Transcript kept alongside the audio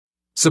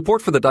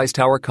Support for the Dice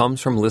Tower comes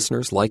from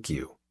listeners like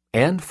you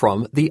and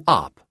from the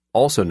Op,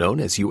 also known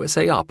as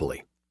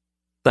USAopoly.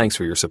 Thanks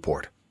for your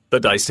support. The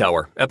Dice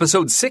Tower,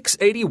 episode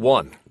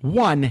 681.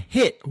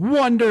 One-hit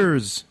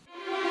wonders.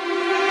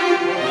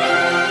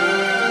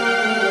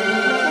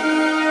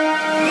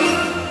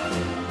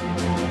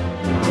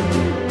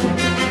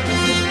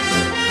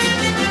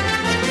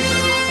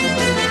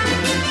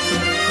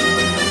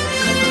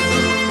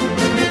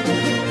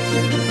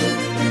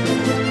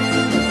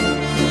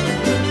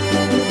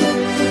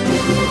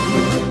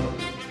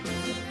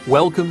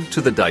 Welcome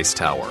to the Dice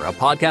Tower, a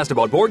podcast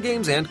about board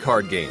games and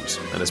card games,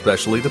 and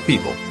especially the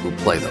people who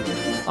play them.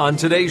 On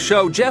today's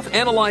show, Geoff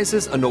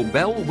analyzes a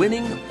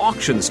Nobel-winning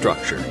auction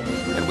structure,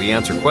 and we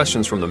answer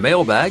questions from the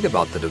mailbag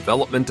about the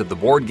development of the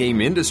board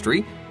game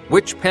industry,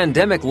 which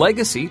pandemic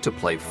legacy to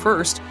play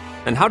first,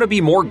 and how to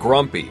be more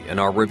grumpy in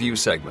our review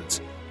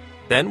segments.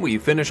 Then we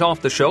finish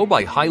off the show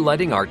by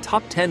highlighting our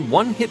top 10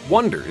 one-hit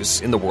wonders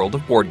in the world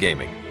of board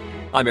gaming.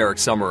 I'm Eric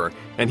Summerer,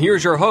 and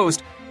here's your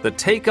host, the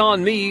take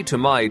on me to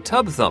my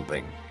tub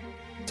thumping,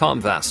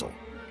 Tom Vassell.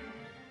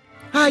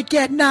 I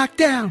get knocked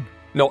down.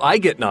 No, I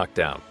get knocked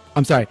down.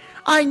 I'm sorry.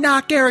 I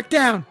knock Eric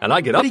down. And I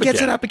get up again. But he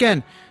gets it up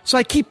again. So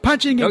I keep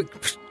punching him.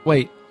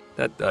 Wait.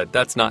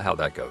 That's not how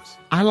that goes.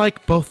 I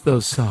like both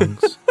those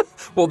songs.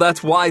 Well,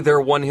 that's why they're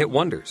one-hit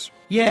wonders.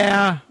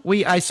 Yeah.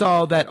 I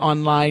saw that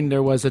online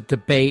there was a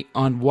debate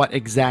on what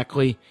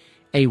exactly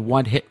a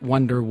one-hit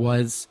wonder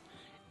was.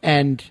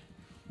 And...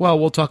 well,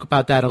 we'll talk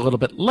about that a little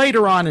bit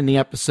later on in the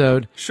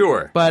episode.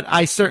 Sure. But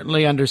I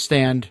certainly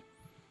understand,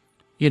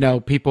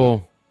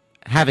 people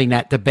having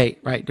that debate,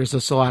 right? There's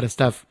just a lot of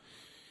stuff,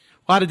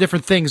 a lot of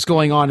different things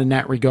going on in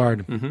that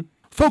regard. Mm-hmm.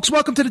 Folks,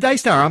 welcome to the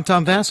Dice Tower. I'm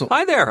Tom Vassell.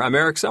 Hi there. I'm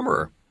Eric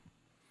Summerer.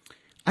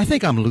 I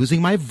think I'm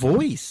losing my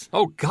voice.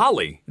 Oh,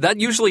 golly. That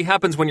usually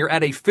happens when you're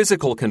at a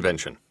physical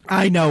convention.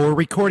 I know. We're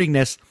recording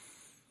this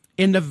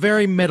in the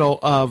very middle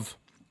of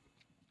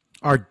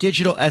our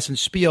digital essence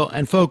spiel.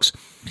 And folks,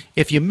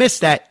 if you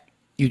missed that,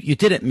 you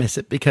didn't miss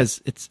it because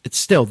it's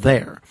still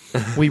there.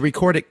 We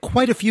recorded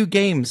quite a few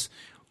games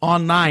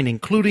online,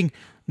 including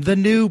the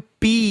new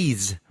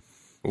Bees.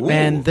 Ooh.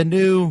 And the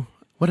new,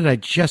 what did I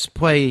just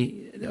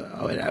play?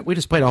 We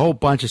just played a whole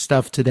bunch of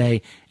stuff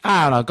today.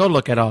 I don't know. Go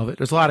look at all of it.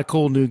 There's a lot of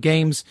cool new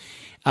games.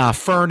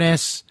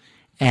 Furnace,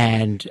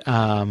 and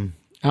I'm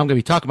going to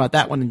be talking about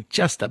that one in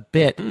just a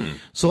bit.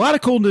 So a lot of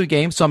cool new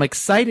games. So I'm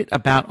excited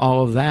about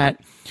all of that.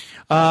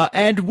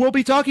 And we'll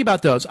be talking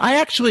about those.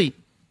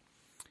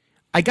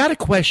 I got a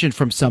question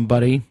from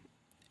somebody,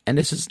 and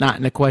this is not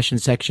in the question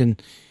section,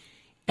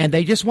 and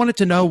they just wanted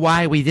to know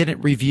why we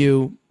didn't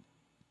review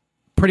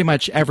pretty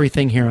much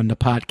everything here on the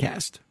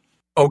podcast.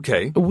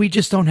 Okay. We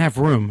just don't have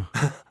room.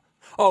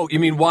 Oh, you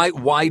mean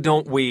why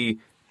don't we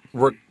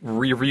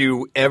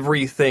review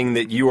everything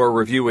that you are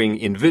reviewing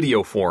in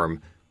video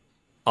form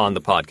on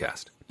the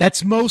podcast?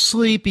 That's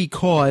mostly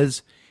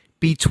because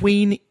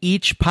between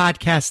each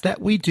podcast that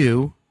we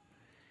do,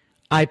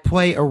 I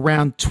play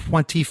around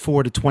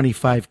 24 to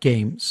 25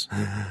 games.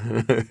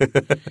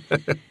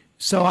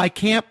 So I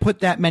can't put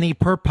that many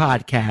per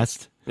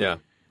podcast. Yeah.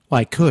 Well,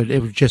 I could.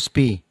 It would just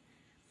be,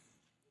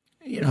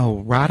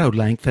 Rado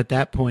length at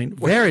that point.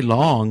 Very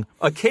long.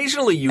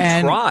 Occasionally you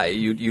try.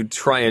 You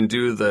try and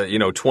do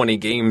the, 20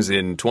 games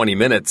in 20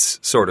 minutes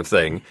sort of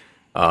thing,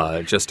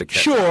 just to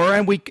catch Sure,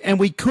 and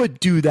we could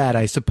do that,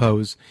 I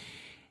suppose.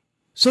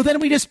 So then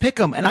we just pick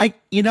them. And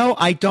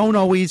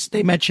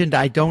they mentioned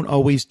I don't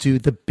always do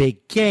the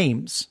big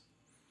games.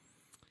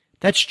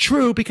 That's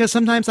true because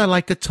sometimes I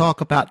like to talk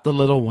about the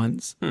little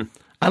ones.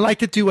 I like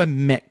to do a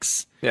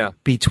mix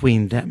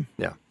between them.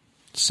 Yeah.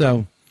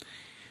 So,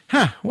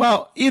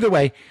 well, either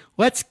way,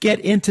 let's get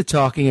into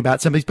talking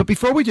about some of these. But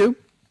before we do,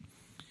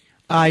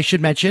 I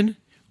should mention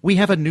we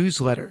have a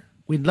newsletter.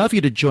 We'd love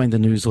you to join the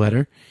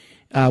newsletter.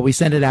 We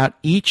send it out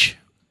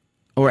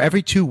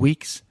every 2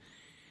 weeks.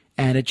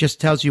 And it just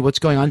tells you what's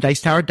going on.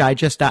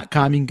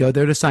 DicetowerDigest.com. You can go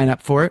there to sign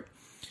up for it.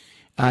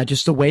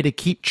 Just a way to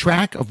keep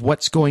track of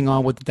what's going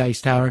on with the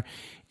Dice Tower.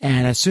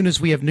 And as soon as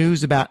we have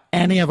news about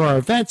any of our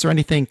events or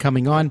anything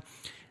coming on,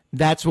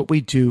 that's what we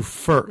do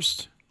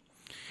first.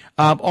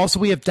 Also,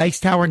 we have Dice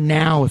Tower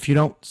Now. If you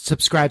don't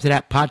subscribe to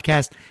that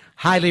podcast,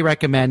 highly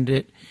recommend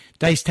it.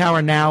 Dice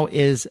Tower Now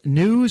is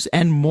news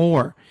and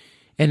more.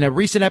 In a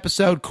recent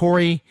episode,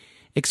 Corey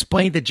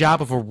explained the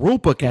job of a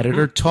rulebook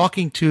editor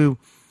talking to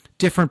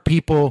different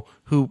people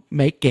who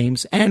make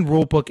games and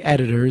rulebook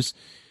editors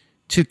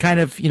to kind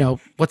of,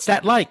 what's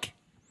that like?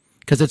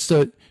 Because it's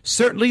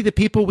certainly the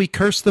people we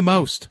curse the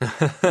most.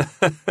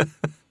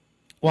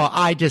 Well,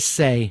 I just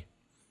say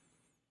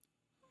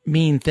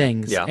mean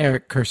things. Yeah.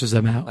 Eric curses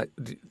them out.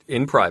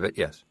 In private,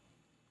 yes.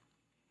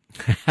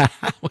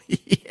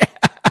 Yeah.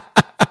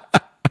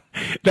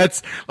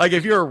 That's like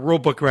if you're a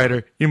rulebook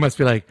writer, you must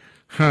be like,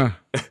 I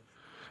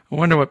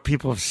wonder what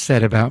people have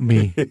said about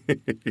me.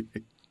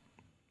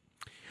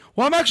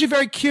 Well, I'm actually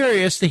very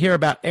curious to hear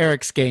about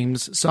Eric's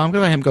games, so I'm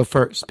going to let him go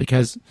first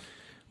because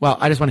Well,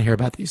 I just want to hear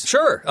about these.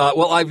 Sure.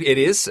 It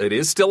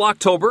is still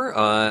October.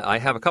 I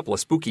have a couple of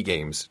spooky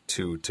games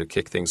to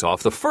kick things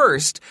off. The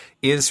first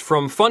is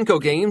from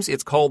Funko Games.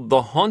 It's called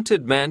The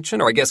Haunted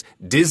Mansion, or I guess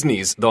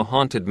Disney's The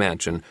Haunted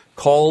Mansion,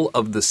 Call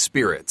of the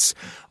Spirits.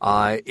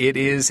 It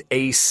is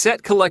a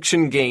set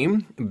collection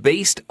game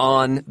based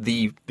on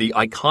the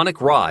iconic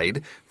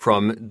ride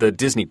from the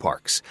Disney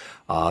parks,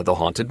 The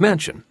Haunted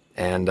Mansion.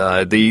 And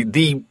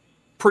the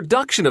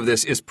production of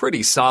this is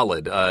pretty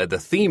solid. The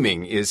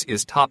theming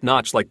is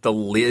top-notch. Like, the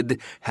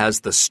lid has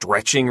the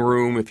stretching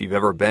room, if you've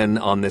ever been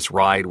on this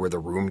ride, where the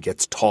room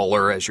gets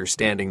taller as you're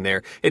standing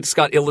there. It's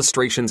got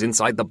illustrations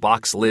inside the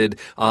box lid.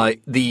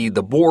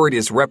 The board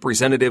is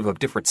representative of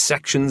different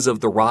sections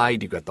of the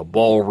ride. You've got the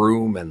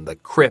ballroom and the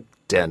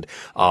crypt, and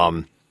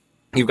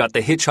you've got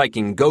the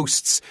hitchhiking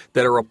ghosts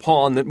that are a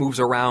pawn that moves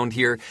around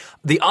here.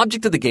 The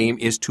object of the game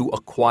is to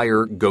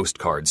acquire ghost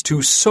cards,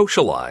 to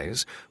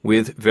socialize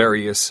with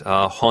various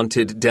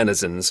haunted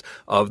denizens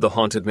of the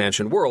Haunted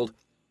Mansion world.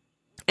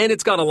 And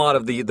it's got a lot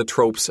of the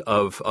tropes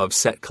of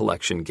set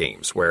collection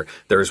games, where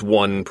there's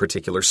one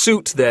particular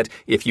suit that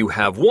if you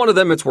have one of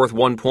them, it's worth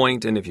 1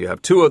 point, and if you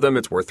have two of them,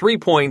 it's worth 3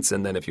 points,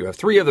 and then if you have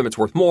three of them, it's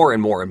worth more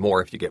and more and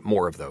more if you get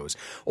more of those.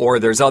 Or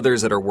there's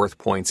others that are worth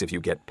points if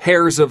you get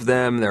pairs of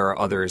them. There are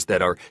others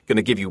that are going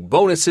to give you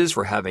bonuses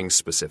for having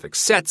specific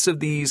sets of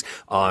these,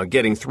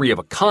 getting 3 of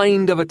a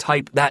kind of a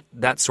type,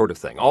 that sort of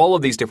thing. All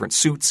of these different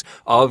suits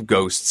of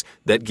ghosts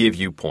that give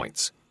you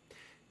points.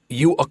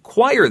 You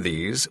acquire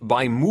these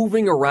by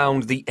moving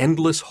around the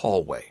endless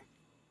hallway.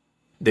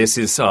 This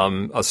is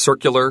a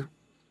circular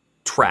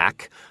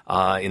track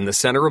in the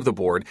center of the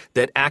board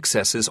that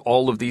accesses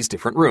all of these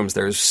different rooms.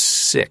 There's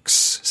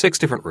six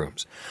different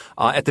rooms.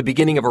 At the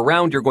beginning of a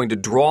round, you're going to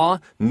draw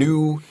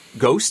new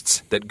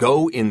ghosts that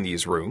go in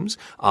these rooms,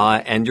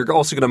 and you're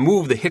also going to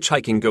move the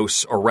hitchhiking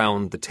ghosts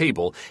around the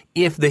table.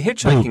 If the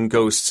hitchhiking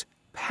ghosts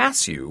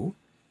pass you,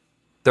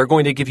 they're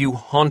going to give you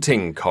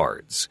haunting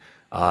cards.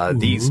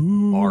 These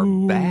are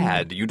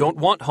bad. You don't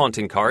want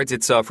haunting cards.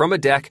 It's from a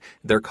deck.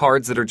 They're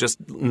cards that are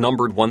just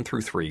numbered 1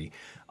 through 3.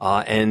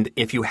 And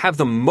if you have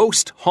the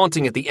most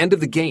haunting at the end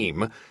of the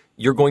game,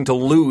 you're going to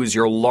lose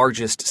your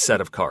largest set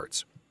of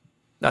cards.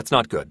 That's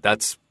not good.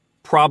 That's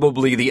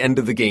probably the end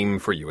of the game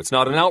for you. It's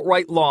not an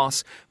outright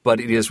loss, but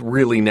it is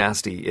really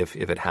nasty if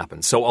it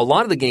happens. So a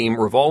lot of the game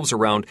revolves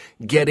around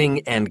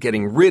getting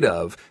rid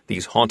of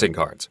these haunting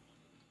cards.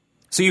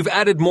 So you've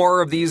added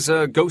more of these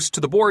ghosts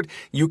to the board.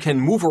 You can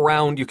move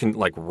around. You can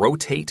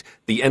rotate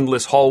the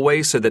endless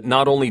hallway so that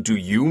not only do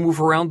you move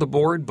around the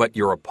board, but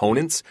your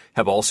opponents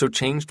have also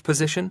changed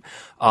position.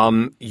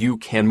 You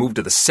can move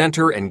to the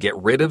center and get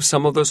rid of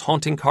some of those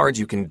haunting cards.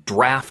 You can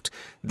draft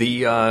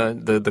the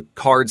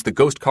cards, the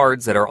ghost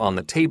cards that are on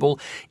the table.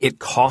 It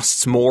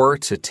costs more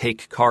to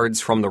take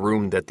cards from the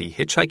room that the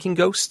hitchhiking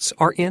ghosts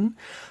are in.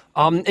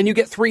 And you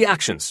get 3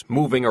 actions,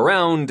 moving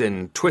around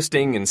and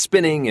twisting and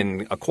spinning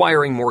and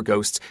acquiring more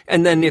ghosts,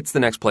 and then it's the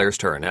next player's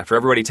turn. After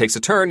everybody takes a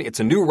turn, it's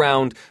a new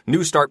round,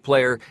 new start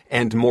player,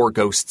 and more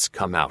ghosts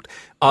come out.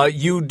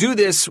 You do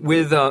this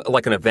with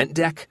an event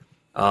deck.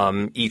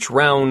 Each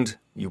round,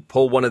 you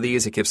pull one of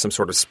these, it gives some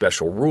sort of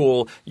special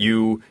rule.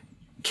 You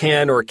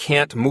can or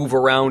can't move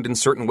around in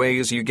certain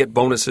ways. You get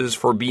bonuses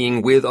for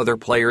being with other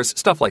players,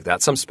 stuff like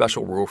that. Some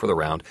special rule for the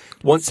round.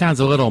 Sounds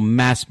a little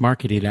mass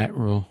markety, that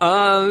rule.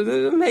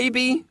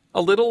 Maybe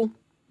a little.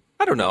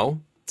 I don't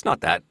know. It's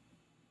not that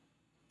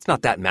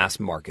mass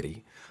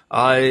markety.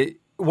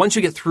 Once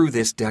you get through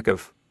this deck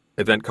of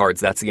event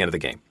cards, that's the end of the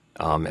game.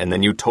 And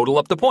then you total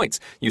up the points.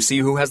 You see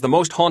who has the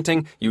most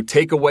haunting. You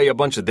take away a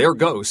bunch of their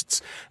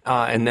ghosts,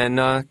 and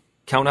then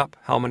count up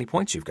how many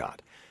points you've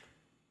got.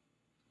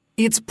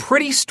 It's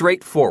pretty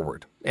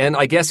straightforward, and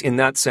I guess in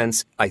that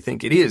sense, I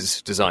think it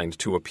is designed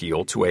to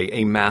appeal to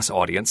a mass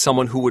audience,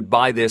 someone who would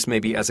buy this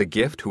maybe as a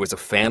gift, who is a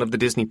fan of the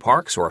Disney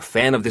parks or a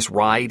fan of this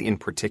ride in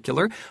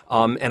particular.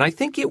 And I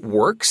think it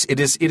works. It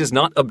is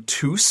not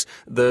obtuse.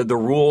 The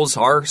rules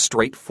are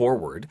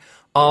straightforward.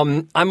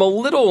 I'm a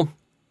little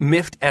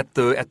miffed at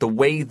the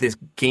way this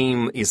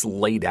game is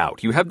laid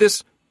out. You have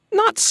this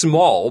not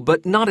small,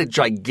 but not a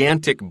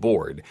gigantic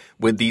board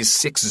with these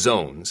 6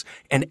 zones.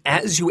 And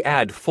as you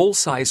add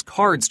full-size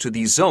cards to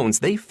these zones,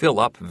 they fill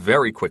up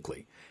very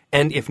quickly.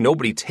 And if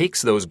nobody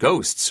takes those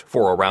ghosts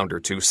for a round or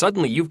two,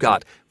 suddenly you've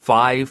got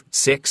 5,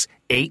 6,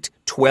 8,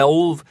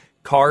 12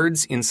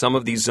 cards in some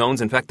of these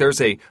zones. In fact, there's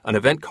an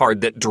event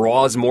card that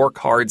draws more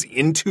cards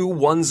into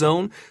one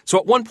zone. So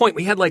at one point,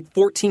 we had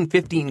 14,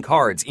 15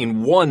 cards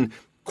in one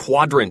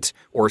quadrant,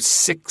 or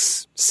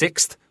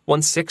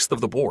 1/6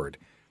 of the board.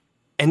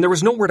 And there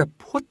was nowhere to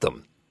put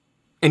them.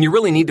 And you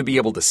really need to be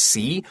able to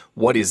see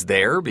what is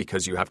there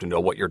because you have to know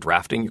what you're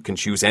drafting. You can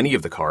choose any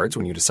of the cards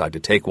when you decide to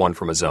take one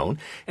from a zone.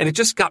 And it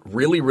just got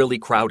really, really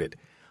crowded.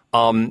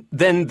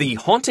 Then the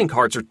haunting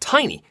cards are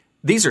tiny.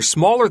 These are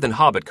smaller than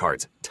Hobbit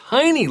cards.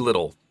 Tiny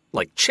little,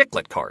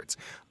 chiclet cards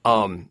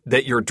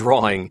that you're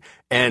drawing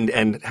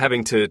and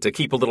having to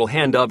keep a little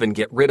hand of and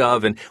get rid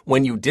of. And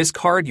when you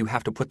discard, you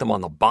have to put them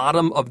on the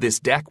bottom of this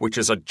deck, which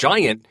is a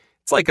giant,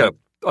 it's like a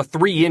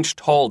 3-inch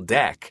tall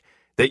deck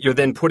that you're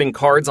then putting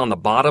cards on the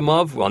bottom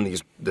of on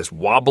this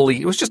wobbly.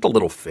 It was just a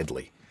little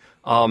fiddly.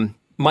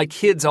 My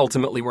kids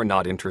ultimately were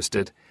not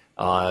interested.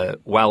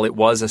 While it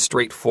was a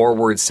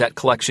straightforward set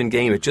collection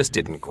game, it just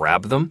didn't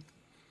grab them.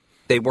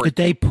 They weren't. Did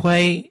they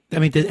play? I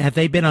mean, have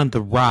they been on the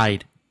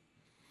ride?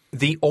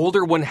 The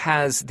older one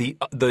has. The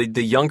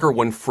younger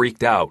one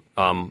freaked out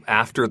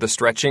after the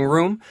stretching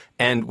room,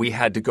 and we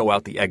had to go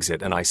out the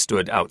exit, and I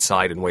stood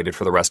outside and waited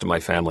for the rest of my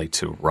family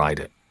to ride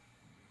it.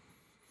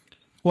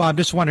 Well, I'm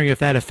just wondering if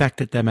that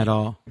affected them at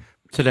all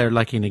to their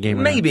liking the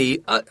game.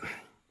 Maybe.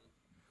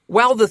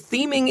 While the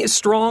theming is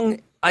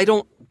strong, I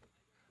don't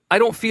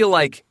feel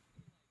like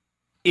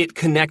it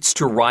connects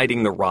to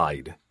riding the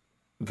ride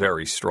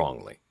very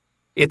strongly.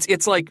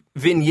 It's like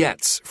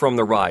vignettes from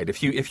the ride.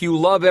 If you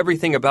love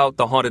everything about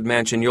the Haunted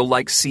Mansion, you'll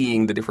like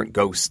seeing the different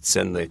ghosts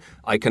and the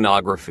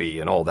iconography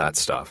and all that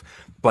stuff.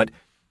 But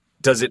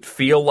does it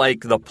feel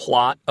like the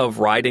plot of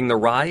riding the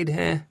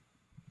ride?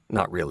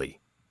 Not really.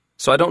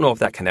 So I don't know if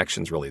that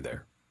connection's really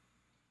there.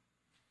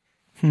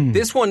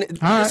 This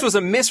was a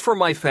miss for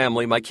my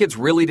family. My kids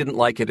really didn't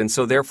like it, and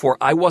so therefore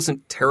I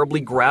wasn't terribly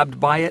grabbed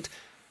by it.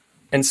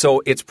 And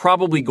so it's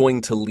probably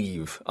going to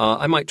leave.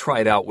 I might try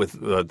it out with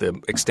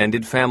the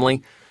extended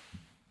family,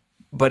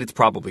 but it's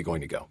probably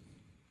going to go.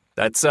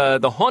 That's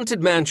the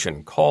Haunted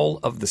Mansion, Call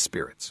of the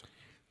Spirits.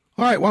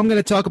 All right, well, I'm going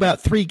to talk about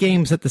 3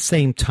 games at the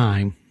same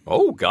time.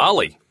 Oh,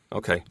 golly.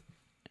 Okay.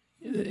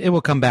 It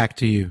will come back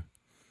to you.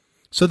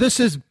 So this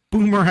is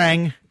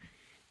Boomerang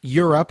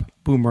Europe,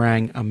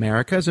 Boomerang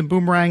Americas, and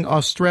Boomerang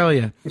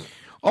Australia.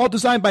 All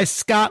designed by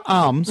Scott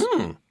Alms,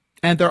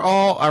 and they're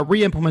all a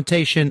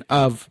re-implementation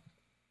of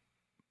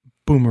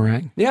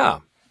Boomerang. Yeah.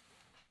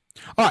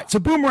 All right, so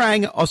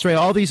Boomerang Australia,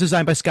 all these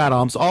designed by Scott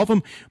Alms, all of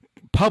them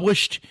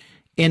published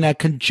in a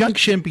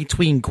conjunction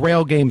between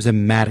Grail Games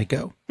and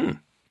Madigo.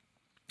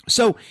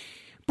 So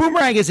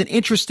Boomerang is an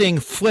interesting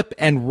flip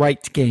and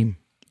right game.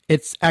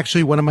 It's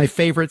actually one of my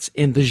favorites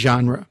in the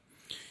genre.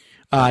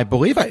 I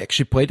believe I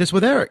actually played this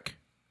with Eric.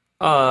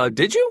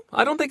 Did you?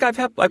 I don't think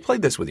I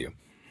played this with you.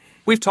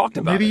 We've talked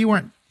about it. Maybe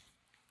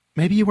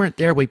you weren't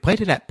there. We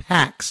played it at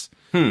PAX.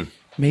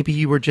 Maybe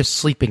you were just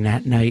sleeping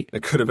that night.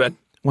 It could have been.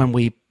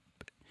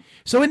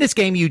 So in this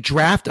game, you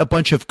draft a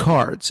bunch of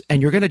cards,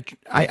 and you're going to,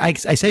 I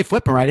say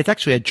flip and right. It's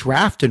actually a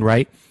draft and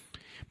right,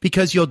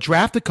 because you'll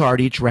draft a card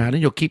each round,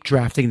 and you'll keep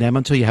drafting them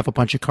until you have a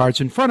bunch of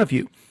cards in front of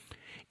you.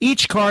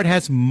 Each card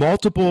has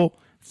multiple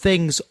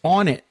things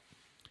on it.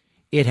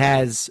 It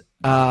has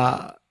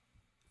a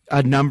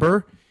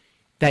number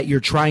that you're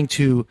trying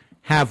to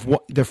have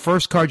the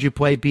first card you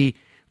play be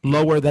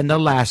lower than the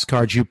last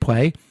card you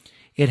play.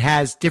 It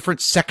has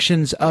different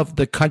sections of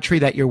the country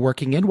that you're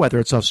working in, whether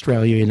it's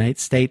Australia, United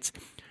States,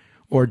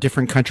 or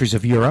different countries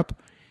of Europe.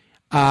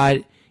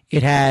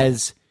 It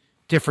has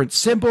different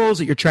symbols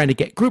that you're trying to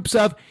get groups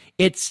of.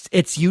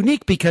 It's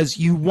unique because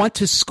you want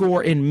to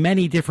score in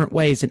many different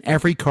ways, and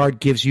every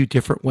card gives you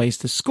different ways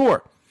to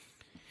score.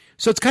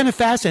 So it's kind of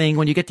fascinating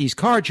when you get these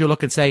cards, you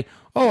look and say,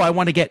 oh, I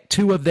want to get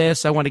 2 of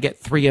this, I want to get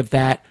 3 of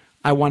that,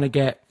 I want to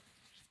get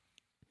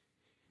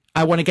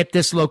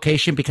this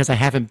location because I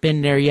haven't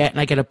been there yet, and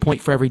I get a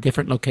point for every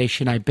different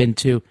location I've been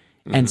to,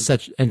 and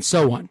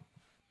so on.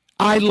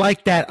 I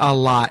like that a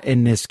lot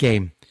in this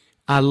game.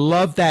 I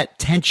love that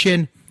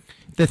tension.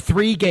 The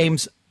 3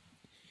 games,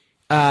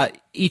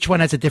 each one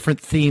has a different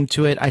theme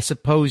to it. I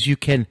suppose you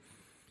can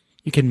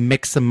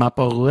mix them up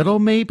a little,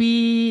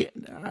 maybe.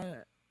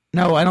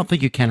 No, I don't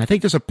think you can. I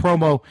think there's a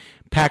promo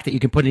pack that you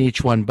can put in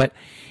each one, but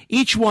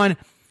each one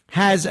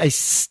has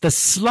the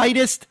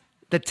slightest,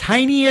 the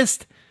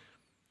tiniest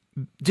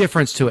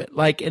difference to it.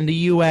 Like in the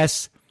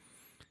U.S.,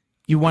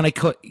 you want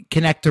to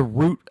connect a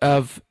route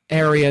of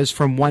areas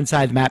from one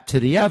side of the map to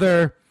the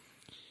other,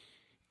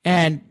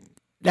 and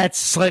that's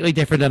slightly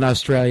different than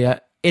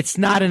Australia. It's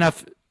not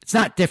enough. It's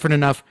not different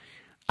enough.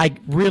 I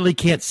really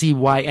can't see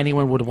why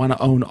anyone would want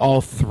to own all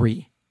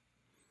 3.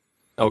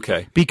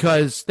 Okay.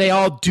 Because they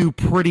all do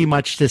pretty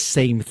much the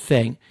same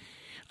thing.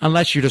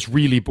 Unless you're just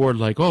really bored,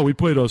 like, oh, we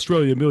played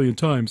Australia a million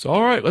times.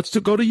 All right, let's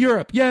go to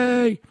Europe.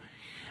 Yay.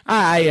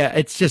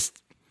 It's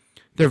just,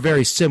 they're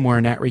very similar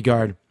in that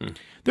regard.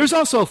 There's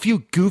also a few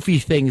goofy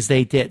things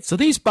they did. So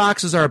these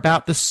boxes are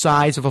about the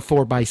size of a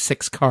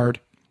 4x6 card.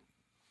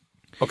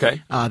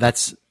 Okay.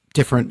 That's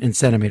different in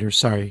centimeters.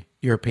 Sorry,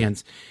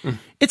 Europeans.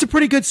 It's a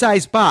pretty good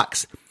sized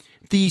box.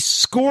 The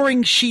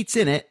scoring sheets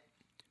in it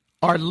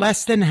are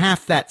less than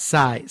half that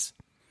size.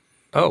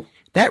 Oh.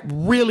 That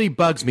really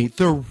bugs me.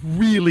 They're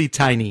really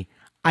tiny.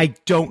 I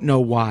don't know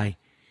why.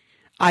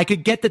 I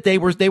could get that they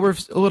were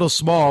a little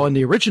small in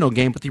the original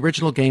game, but the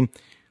original game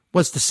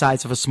was the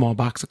size of a small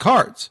box of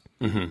cards.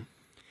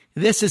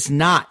 This is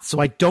not, so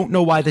I don't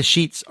know why the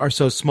sheets are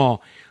so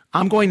small.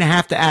 I'm going to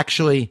have to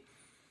actually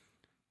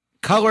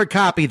color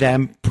copy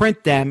them,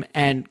 print them,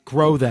 and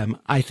grow them,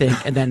 I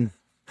think, and then,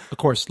 of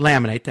course,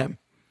 laminate them.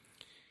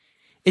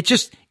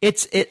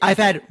 I've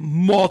had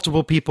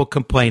multiple people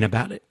complain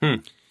about it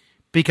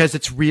because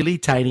it's really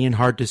tiny and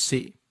hard to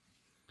see.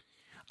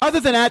 Other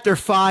than that, they're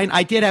fine.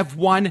 I did have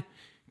one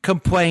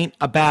complaint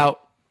about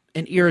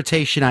an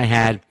irritation I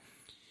had.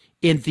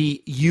 in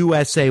the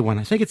USA one.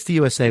 I think it's the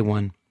USA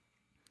one.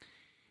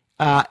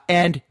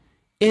 And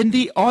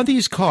on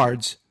these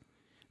cards,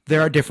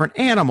 there are different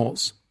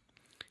animals.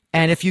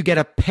 And if you get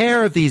a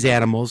pair of these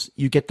animals,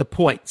 you get the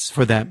points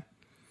for them.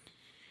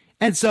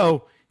 And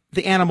so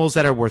the animals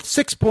that are worth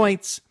 6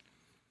 points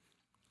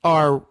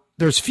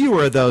there's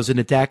fewer of those in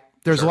the deck.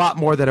 There's a lot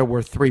more that are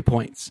worth 3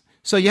 points.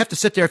 So you have to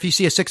sit there. If you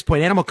see a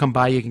 6-point animal come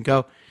by, you can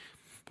go,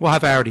 well,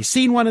 have I already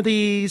seen one of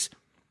these?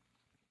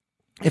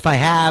 If I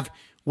have,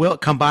 will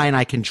it come by and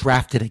I can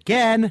draft it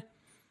again?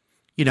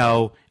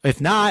 If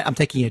not, I'm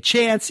taking a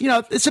chance.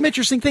 It's some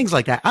interesting things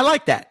like that. I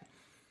like that.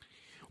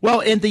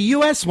 Well, in the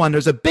US one,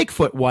 there's a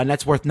Bigfoot one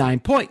that's worth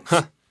 9 points.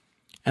 Huh.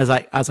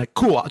 I was like,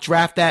 cool, I'll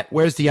draft that.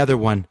 Where's the other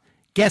one?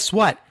 Guess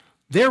what?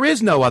 There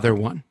is no other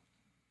one.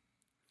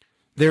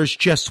 There's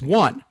just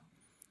one.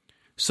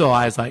 So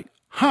I was like,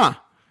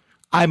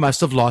 I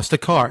must have lost a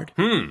card.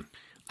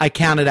 I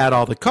counted out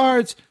all the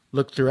cards,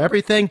 looked through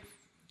everything.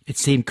 It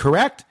seemed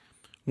correct.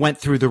 Went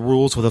through the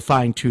rules with a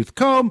fine-tooth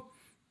comb.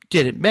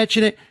 Didn't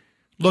mention it.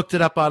 Looked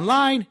it up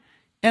online.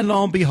 And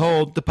lo and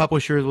behold, the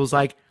publisher was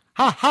like,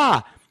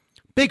 ha,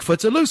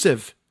 Bigfoot's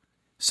elusive.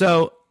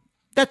 So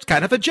that's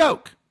kind of a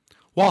joke.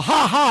 Well,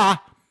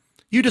 ha,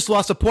 you just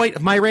lost a point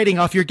of my rating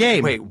off your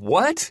game. Wait,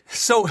 what?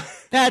 So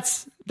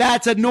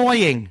That's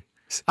annoying.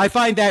 I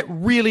find that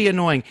really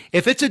annoying.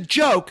 If it's a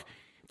joke,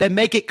 then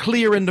make it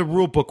clear in the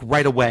rule book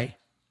right away.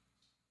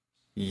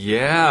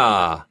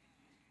 Yeah.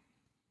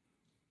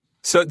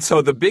 So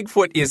the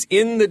Bigfoot is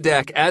in the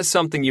deck as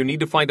something you need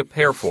to find a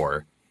pair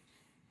for,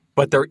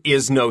 but there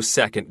is no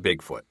second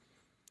Bigfoot.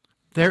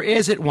 There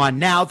isn't one.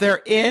 Now,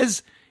 there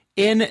is,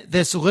 in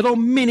this little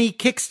mini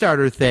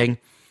Kickstarter thing,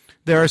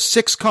 there are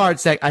 6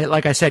 cards that,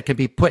 like I said, can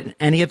be put in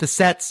any of the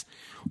sets.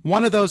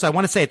 One of those, I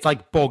want to say it's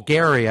like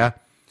Bulgaria,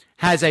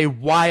 has a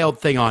wild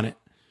thing on it.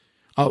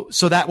 Oh,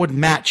 so that would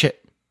match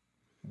it.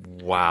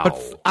 Wow.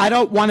 But I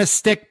don't want to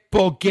stick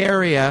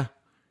Bulgaria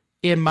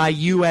in my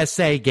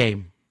USA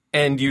game.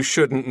 And you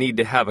shouldn't need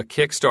to have a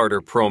Kickstarter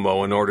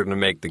promo in order to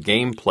make the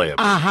game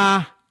playable.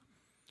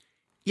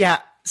 Yeah,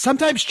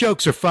 sometimes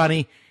jokes are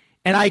funny,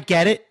 and I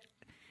get it.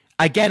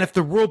 Again, if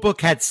the rule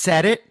book had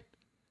said it,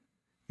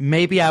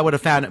 maybe I would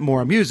have found it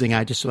more amusing.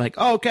 I just like,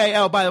 oh, okay,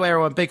 by the way,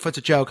 everyone, Bigfoot's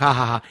a joke, ha,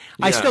 ha, ha.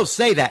 Yeah. I still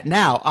say that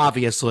now,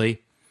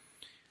 obviously.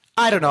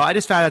 I don't know. I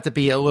just found that to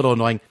be a little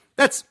annoying.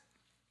 That's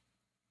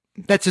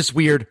just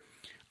weird.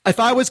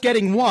 If I was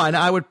getting one,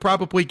 I would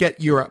probably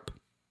get Europe.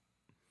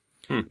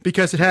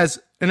 Because it has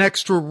an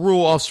extra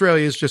rule.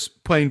 Australia is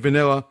just plain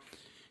vanilla.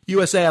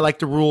 USA, I like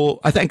the rule.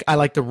 I think I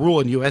like the rule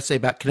in USA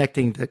about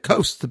connecting the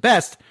coast the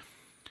best.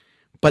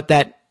 But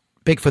that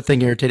Bigfoot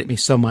thing irritated me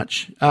so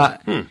much.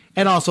 And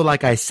also,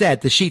 like I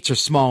said, the sheets are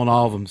small in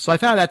all of them. So I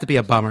found that to be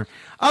a bummer.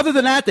 Other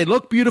than that, they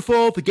look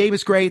beautiful. The game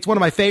is great. It's one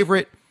of my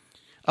favorite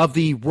of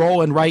the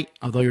roll and write,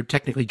 although you're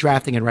technically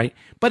drafting and write.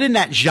 But in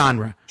that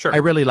genre, I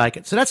really like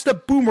it. So that's the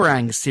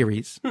Boomerangs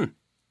series.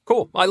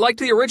 Cool. I liked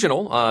the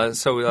original,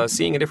 so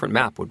seeing a different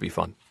map would be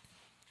fun.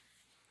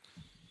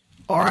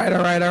 All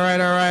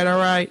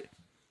right.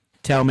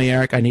 Tell me,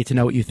 Eric, I need to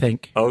know what you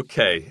think.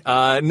 Okay.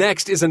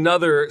 Next is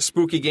another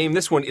spooky game.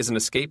 This one is an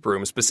escape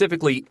room,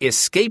 specifically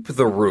Escape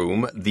the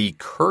Room, the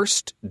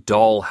Cursed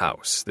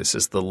Dollhouse. This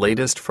is the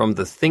latest from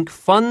the Think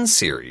Fun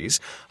series,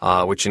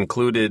 which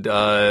included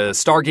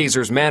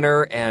Stargazer's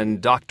Manor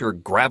and Dr.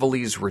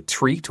 Gravely's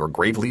Retreat,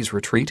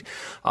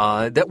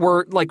 that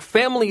were like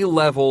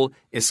family-level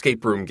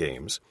escape room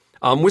games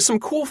with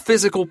some cool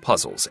physical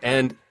puzzles.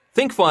 And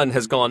Think Fun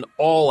has gone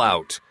all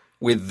out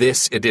with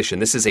this edition.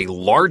 This is a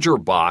larger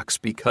box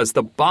because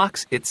the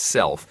box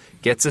itself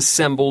gets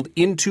assembled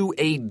into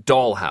a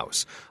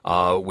dollhouse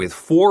with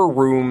 4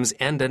 rooms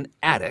and an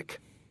attic.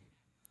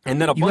 And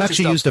then you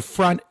actually use the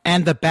front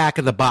and the back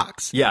of the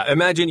box. Yeah,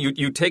 imagine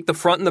you take the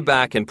front and the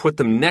back and put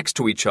them next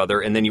to each other,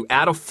 and then you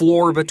add a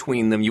floor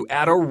between them, you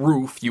add a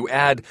roof, you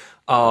add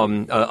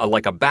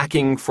like a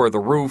backing for the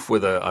roof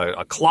with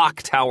a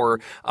clock tower,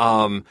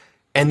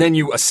 and then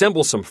you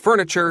assemble some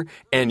furniture,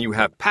 and you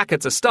have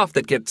packets of stuff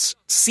that gets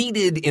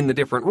seated in the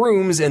different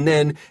rooms, and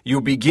then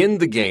you begin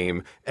the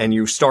game, and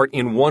you start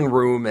in one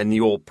room, and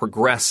you'll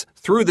progress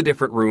through the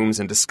different rooms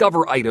and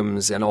discover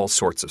items and all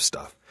sorts of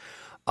stuff.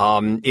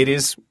 It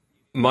is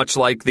much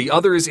like the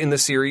others in the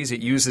series.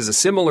 It uses a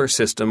similar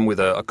system with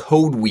a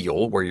code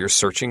wheel where you're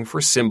searching for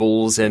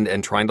symbols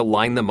and trying to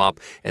line them up,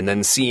 and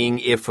then seeing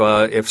if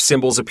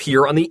symbols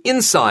appear on the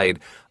inside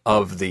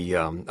of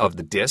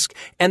the disc.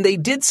 And they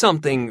did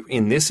something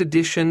in this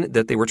edition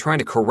that they were trying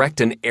to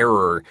correct an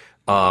error,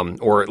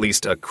 or at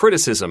least a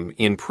criticism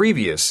in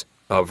previous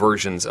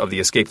versions of the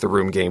Escape the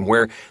Room game,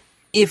 where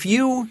if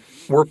you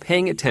were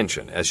paying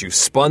attention as you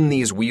spun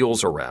these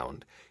wheels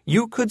around,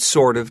 you could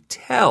sort of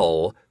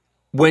tell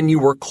when you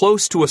were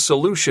close to a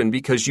solution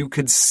because you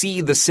could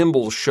see the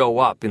symbols show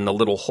up in the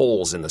little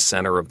holes in the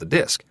center of the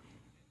disc.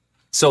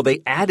 So they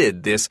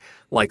added this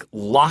like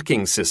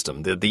locking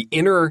system. The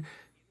inner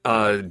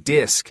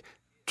disc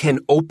can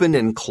open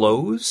and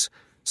close.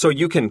 So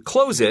you can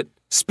close it,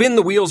 spin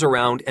the wheels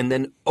around, and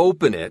then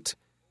open it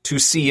to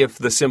see if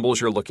the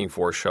symbols you're looking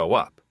for show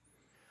up.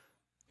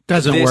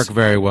 Doesn't work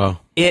very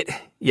well. It's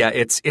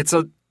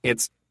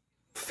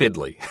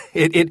fiddly.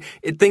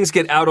 It things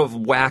get out of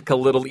whack a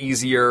little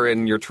easier,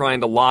 and you're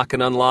trying to lock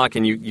and unlock,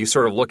 and you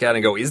sort of look at it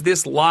and go, is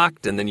this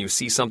locked? And then you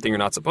see something you're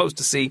not supposed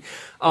to see.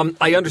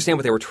 I understand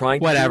what they were trying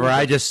to do. Whatever.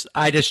 I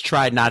just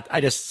tried not. I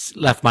just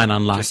left mine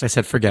unlocked. I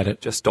said, forget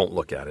it. Just don't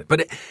look at it.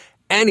 But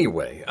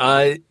anyway,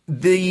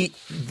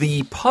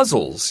 the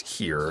puzzles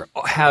here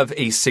have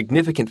a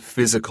significant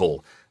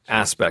physical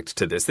aspect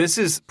to this. This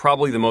is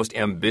probably the most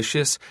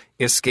ambitious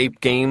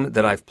escape game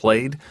that I've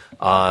played,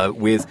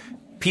 with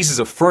pieces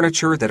of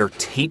furniture that are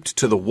taped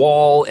to the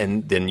wall,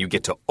 and then you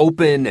get to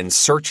open and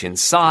search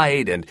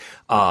inside and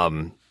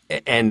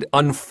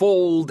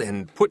unfold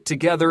and put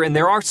together. And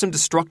there are some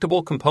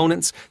destructible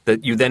components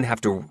that you then have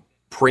to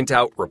print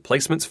out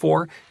replacements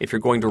for if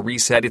you're going to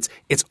reset.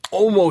 It's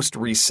almost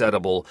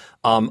resettable.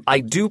 I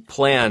do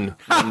plan.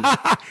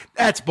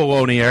 That's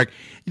baloney, Eric.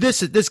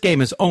 This game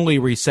is only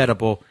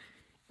resettable.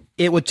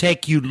 It would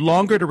take you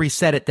longer to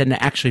reset it than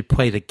to actually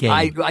play the game.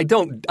 I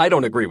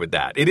don't agree with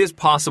that. It is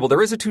possible.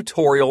 There is a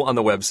tutorial on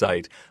the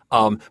website,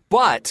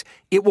 but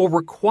it will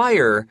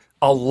require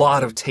a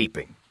lot of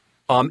taping.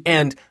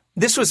 And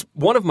this was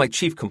one of my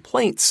chief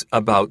complaints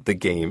about the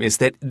game, is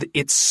that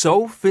it's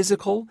so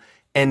physical,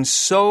 and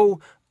so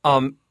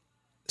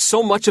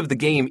much of the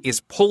game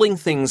is pulling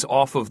things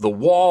off of the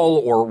wall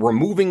or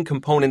removing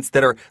components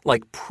that are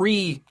like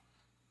pre-attached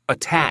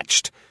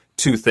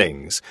to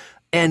things.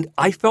 And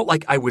I felt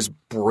like I was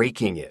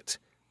breaking it.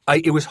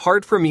 It was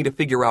hard for me to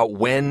figure out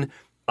when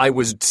I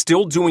was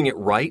still doing it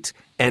right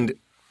and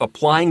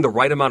applying the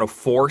right amount of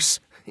force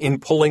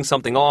in pulling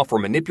something off or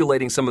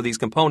manipulating some of these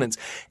components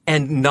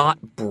and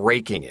not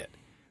breaking it.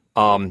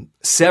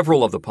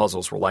 Several of the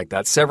puzzles were like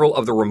that. Several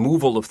of the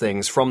removal of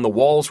things from the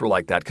walls were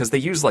like that, because they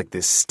used like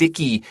this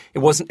sticky. It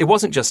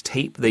wasn't just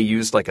tape. They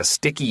used like a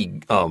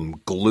sticky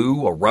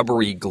glue, a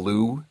rubbery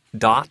glue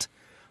dot,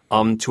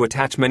 to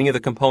attach many of the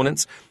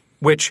components,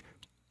 which.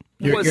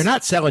 You're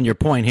not selling your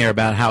point here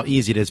about how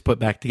easy it is to put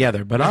back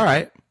together, but all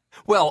right.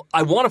 Well,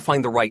 I want to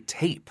find the right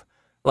tape.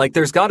 Like,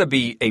 there's got to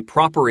be a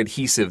proper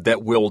adhesive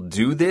that will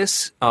do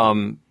this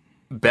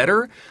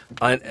better,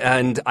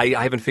 and I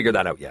haven't figured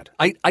that out yet.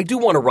 I do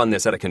want to run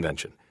this at a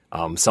convention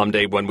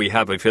someday when we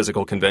have a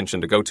physical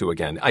convention to go to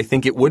again. I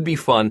think it would be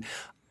fun.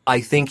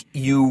 I think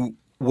you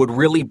would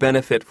really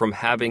benefit from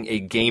having a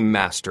game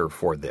master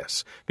for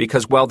this,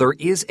 because while there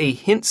is a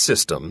hint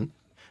system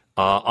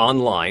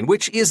online,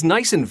 which is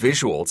nice and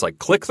visual. It's like,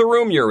 click the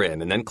room you're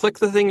in, and then click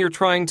the thing you're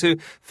trying to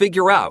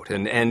figure out.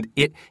 And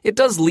it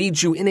does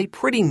lead you in a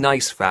pretty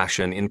nice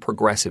fashion in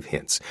progressive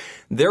hints.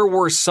 There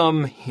were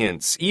some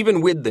hints,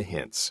 even with the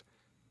hints,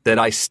 that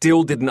I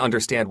still didn't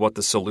understand what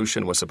the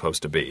solution was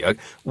supposed to be.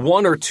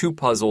 One or two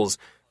puzzles,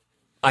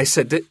 I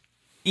said,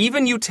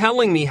 even you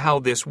telling me how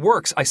this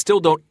works, I still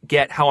don't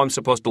get how I'm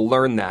supposed to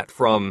learn that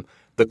from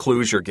the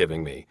clues you're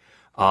giving me.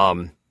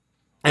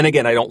 And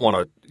again, I don't want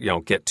to,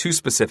 get too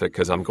specific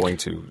because I'm going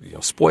to,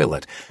 spoil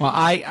it. Well,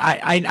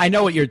 I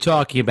know what you're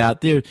talking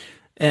about,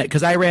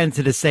 because I ran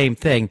into the same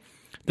thing.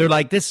 They're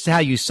like, this is how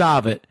you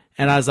solve it,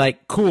 and I was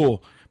like,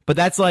 cool, but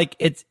that's like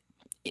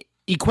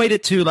equate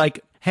it to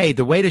like, hey,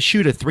 the way to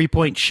shoot a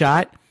 3-point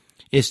shot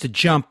is to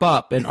jump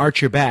up and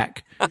arch your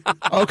back.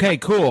 Okay,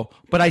 cool,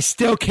 but I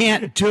still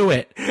can't do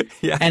it.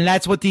 Yeah. And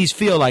that's what these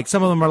feel like.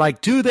 Some of them are like,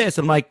 do this.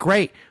 I'm like,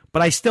 great,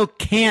 but I still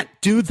can't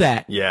do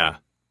that. Yeah.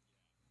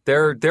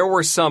 There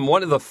were some.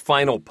 One of the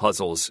final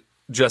puzzles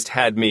just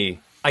had me.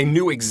 I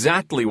knew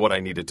exactly what I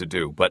needed to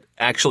do, but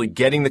actually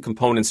getting the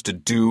components to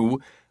do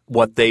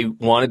what they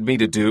wanted me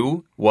to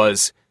do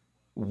was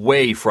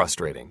way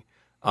frustrating.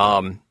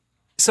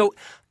 So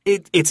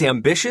it's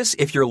ambitious.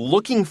 If you're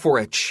looking for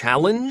a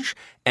challenge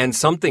and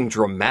something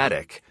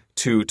dramatic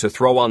to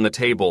throw on the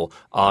table,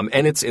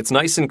 and it's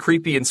nice and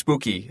creepy and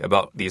spooky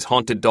about these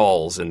haunted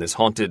dolls and this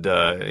haunted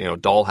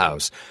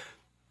dollhouse.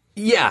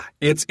 Yeah,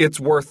 it's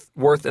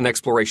worth an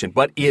exploration,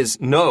 but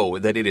know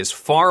that it is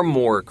far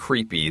more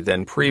creepy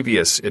than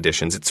previous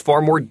editions. It's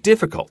far more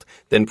difficult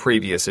than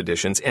previous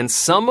editions, and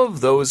some of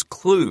those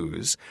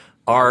clues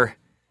are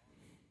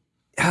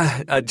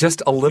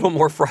just a little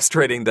more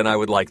frustrating than I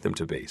would like them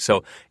to be.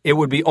 So it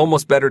would be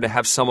almost better to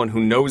have someone who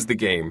knows the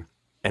game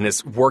and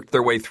has worked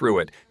their way through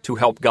it to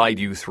help guide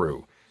you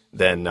through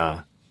than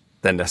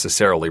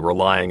necessarily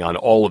relying on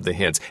all of the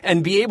hints,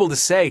 and be able to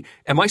say,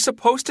 am I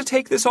supposed to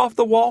take this off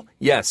the wall?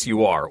 Yes,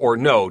 you are. Or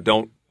no,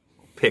 don't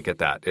pick at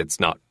that. It's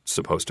not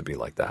supposed to be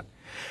like that.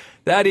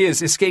 That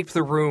is Escape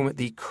the Room,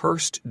 the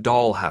Cursed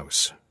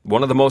Dollhouse.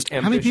 One of the most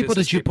ambitious. How many people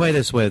did you play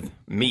this with?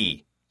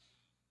 Me.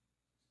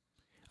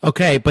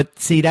 Okay, but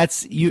see,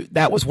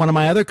 that was one of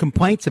my other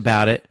complaints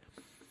about it,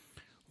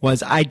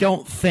 was I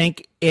don't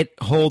think it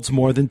holds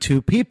more than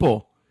 2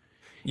 people.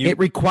 It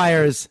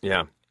requires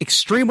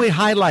extremely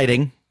high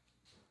lighting.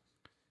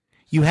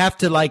 You have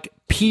to like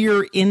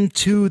peer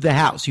into the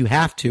house. You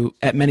have to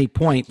at many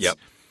points. Yep.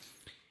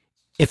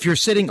 If you're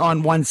sitting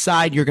on one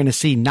side, you're going to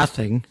see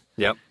nothing.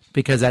 Yep.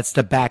 Because that's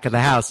the back of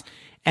the house.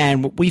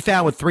 And we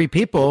found with 3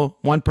 people,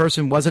 one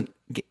person wasn't.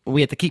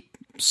 We had to keep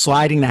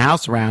sliding the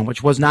house around,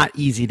 which was not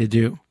easy to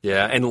do.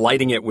 Yeah, and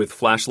lighting it with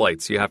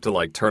flashlights. You have to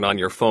like turn on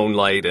your phone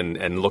light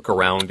and look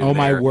around in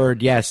my there.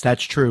 word, yes,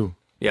 that's true.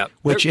 Yeah.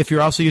 Which, if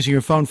you're also using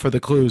your phone for the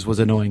clues, was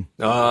annoying.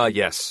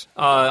 Yes.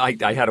 I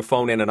had a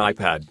phone and an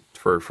iPad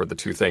for the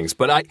two things.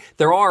 But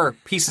there are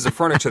pieces of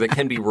furniture that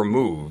can be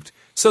removed.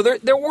 So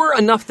there were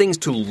enough things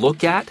to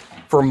look at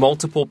for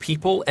multiple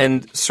people,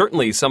 and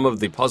certainly some of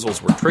the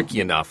puzzles were tricky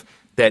enough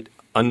that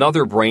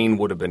another brain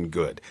would have been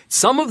good.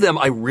 Some of them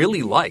I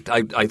really liked.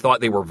 I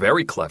thought they were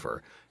very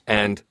clever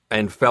and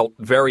felt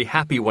very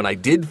happy when I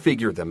did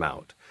figure them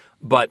out.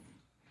 But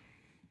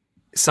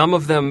some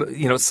of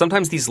them,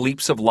 sometimes these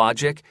leaps of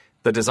logic,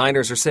 the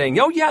designers are saying,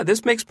 oh yeah,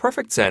 this makes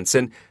perfect sense.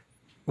 And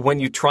when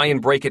you try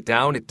and break it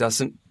down, it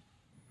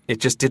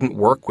just didn't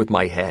work with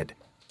my head.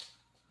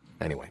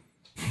 Anyway,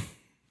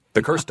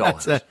 the Cursed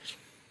Dollhouse.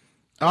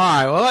 All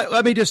right, well,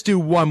 let me just do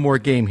one more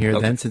game here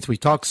then, since we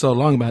talked so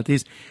long about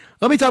these.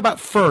 Let me talk about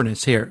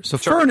Furnace here. So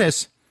sure.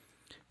 Furnace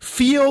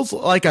feels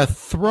like a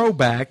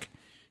throwback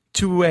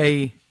to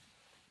a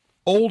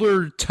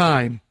older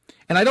time.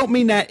 And I don't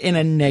mean that in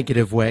a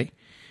negative way.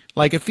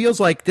 Like, it feels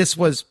like this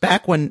was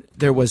back when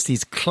there was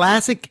these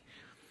classic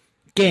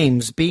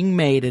games being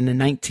made in the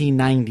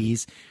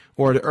 1990s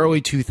or the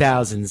early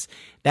 2000s.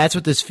 That's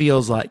what this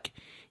feels like.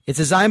 It's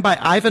designed by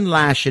Ivan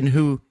Lashin,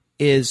 who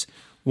is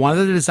one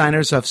of the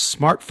designers of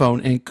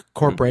Smartphone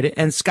Incorporated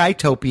and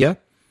Skytopia.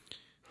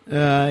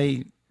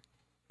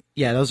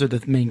 Yeah, those are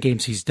the main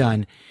games he's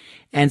done.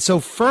 And so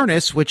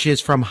Furnace, which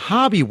is from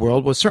Hobby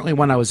World, was certainly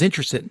one I was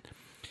interested in.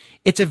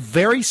 It's a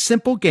very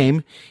simple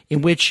game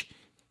in which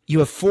you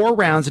have 4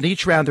 rounds, and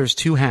each round there's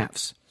 2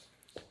 halves.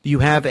 You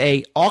have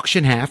a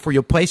auction half where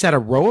you'll place out a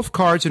row of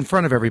cards in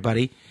front of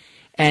everybody,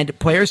 and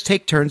players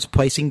take turns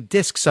placing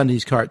discs on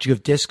these cards. You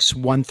have discs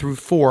 1 through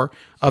 4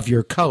 of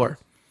your color.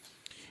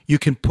 You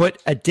can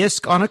put a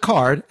disc on a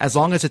card as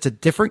long as it's a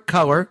different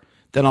color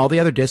than all the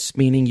other discs,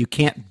 meaning you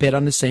can't bid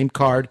on the same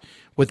card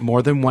with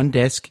more than one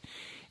disc,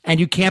 and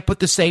you can't put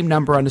the same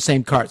number on the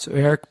same card. So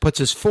Eric puts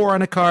his 4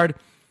 on a card,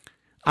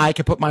 I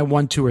can put my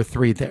 1, 2, or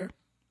 3 there.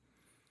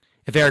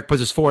 If Eric puts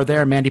his 4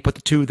 there, Mandy put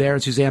the 2 there,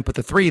 and Suzanne put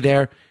the 3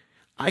 there,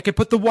 I could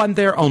put the 1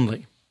 there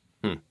only.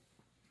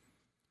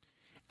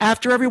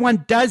 After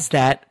everyone does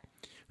that,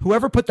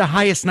 whoever put the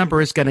highest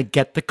number is going to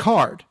get the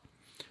card.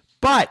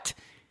 But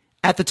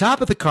at the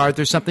top of the card,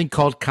 there's something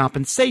called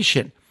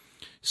compensation.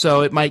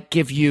 So it might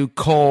give you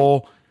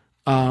coal,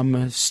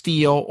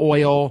 steel,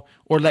 oil,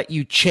 or let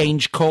you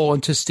change coal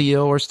into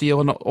steel or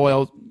steel into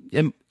oil.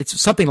 It's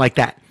something like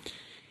that.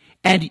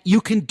 And you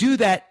can do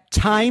that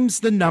times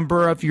the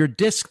number of your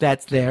disc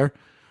that's there,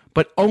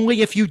 but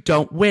only if you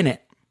don't win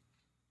it.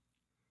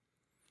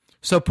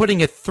 So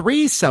putting a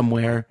 3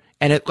 somewhere,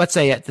 and let's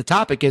say at the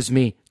top it gives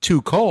me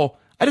 2 coal,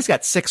 I just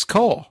got 6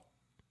 coal.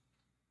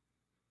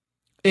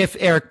 If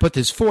Eric put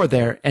his 4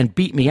 there and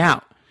beat me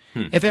out.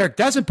 If Eric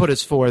doesn't put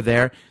his 4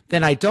 there,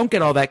 then I don't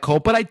get all that coal,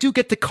 but I do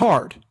get the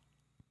card.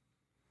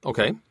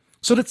 Okay.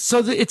 So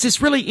it's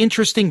this really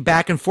interesting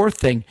back and forth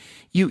thing.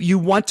 You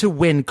want to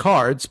win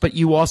cards, but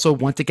you also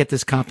want to get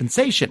this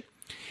compensation.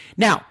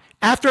 Now,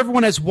 after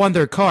everyone has won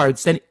their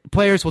cards, then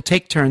players will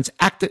take turns.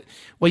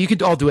 Well, you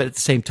can all do it at the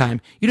same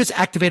time. You just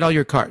activate all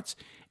your cards,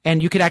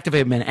 and you can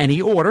activate them in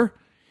any order,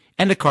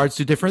 and the cards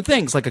do different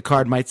things. Like a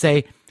card might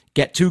say,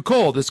 get 2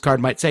 coal. This card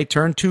might say,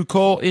 turn 2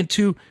 coal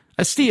into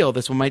a steel.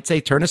 This one might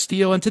say, turn a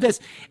steel into this.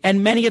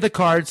 And many of the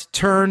cards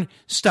turn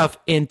stuff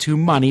into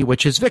money,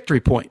 which is victory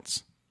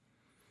points.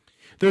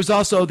 There's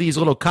also these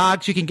little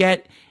cogs you can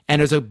get, and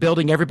there's a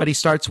building everybody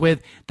starts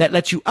with that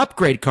lets you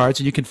upgrade cards,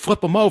 and you can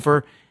flip them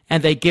over,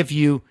 and they give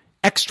you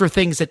extra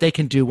things that they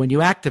can do when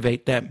you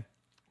activate them.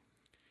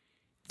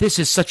 This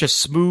is such a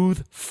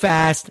smooth,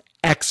 fast,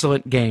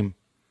 excellent game.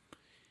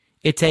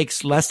 It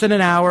takes less than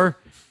an hour,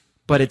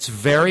 but it's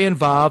very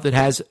involved. It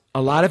has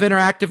a lot of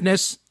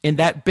interactiveness in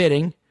that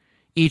bidding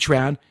each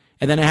round,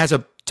 and then it has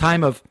a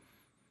time of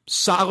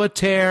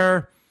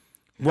solitaire,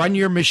 run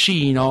your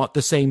machine all at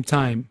the same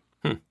time.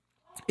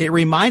 It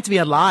reminds me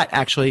a lot,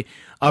 actually,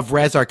 of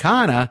Res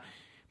Arcana,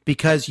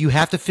 because you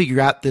have to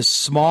figure out this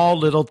small,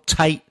 little,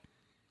 tight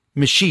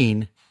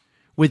machine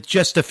with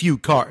just a few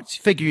cards.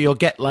 You figure you'll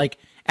get, like,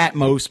 at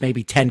most,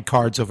 maybe 10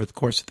 cards over the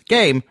course of the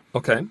game.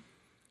 Okay.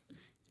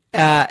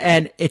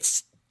 And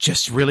it's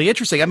just really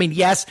interesting. I mean,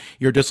 yes,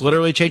 you're just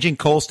literally changing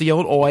coal, steel,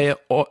 and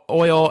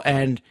oil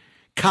and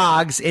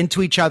cogs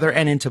into each other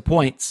and into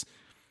points.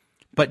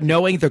 But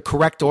knowing the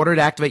correct order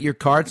to activate your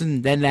cards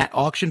and then that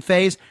auction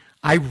phase,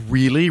 I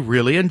really,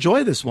 really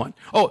enjoy this one.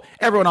 Oh,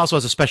 everyone also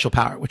has a special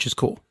power, which is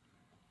cool.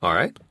 All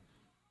right.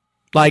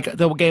 Like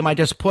the game I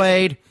just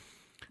played,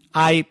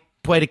 I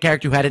played a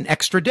character who had an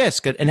extra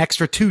disc, an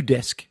extra 2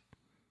 disc.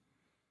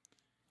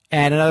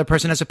 And another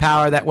person has a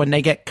power that when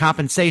they get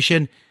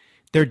compensation,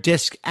 their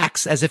disc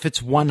acts as if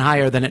it's 1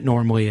 higher than it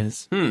normally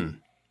is.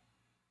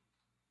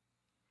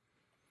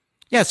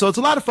 Yeah, so it's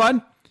a lot of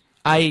fun.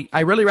 I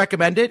really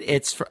recommend it.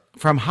 It's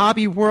from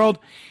Hobby World.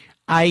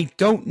 I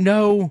don't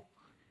know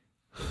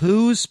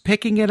who's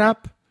picking it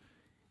up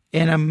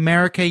in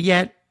America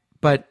yet,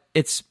 but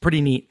it's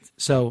pretty neat.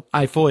 So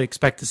I fully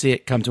expect to see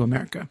it come to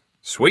America.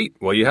 Sweet.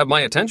 Well, you have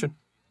my attention.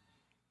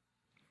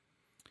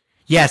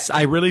 Yes,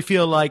 I really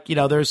feel like,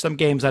 there's some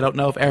games I don't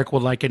know if Eric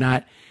would like or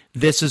not.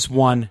 This is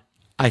one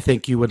I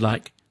think you would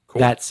like. Cool.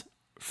 That's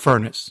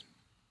Furnace.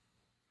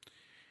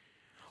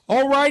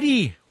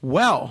 Alrighty.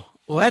 Well,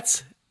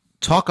 let's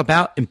talk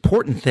about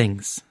important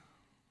things.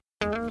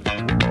 3, 2,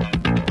 1,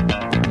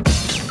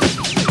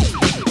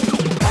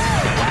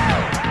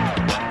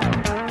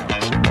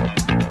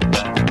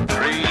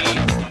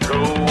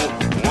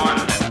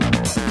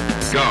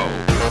 go.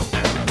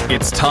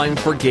 It's time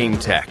for Game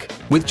Tech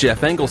with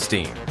Geoff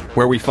Engelstein,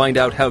 where we find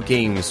out how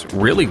games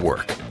really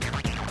work.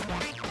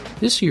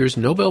 This year's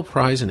Nobel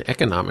Prize in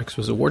Economics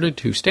was awarded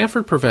to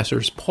Stanford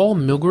professors Paul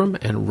Milgrom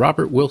and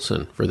Robert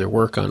Wilson for their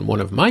work on one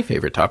of my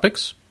favorite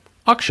topics,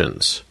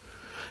 auctions.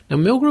 Now,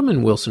 Milgrom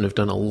and Wilson have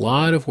done a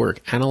lot of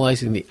work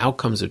analyzing the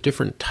outcomes of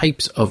different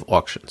types of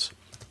auctions.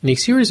 In a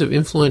series of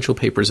influential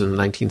papers in the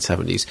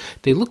 1970s,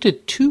 they looked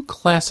at two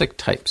classic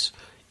types,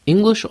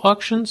 English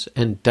auctions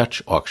and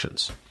Dutch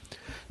auctions.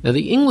 Now,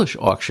 the English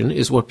auction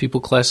is what people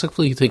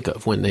classically think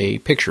of when they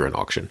picture an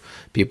auction.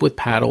 People with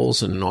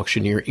paddles and an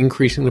auctioneer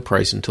increasing the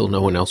price until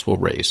no one else will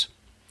raise.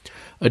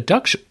 A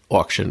Dutch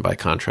auction, by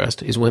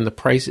contrast, is when the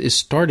price is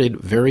started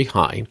very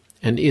high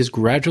and is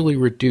gradually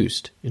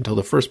reduced until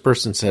the first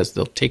person says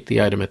they'll take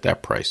the item at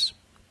that price.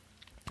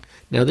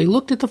 Now, they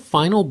looked at the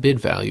final bid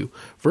value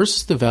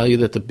versus the value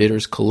that the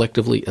bidders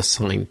collectively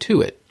assigned to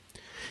it.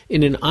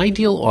 In an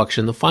ideal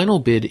auction, the final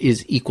bid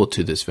is equal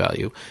to this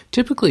value.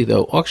 Typically,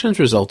 though, auctions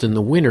result in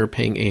the winner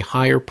paying a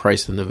higher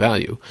price than the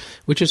value,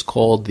 which is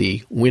called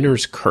the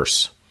winner's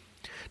curse.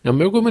 Now,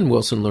 Milgrom and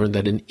Wilson learned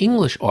that an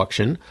English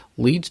auction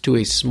leads to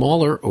a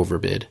smaller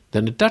overbid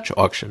than a Dutch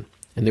auction,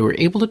 and they were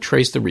able to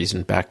trace the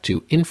reason back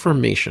to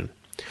information.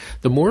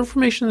 The more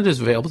information that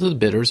is available to the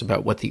bidders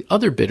about what the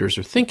other bidders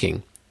are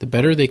thinking, the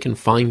better they can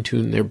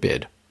fine-tune their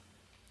bid.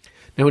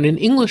 Now, in an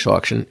English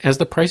auction, as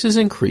the prices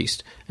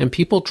increased and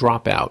people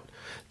drop out,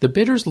 the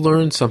bidders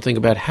learn something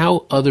about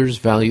how others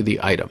value the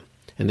item,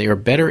 and they are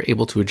better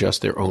able to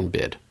adjust their own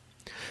bid.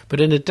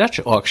 But in a Dutch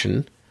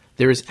auction,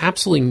 there is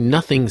absolutely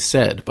nothing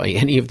said by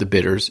any of the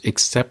bidders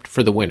except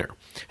for the winner.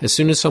 As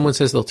soon as someone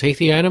says they'll take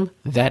the item,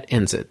 that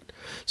ends it.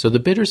 So the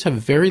bidders have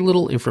very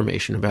little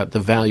information about the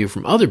value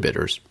from other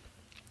bidders,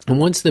 and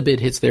once the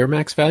bid hits their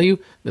max value,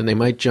 then they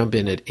might jump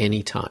in at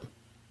any time.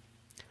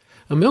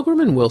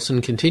 Milgrom and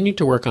Wilson continued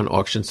to work on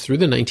auctions through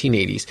the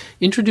 1980s,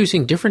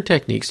 introducing different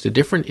techniques to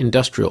different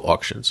industrial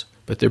auctions,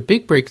 but their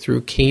big breakthrough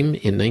came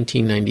in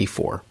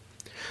 1994.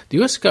 The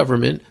U.S.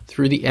 government,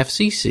 through the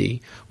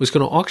FCC, was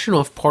going to auction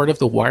off part of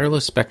the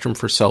wireless spectrum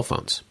for cell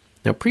phones.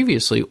 Now,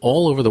 previously,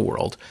 all over the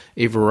world,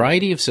 a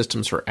variety of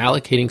systems for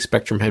allocating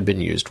spectrum had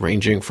been used,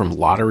 ranging from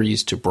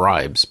lotteries to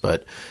bribes,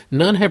 but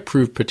none have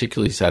proved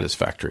particularly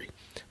satisfactory.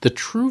 The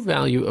true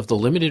value of the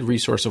limited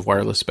resource of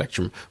wireless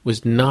spectrum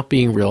was not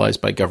being realized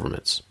by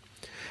governments.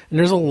 And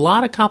there's a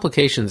lot of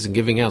complications in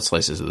giving out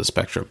slices of the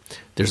spectrum.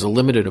 There's a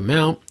limited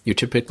amount, you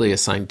typically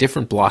assign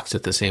different blocks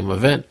at the same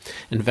event,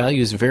 and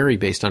values vary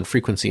based on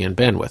frequency and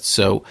bandwidth.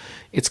 So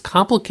it's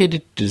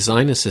complicated to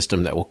design a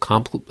system that will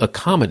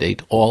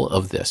accommodate all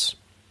of this.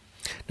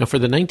 Now, for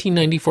the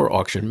 1994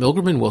 auction,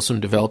 Milgrom and Wilson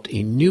developed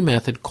a new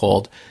method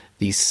called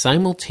the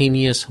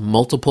Simultaneous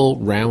Multiple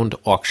Round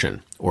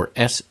Auction, or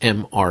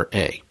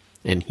SMRA.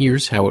 And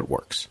here's how it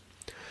works.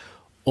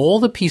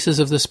 All the pieces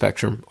of the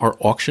spectrum are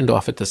auctioned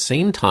off at the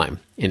same time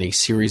in a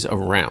series of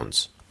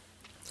rounds.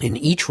 In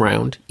each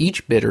round,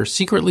 each bidder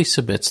secretly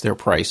submits their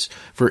price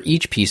for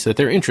each piece that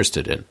they're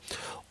interested in.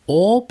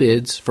 All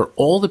bids for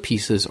all the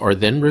pieces are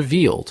then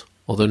revealed,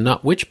 although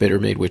not which bidder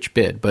made which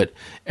bid, but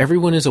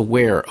everyone is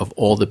aware of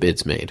all the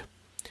bids made.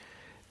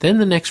 Then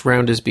the next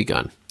round is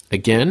begun.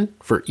 Again,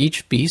 for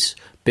each piece,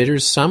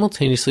 bidders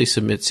simultaneously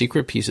submit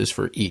secret pieces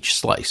for each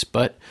slice,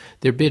 but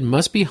their bid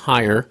must be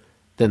higher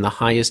than the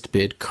highest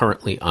bid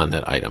currently on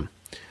that item.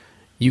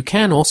 You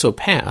can also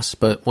pass,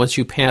 but once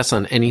you pass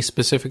on any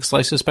specific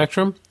slice of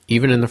spectrum,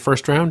 even in the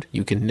first round,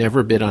 you can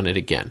never bid on it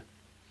again.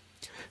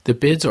 The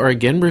bids are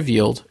again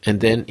revealed,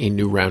 and then a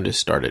new round is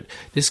started.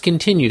 This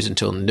continues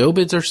until no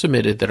bids are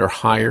submitted that are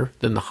higher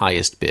than the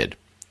highest bid,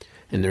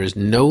 and there is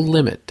no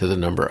limit to the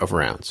number of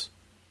rounds.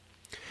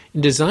 In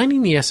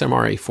designing the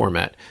SMRA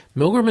format,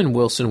 Milgrom and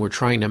Wilson were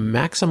trying to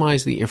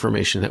maximize the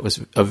information that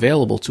was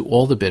available to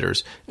all the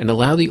bidders and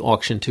allow the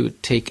auction to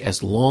take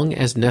as long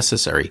as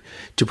necessary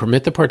to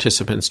permit the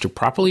participants to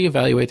properly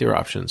evaluate their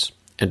options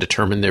and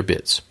determine their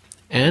bids.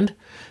 And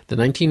the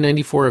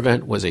 1994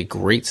 event was a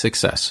great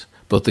success.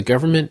 Both the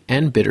government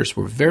and bidders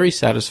were very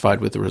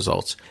satisfied with the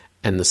results,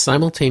 and the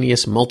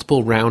simultaneous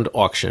multiple round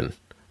auction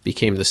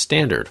became the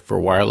standard for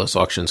wireless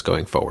auctions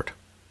going forward.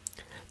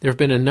 There have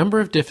been a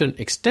number of different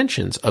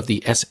extensions of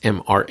the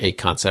SMRA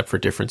concept for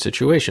different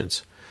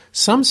situations.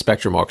 Some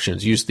Spectrum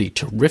auctions use the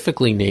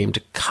terrifically named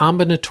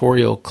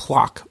combinatorial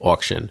clock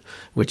auction,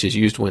 which is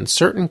used when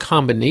certain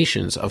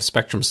combinations of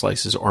Spectrum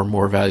slices are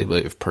more valuable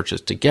if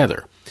purchased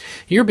together.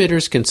 Here,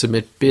 bidders can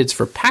submit bids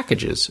for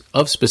packages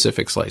of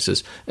specific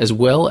slices as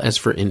well as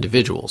for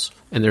individuals,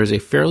 and there is a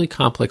fairly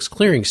complex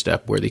clearing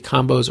step where the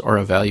combos are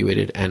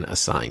evaluated and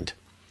assigned.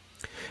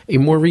 A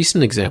more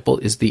recent example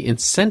is the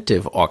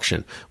incentive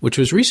auction, which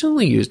was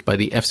recently used by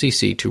the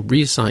FCC to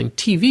reassign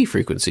TV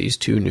frequencies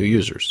to new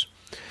users.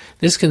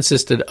 This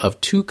consisted of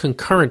two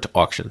concurrent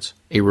auctions,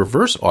 a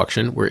reverse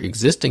auction where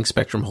existing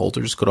Spectrum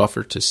holders could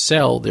offer to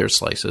sell their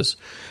slices,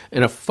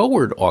 and a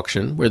forward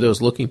auction where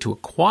those looking to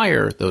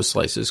acquire those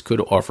slices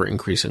could offer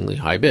increasingly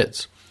high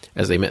bids.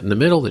 As they met in the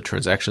middle, the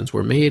transactions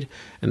were made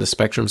and the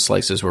Spectrum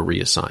slices were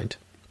reassigned.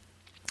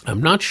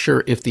 I'm not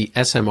sure if the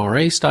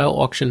SMRA-style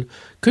auction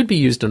could be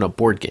used in a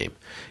board game.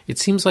 It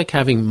seems like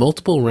having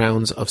multiple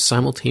rounds of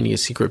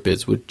simultaneous secret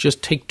bids would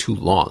just take too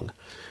long.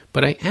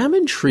 But I am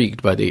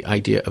intrigued by the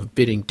idea of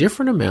bidding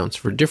different amounts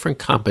for different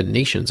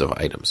combinations of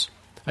items.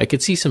 I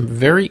could see some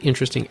very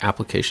interesting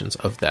applications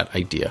of that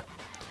idea.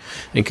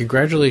 And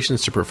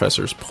congratulations to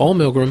Professors Paul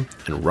Milgram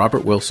and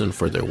Robert Wilson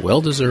for their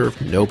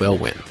well-deserved Nobel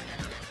win.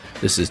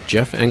 This is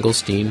Geoff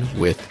Engelstein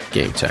with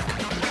GameTech.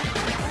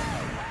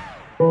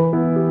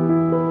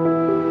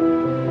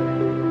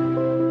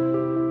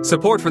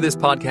 Support for this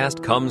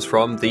podcast comes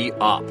from The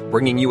Op,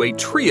 bringing you a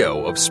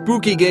trio of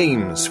spooky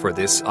games for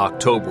this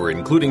October,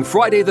 including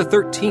Friday the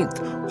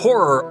 13th,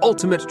 Horror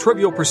Ultimate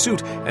Trivial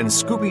Pursuit, and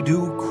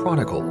Scooby-Doo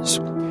Chronicles.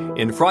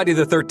 In Friday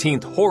the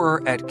 13th,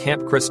 Horror at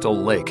Camp Crystal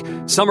Lake,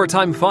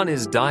 summertime fun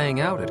is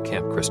dying out at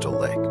Camp Crystal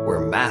Lake, where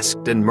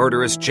masked and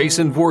murderous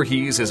Jason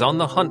Voorhees is on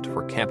the hunt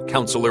for Camp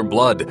Counselor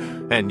Blood,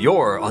 and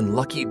your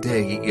unlucky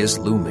day is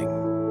looming.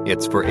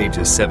 It's for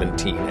ages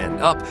 17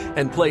 and up,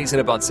 and plays in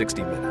about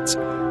 60 minutes.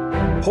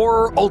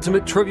 Horror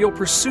Ultimate Trivial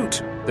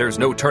Pursuit. There's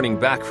no turning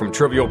back from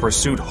Trivial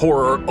Pursuit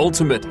Horror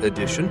Ultimate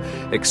Edition.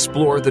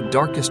 Explore the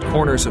darkest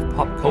corners of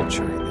pop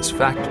culture in this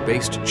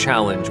fact-based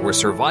challenge where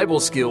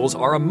survival skills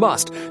are a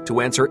must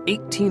to answer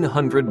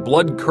 1,800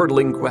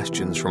 blood-curdling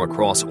questions from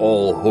across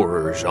all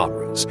horror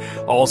genres.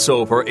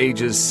 Also for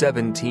ages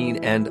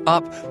 17 and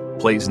up,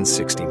 plays in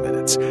 60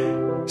 minutes.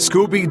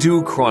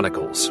 Scooby-Doo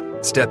Chronicles.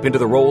 Step into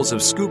the roles of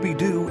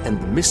Scooby-Doo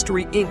and the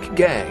Mystery Inc.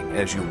 gang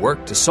as you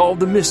work to solve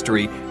the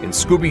mystery in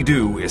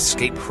Scooby-Doo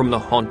Escape from the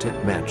Haunted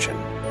Mansion.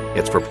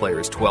 It's for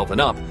players 12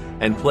 and up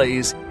and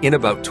plays in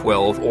about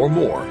 12 or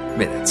more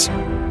minutes.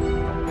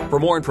 For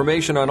more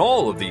information on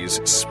all of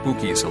these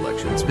spooky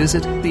selections,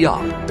 visit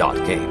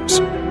theop.games.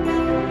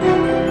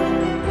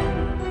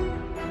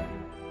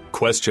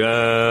 Questions.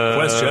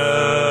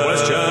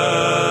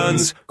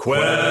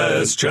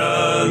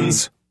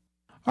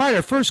 All right,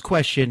 our first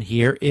question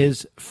here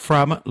is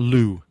from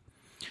Lou.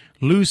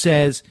 Lou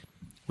says,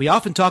 we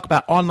often talk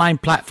about online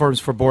platforms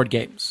for board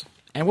games.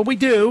 And when we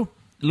do,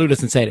 Lou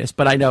doesn't say this,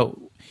 but I know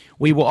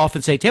we will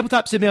often say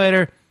Tabletop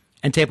Simulator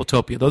and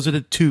Tabletopia. Those are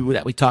the two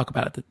that we talk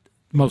about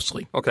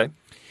mostly. Okay.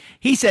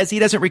 He says he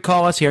doesn't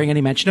recall us hearing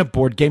any mention of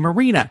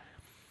Boardgamearena.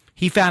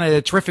 He found it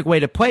a terrific way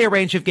to play a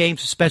range of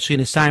games, especially in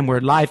a time where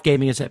live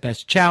gaming is at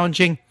best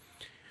challenging.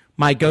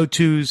 My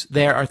go-tos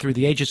there are Through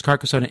the Ages,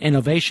 Carcassonne, and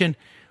Innovation.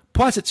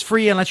 Plus, it's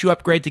free unless you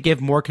upgrade to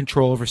give more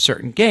control over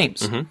certain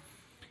games. Mm-hmm.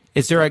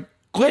 Is there a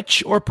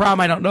glitch or problem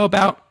I don't know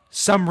about?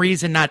 Some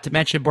reason not to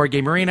mention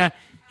Boardgamearena?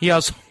 He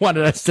also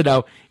wanted us to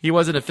know he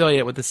wasn't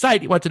affiliated with the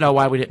site. He wanted to know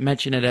why we didn't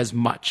mention it as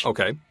much.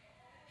 Okay.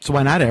 So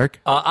why not,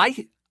 Eric?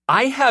 I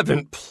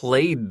haven't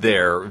played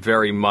there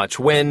very much.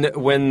 When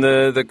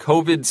the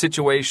COVID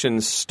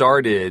situation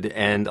started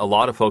and a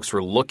lot of folks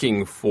were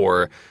looking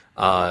for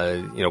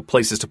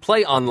places to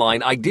play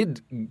online, I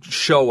did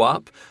show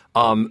up.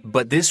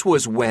 But this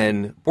was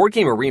when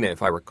Boardgamearena,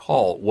 if I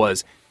recall,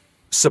 was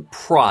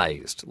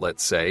surprised,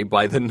 let's say,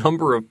 by the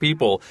number of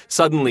people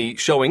suddenly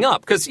showing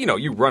up. Because,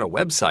 you run a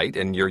website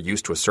and you're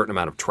used to a certain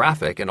amount of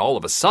traffic, and all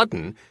of a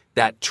sudden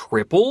that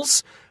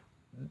triples.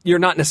 You're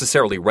not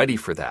necessarily ready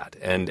for that.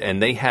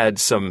 And they had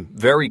some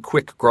very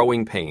quick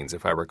growing pains,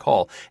 if I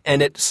recall,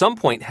 and at some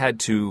point had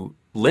to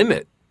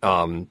limit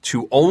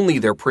to only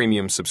their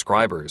premium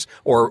subscribers,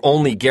 or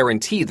only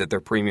guarantee that their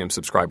premium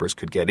subscribers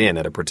could get in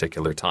at a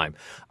particular time.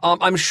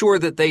 I'm sure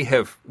that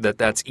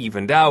that's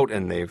evened out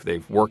and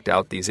they've worked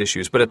out these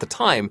issues. But at the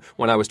time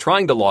when I was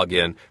trying to log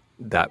in,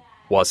 that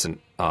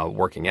wasn't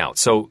working out.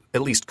 So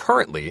at least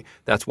currently,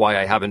 that's why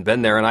I haven't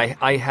been there, and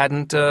I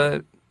hadn't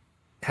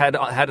had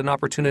an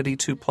opportunity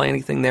to play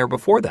anything there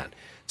before then.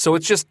 So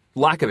it's just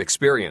lack of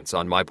experience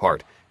on my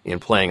part in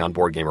playing on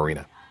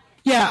Boardgamearena.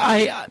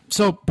 Yeah,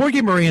 so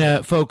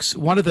Boardgamearena, folks,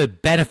 one of the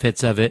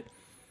benefits of it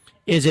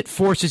is it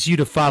forces you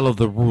to follow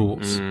the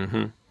rules.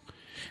 Mm-hmm.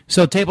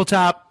 So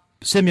Tabletop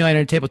Simulator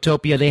and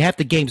Tabletopia, they have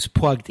the games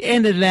plugged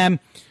into them,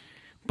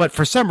 but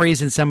for some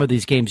reason, some of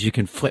these games you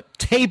can flip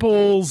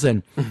tables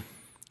and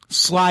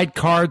slide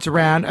cards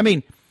around. I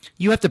mean,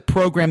 you have to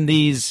program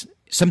these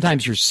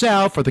sometimes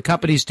yourself, or the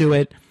companies do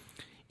it.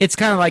 It's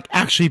kind of like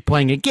actually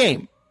playing a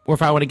game. Or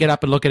if I want to get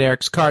up and look at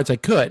Eric's cards, I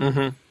could. Mm-hmm.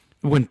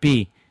 It wouldn't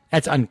be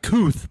That's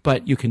uncouth,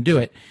 but you can do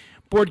it.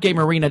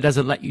 Boardgamearena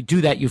doesn't let you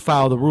do that. You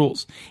follow the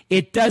rules.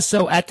 It does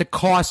so at the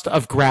cost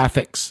of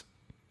graphics.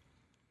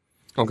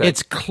 Okay.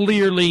 It's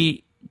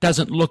clearly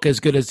doesn't look as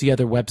good as the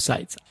other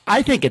websites.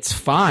 I think it's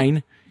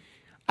fine.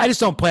 I just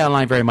don't play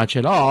online very much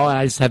at all, and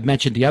I just have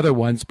mentioned the other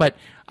ones, but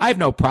I have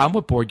no problem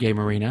with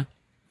Boardgamearena.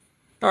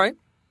 All right.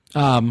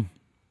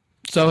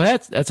 So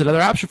that's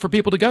another option for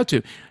people to go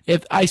to.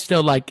 If I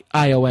still like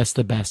iOS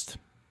the best.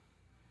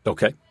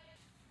 Okay.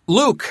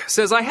 Luke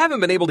says, I haven't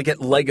been able to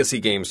get legacy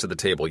games to the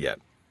table yet.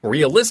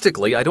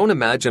 Realistically, I don't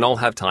imagine I'll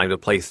have time to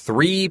play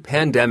 3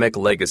 Pandemic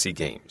legacy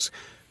games.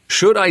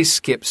 Should I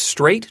skip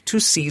straight to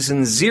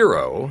Season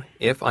 0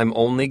 if I'm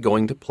only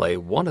going to play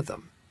one of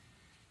them?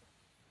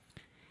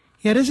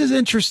 Yeah, this is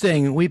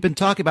interesting. We've been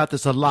talking about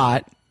this a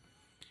lot.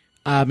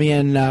 Me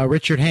and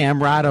Richard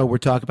Hamrado were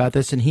talking about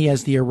this, and he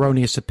has the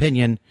erroneous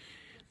opinion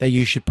that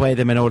you should play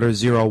them in order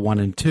 0, 1,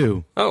 and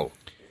 2. Oh.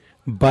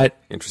 But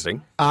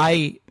interesting.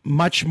 I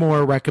much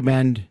more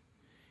recommend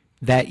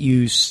that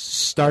you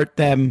start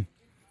them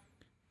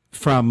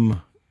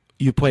from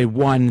you play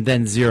 1,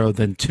 then 0,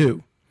 then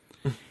 2.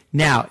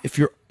 Now, if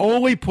you're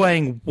only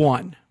playing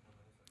 1,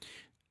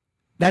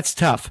 that's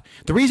tough.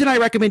 The reason I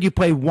recommend you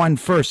play 1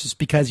 first is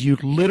because you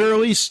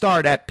literally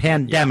start at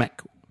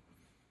Pandemic.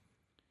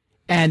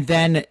 And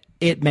then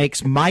it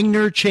makes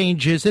minor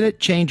changes, and it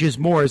changes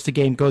more as the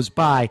game goes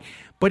by.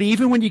 But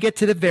even when you get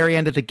to the very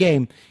end of the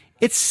game,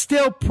 it's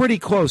still pretty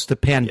close to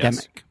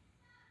Pandemic.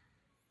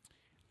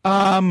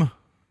 Yes.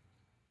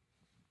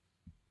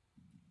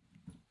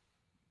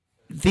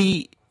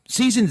 The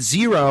Season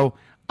 0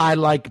 I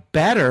like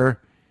better,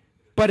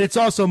 but it's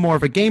also more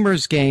of a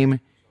gamer's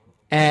game,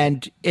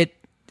 and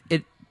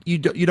you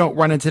don't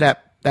run into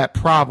that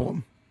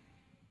problem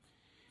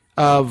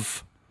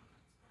of,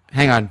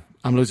 hang on,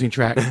 I'm losing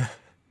track.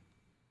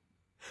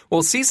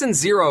 Well, Season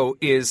 0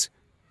 is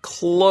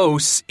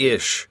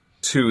close-ish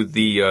to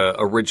the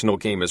original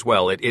game as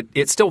well.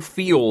 It still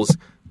feels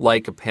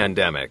like a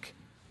Pandemic,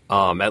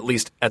 at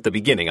least at the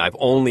beginning. I've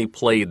only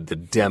played the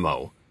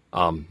demo.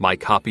 My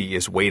copy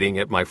is waiting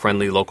at my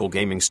friendly local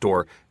gaming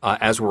store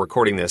as we're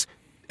recording this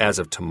as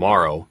of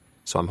tomorrow.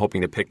 So I'm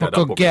hoping to pick that up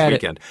over the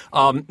weekend.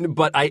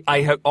 But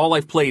I have all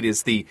I've played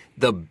is the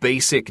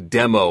basic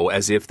demo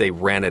as if they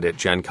ran it at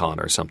Gen Con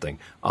or something.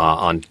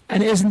 And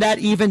isn't that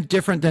even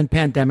different than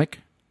Pandemic?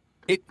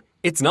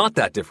 It's not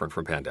that different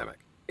from Pandemic.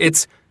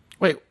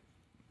 Wait,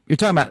 you're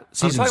talking about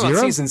Season 0? I'm talking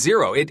about Season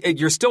 0.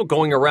 You're still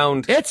going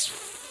around. You're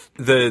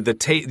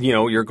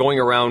going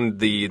around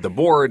the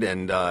board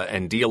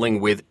and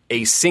dealing with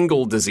a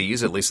single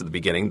disease, at least at the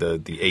beginning,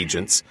 the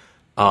agents.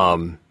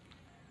 I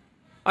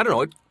don't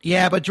know.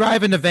 Yeah, but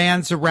driving the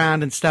vans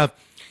around and stuff,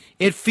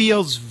 it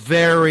feels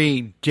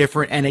very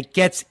different, and it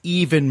gets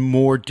even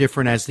more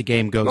different as the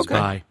game goes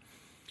by.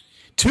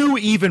 2,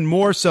 even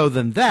more so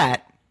than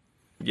that.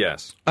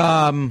 Yes.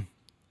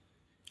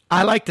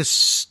 I like the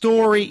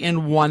story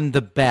in 1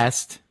 the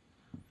best.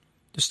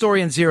 The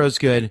story in 0 is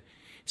good.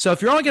 So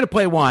if you're only going to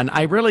play 1,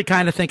 I really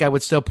kind of think I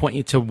would still point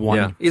you to 1.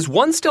 Yeah. Is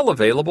 1 still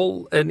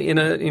available in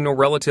a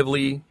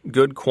relatively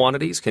good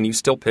quantities? Can you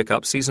still pick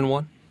up Season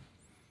 1?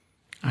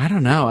 I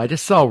don't know. I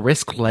just saw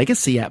Risk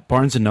Legacy at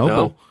Barnes & Noble.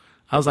 No.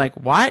 I was like,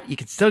 what? You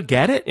can still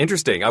get it?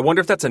 Interesting. I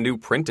wonder if that's a new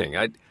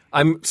printing.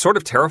 I'm sort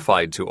of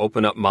terrified to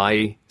open up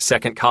my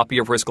second copy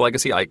of Risk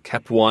Legacy. I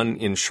kept one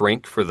in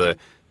shrink for the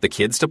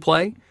kids to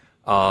play.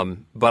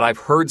 But I've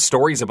heard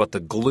stories about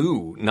the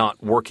glue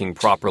not working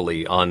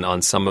properly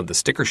on some of the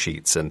sticker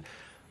sheets, and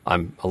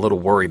I'm a little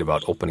worried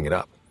about opening it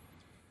up.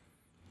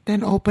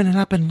 Then open it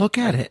up and look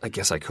at it. I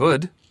guess I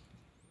could.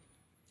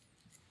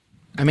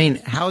 I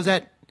mean, how is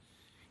that?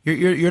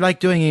 You're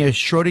like doing a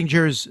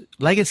Schrodinger's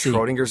Legacy.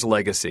 Schrodinger's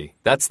Legacy.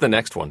 That's the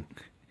next one.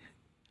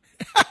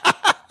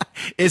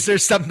 Is there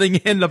something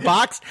in the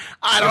box?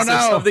 I don't know. Is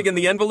there something in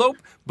the envelope?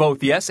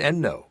 Both yes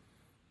and no.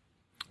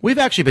 We've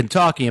actually been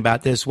talking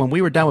about this. When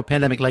we were done with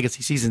Pandemic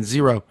Legacy Season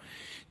 0,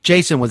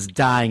 Jason was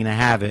dying to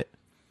have it.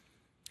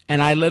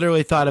 And I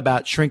literally thought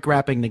about shrink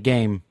wrapping the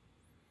game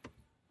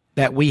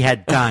that we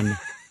had done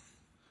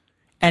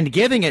and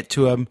giving it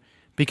to him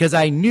because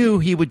I knew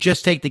he would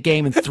just take the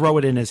game and throw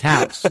it in his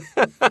house.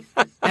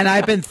 And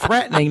I've been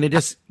threatening to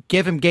just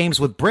give him games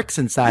with bricks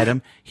inside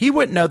them. He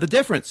wouldn't know the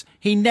difference.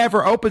 He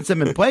never opens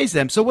them and plays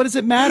them. So what does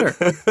it matter?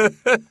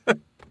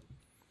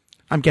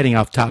 I'm getting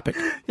off topic.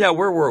 Yeah,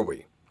 where were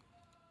we?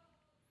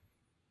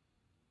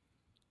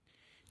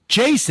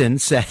 Jason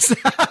says,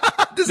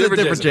 this is a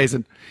different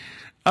Jason.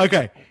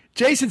 Okay.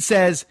 Jason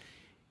says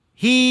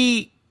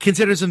he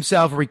considers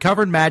himself a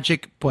recovered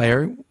Magic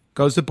player,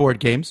 goes to board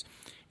games,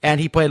 and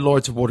he played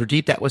Lords of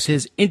Waterdeep. That was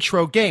his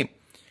intro game.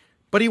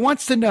 But he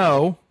wants to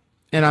know,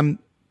 and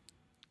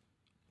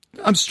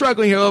I'm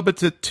struggling a little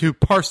bit to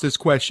parse this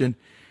question,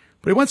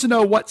 but he wants to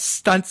know what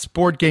stunts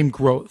board game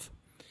growth.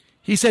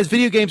 He says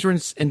video games were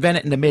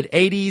invented in the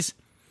mid-'80s,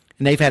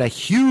 and they've had a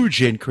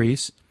huge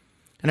increase.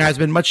 And there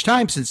hasn't been much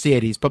time since the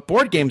 80s. But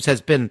board games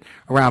has been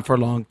around for a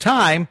long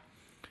time.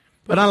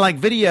 But unlike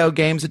video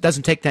games, it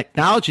doesn't take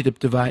technology to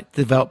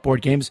develop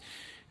board games,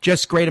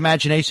 just great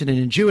imagination and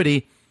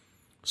ingenuity.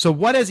 So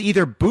what has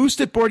either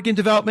boosted board game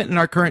development in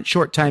our current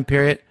short time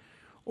period,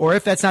 or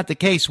if that's not the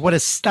case, what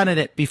has stunted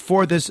it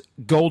before this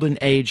golden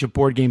age of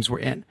board games we're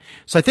in?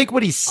 So I think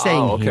what he's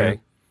saying here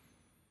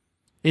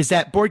is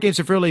that board games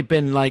have really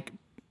been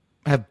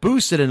have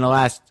boosted in the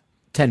last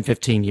 10,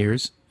 15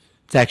 years.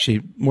 It's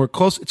actually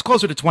it's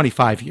closer to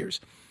 25 years.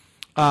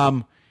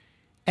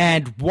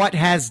 And what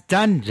has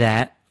done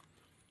that,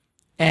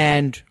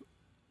 and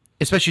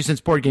especially since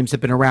board games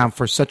have been around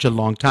for such a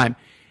long time.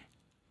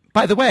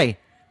 By the way,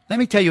 let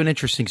me tell you an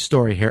interesting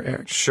story here,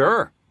 Eric.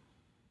 Sure.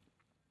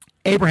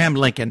 Abraham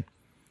Lincoln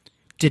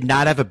did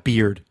not have a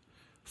beard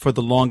for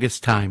the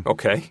longest time.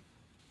 Okay.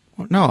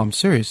 No, I'm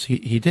serious.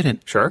 He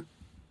didn't. Sure.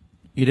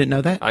 You didn't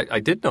know that? I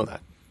did know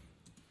that.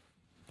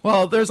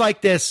 Well, there's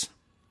this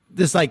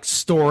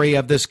story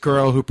of this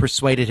girl who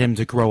persuaded him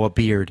to grow a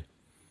beard.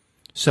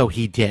 So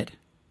he did.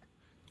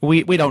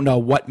 We don't know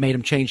what made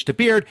him change the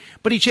beard,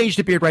 but he changed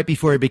the beard right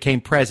before he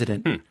became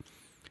president.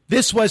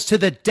 This was to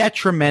the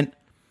detriment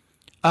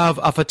of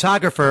a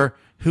photographer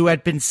who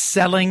had been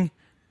selling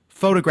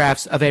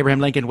photographs of Abraham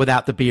Lincoln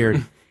without the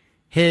beard.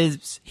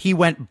 He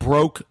went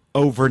broke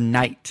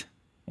overnight.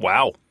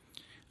 Wow.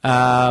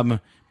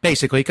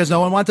 Basically, because no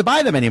one wanted to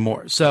buy them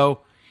anymore.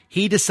 So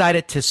he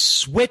decided to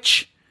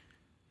switch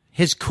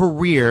his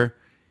career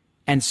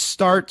and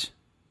start,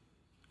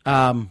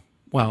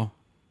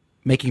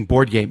 making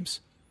board games.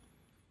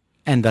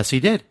 And thus he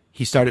did.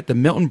 He started the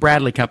Milton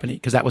Bradley Company,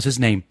 because that was his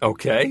name.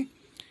 Okay.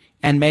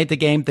 And made the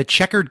game The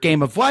Checkered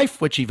Game of Life,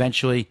 which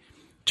eventually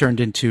turned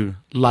into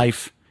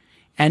Life,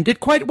 and did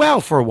quite well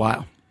for a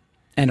while.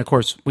 And, of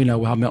course, we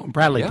know how Milton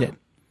Bradley did.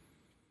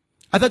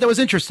 I thought that was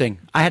interesting.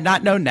 I had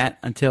not known that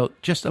until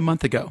just a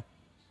month ago.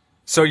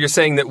 So you're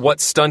saying that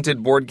what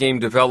stunted board game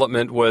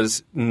development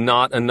was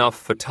not enough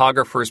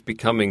photographers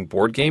becoming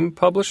board game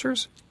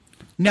publishers?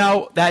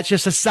 No, that's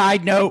just a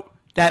side note.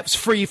 That's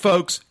free,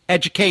 folks.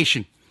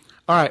 Education.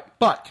 All right,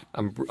 but...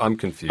 I'm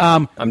confused.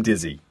 I'm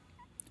dizzy.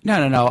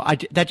 No.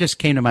 That just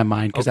came to my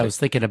mind because I was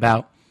thinking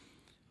about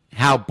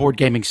how board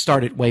gaming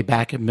started way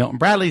back in Milton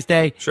Bradley's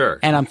day. Sure.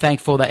 And I'm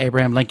thankful that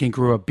Abraham Lincoln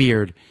grew a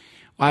beard.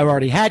 I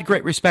already had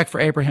great respect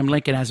for Abraham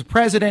Lincoln as a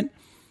president,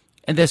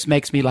 and this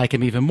makes me like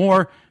him even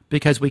more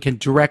because we can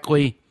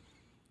directly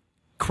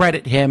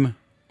credit him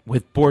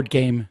with board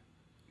game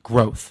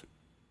growth.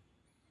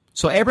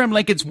 So Abraham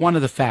Lincoln's one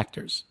of the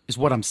factors, is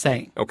what I'm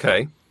saying.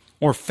 Okay.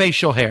 Or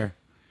facial hair.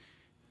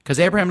 Because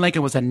Abraham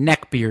Lincoln was a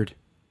neckbeard.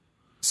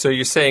 So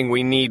you're saying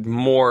we need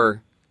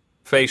more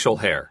facial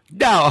hair?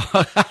 No.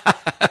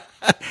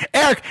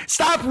 Eric,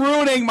 stop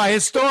ruining my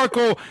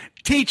historical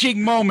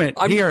teaching moment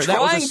here. That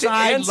was a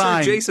sideline. To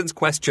answer Jason's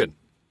question.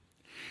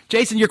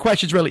 Jason, your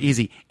question's really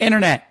easy.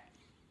 Internet.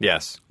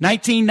 Yes.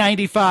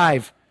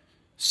 1995.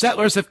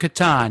 Settlers of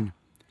Catan.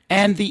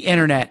 And the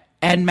Internet.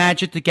 And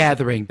Magic the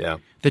Gathering. Yeah.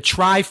 The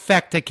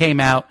trifecta came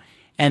out,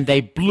 and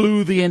they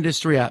blew the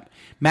industry up.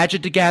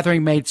 Magic the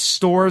Gathering made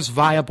stores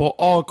viable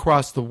all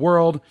across the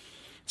world.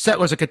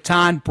 Settlers of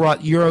Catan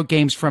brought Euro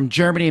games from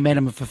Germany and made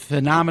them a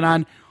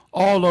phenomenon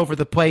all over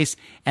the place.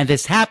 And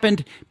this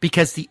happened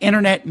because the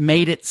Internet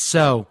made it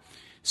so.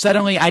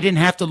 Suddenly, I didn't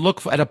have to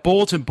look at a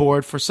bulletin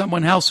board for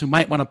someone else who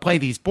might want to play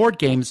these board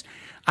games.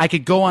 I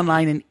could go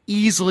online and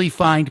easily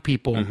find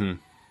people. Mm-hmm.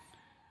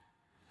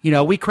 You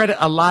know, we credit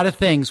a lot of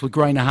things with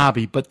growing a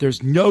hobby, but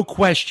there's no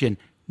question,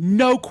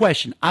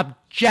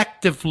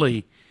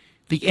 objectively,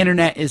 the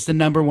Internet is the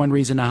number one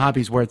reason a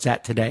hobby's where it's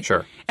at today.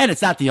 Sure. And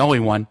it's not the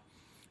only one.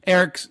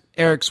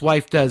 Eric's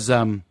wife does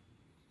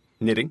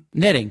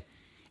knitting,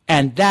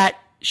 and that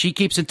she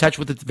keeps in touch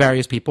with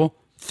various people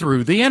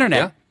through the Internet.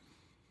 Yeah.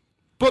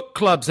 Book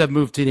clubs have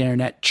moved to the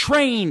Internet.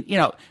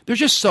 There's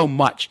just so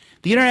much.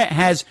 The Internet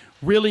has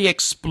really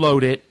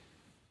exploded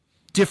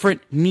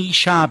different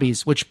niche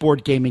hobbies, which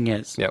board gaming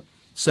is. Yep.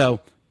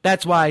 So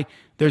that's why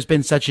there's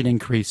been such an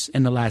increase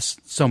in the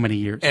last so many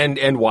years.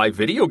 And why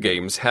video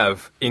games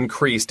have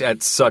increased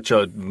at such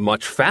a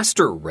much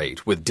faster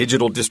rate with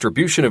digital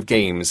distribution of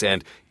games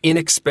and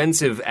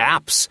inexpensive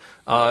apps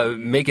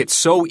make it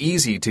so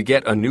easy to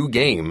get a new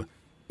game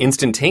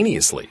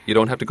instantaneously. You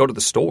don't have to go to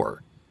the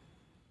store.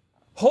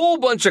 Whole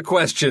bunch of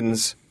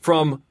questions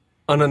from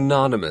an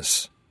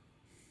anonymous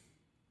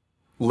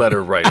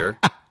letter writer.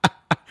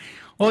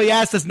 Well, he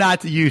asked us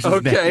not to use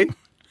his name.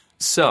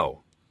 So,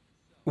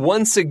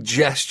 one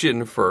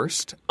suggestion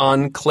first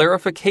on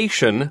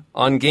clarification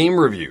on game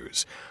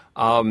reviews.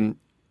 On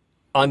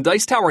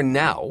Dice Tower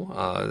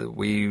Now,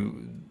 we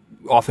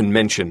often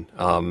mention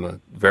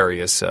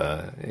various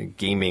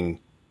gaming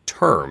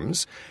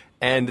terms.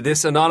 And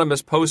this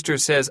anonymous poster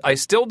says, I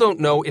still don't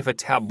know if a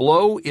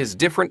tableau is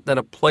different than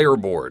a player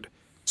board.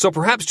 So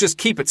perhaps just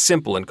keep it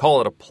simple and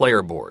call it a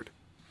player board.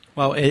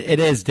 Well, it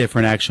is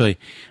different, actually.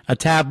 A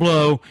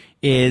tableau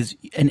is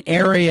an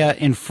area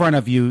in front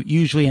of you,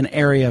 usually an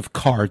area of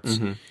cards.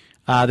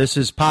 Mm-hmm. This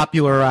is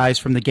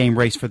popularized from the game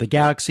Race for the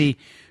Galaxy,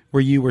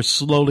 where you were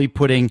slowly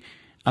putting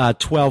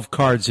 12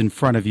 cards in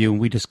front of you,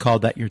 and we just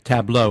called that your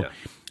tableau. Yeah.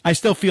 I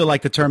still feel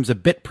like the term's a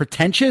bit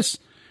pretentious,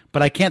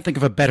 but I can't think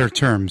of a better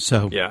term.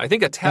 So yeah, I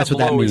think a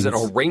tableau is an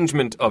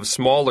arrangement of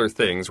smaller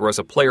things, whereas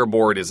a player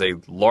board is a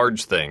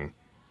large thing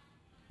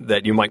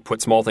that you might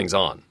put small things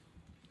on.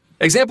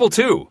 Example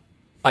 2.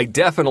 I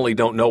definitely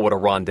don't know what a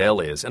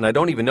rondelle is, and I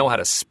don't even know how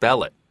to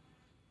spell it.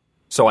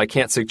 So I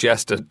can't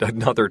suggest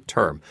another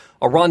term.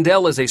 A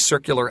rondelle is a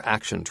circular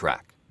action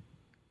track.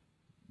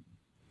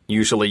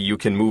 Usually you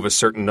can move a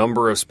certain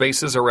number of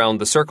spaces around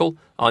the circle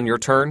on your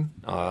turn,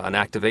 an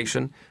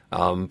activation,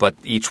 but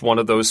each one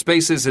of those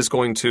spaces is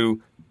going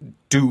to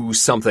do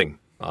something.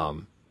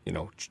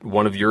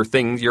 One of your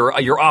things,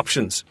 your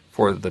options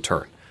for the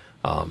turn.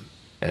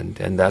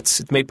 And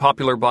that's made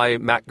popular by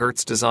Matt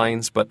Gertz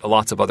Designs, but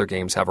lots of other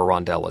games have a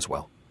rondelle as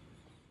well.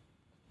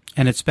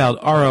 And it's spelled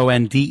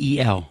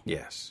Rondel.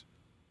 Yes.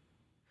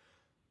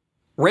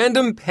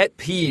 Random pet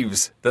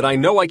peeves that I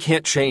know I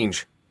can't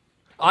change.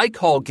 I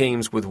call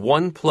games with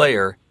one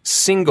player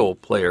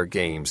single-player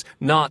games,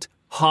 not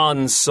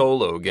Han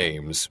Solo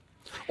games.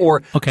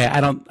 Or okay, I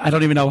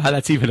don't even know how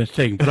that's even a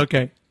thing, but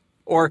okay.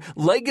 Or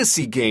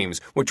legacy games,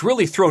 which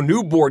really throw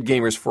new board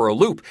gamers for a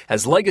loop,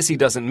 as legacy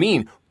doesn't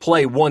mean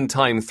play one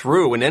time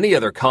through in any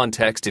other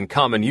context in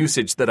common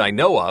usage that I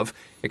know of,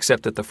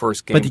 except that the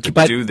first game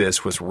to do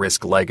this was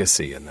Risk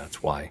Legacy, and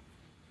that's why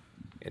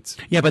it's...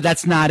 Yeah, but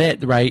that's not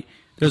it, right?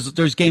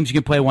 There's games you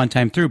can play one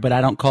time through, but I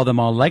don't call them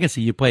all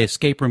legacy. You play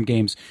escape room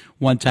games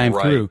one time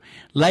through.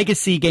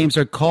 Legacy games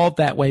are called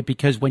that way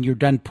because when you're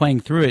done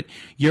playing through it,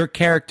 your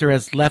character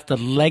has left a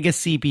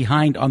legacy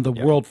behind on the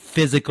world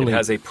physically. It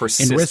has a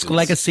persistence. In Risk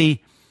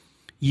Legacy,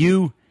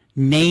 you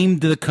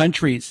named the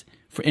countries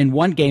in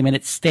one game and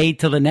it stayed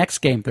till the next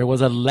game. There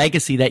was a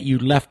legacy that you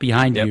left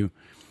behind you.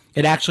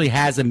 It actually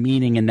has a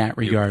meaning in that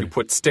regard. You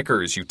put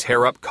stickers, you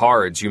tear up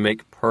cards, you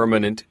make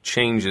permanent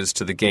changes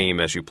to the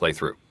game as you play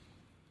through.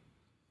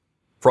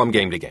 From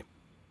game to game.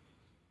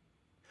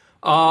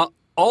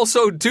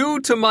 Also, due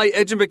to my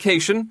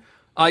education,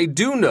 I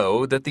do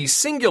know that the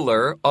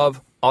singular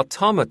of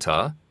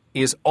automata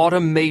is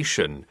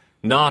automation,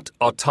 not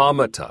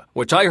automata,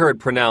 which I heard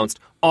pronounced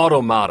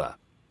automata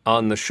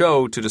on the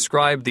show to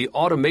describe the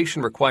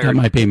automation required. That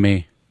might be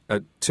me.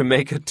 To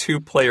make a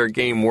two-player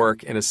game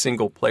work in a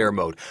single-player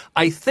mode.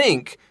 I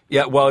think,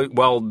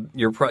 well,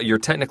 you're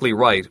technically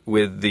right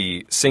with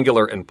the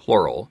singular and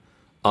plural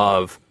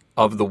of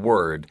the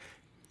word.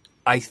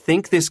 I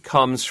think this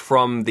comes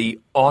from the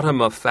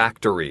Automa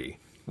Factory,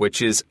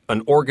 which is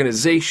an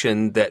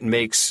organization that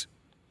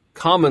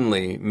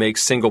commonly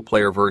makes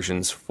single-player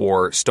versions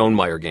for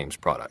Stonemaier Games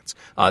products.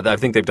 I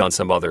think they've done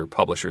some other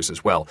publishers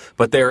as well.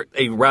 But they're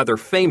a rather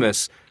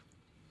famous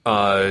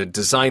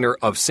designer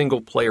of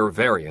single-player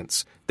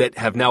variants that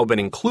have now been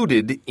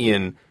included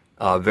in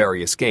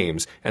various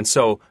games. And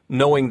so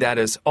knowing that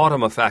as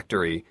Automa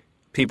Factory,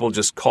 people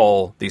just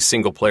call the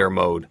single-player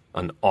mode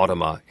an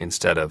automa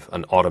instead of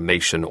an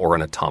automation or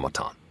an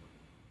automaton.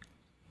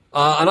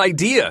 An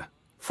idea,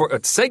 for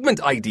a segment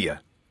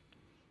idea.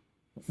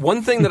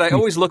 One thing that I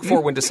always look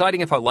for when deciding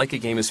if I like a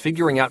game is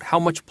figuring out how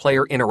much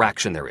player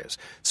interaction there is.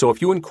 So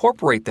if you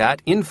incorporate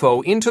that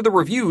info into the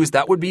reviews,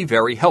 that would be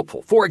very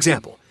helpful. For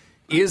example,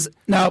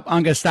 Nope,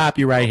 I'm going to stop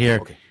you right here.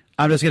 Okay.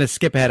 I'm just going to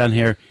skip ahead on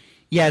here.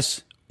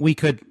 Yes, we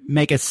could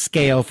make a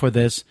scale for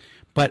this.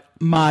 But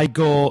my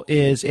goal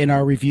is in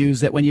our reviews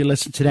that when you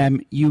listen to them,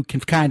 you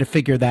can kind of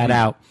figure that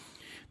out.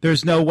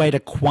 There's no way to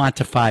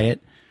quantify it.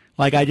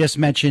 Like I just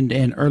mentioned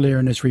earlier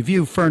in this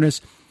review,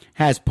 Furnace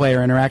has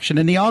player interaction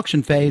in the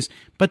auction phase,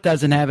 but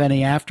doesn't have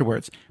any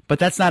afterwards. But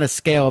that's not a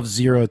scale of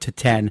 0 to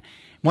 10.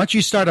 Once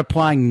you start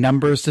applying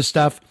numbers to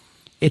stuff,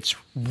 it's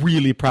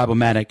really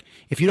problematic.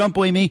 If you don't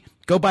believe me,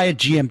 go buy a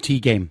GMT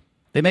game.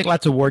 They make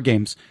lots of war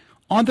games.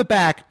 On the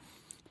back,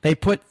 they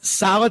put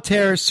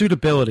solitaire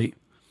suitability.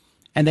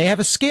 And they have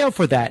a scale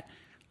for that.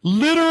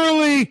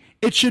 Literally,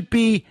 it should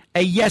be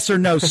a yes or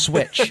no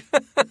switch.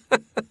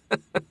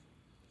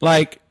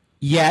 Like,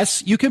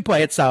 yes, you can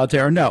play it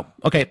solitaire or no.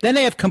 Okay, then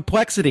they have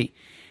complexity.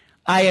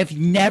 I have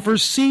never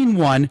seen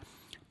one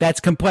that's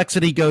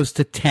complexity goes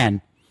to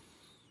 10.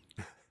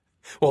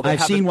 Well,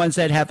 I've seen ones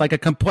that have like a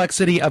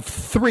complexity of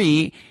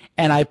 3,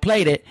 and I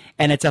played it,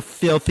 and it's a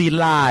filthy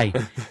lie.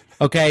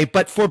 Okay,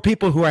 but for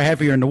people who are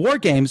heavier into war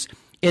games,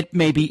 it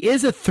maybe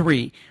is a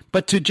 3,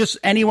 but to just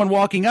anyone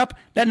walking up,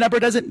 that number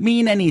doesn't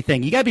mean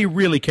anything. You got to be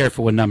really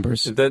careful with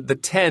numbers. The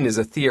 10 is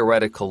a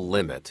theoretical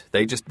limit.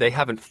 They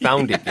haven't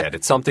found it yet.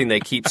 It's something they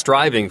keep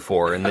striving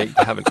for, and they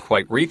haven't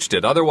quite reached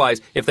it. Otherwise,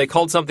 if they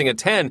called something a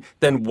 10,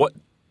 then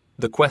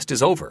the quest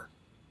is over.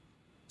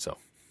 So.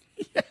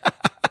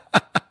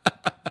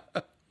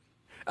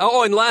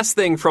 Oh, and last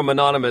thing from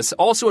Anonymous.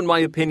 Also, in my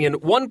opinion,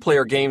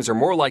 one-player games are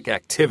more like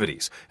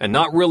activities and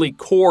not really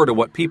core to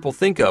what people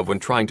think of when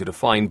trying to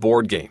define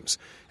board games,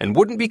 and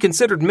wouldn't be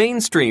considered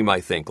mainstream,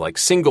 I think, like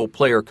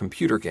single-player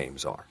computer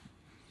games are.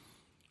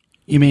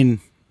 You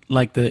mean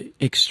like the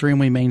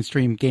extremely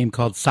mainstream game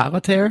called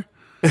Solitaire?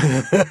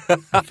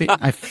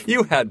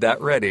 You had that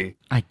ready.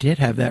 I did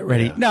have that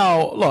ready. Yeah.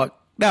 No, look,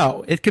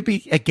 no, it could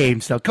be a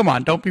game still. Come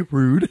on, don't be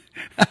rude.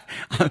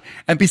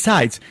 And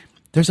besides,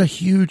 there's a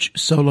huge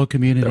solo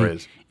community. There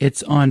is.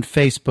 It's on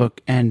Facebook,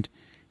 and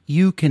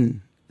you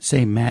can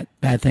say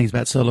bad things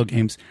about solo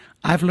games.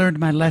 I've learned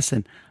my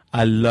lesson.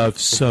 I love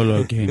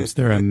solo games.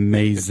 They're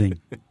amazing.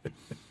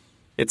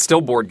 It's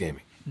still board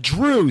gaming.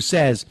 Drew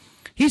says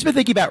he's been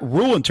thinking about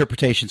rule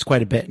interpretations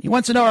quite a bit. He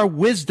wants to know our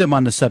wisdom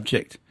on the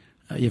subject.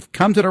 You've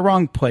come to the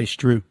wrong place,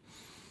 Drew.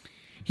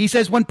 He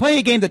says, when playing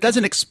a game that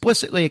doesn't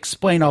explicitly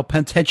explain all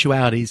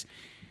potentialities,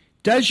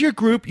 does your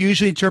group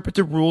usually interpret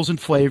the rules in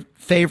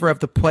favor of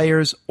the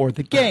players or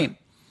the game?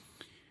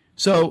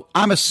 So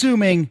I'm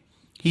assuming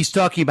he's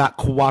talking about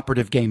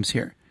cooperative games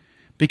here,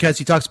 because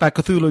he talks about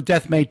Cthulhu,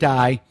 Death May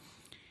Die.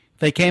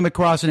 They came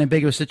across an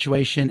ambiguous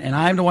situation, and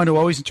I'm the one who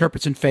always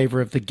interprets in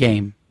favor of the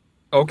game.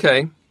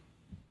 Okay.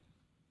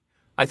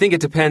 I think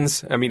it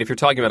depends. I mean, if you're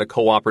talking about a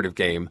cooperative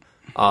game,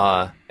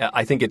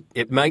 I think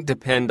it might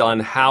depend on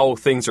how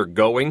things are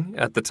going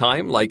at the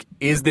time. Like,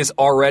 is this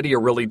already a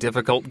really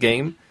difficult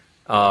game?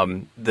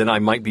 Then I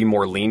might be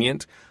more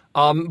lenient.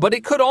 But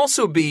it could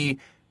also be,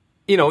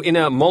 in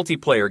a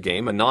multiplayer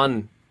game, a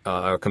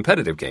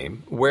non-competitive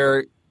game,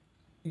 where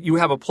you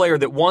have a player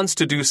that wants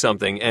to do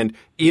something, and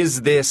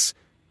is this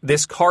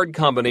card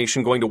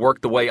combination going to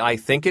work the way I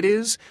think it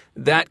is?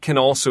 That can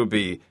also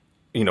be,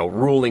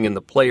 ruling in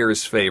the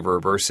player's favor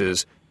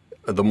versus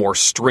the more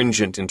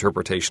stringent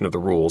interpretation of the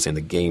rules in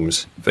the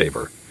game's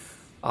favor.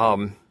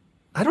 I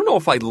don't know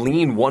if I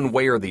lean one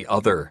way or the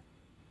other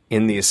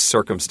in these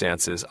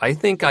circumstances. I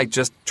think I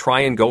just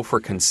try and go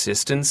for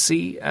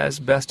consistency as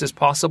best as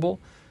possible.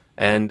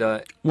 And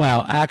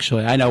well,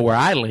 actually, I know where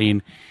I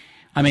lean.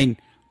 I mean,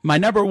 my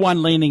number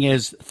one leaning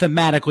is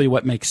thematically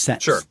what makes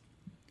sense. Sure.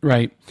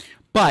 Right.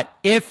 But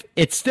if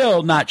it's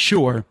still not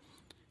sure,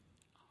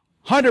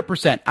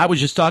 100%. I was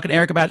just talking to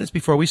Eric about this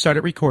before we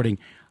started recording.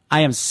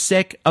 I am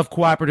sick of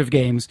cooperative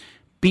games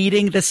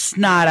beating the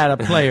snot out of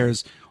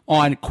players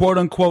on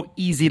quote-unquote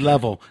easy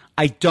level.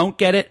 I don't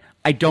get it.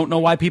 I don't know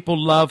why people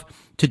love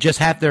to just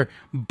have their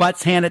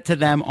butts handed to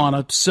them on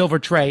a silver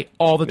tray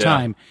all the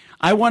time.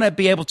 I want to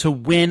be able to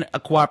win a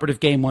cooperative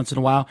game once in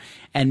a while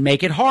and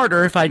make it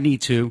harder if I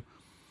need to.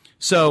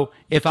 So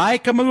if I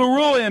come with a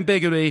rule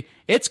ambiguity,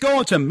 it's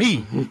going to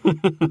me,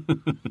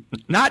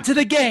 not to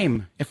the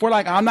game. If we're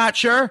like, I'm not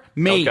sure,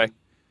 me. Okay.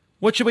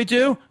 What should we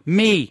do?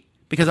 Me.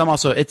 Because I'm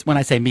also, it's when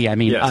I say me, I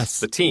mean us.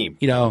 The team.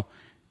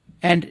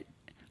 And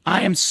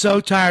I am so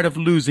tired of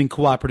losing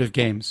cooperative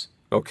games.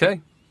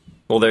 Okay.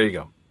 Well, there you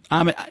go.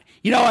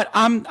 You know what?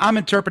 I'm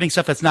interpreting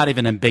stuff that's not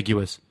even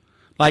ambiguous.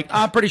 Like,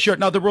 I'm pretty sure,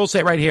 no, the rules say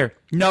it right here.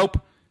 Nope.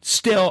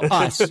 Still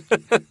us.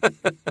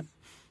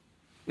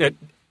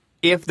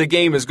 If the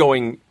game is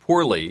going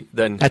poorly,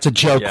 then... That's a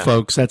joke,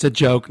 folks. That's a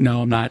joke.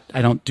 No, I'm not.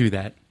 I don't do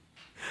that.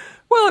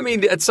 Well, I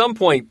mean, at some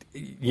point,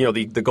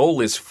 the goal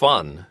is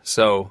fun.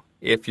 So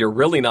if you're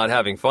really not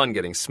having fun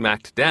getting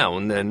smacked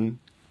down, then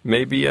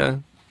maybe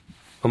a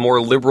more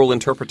liberal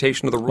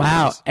interpretation of the rules.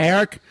 Wow,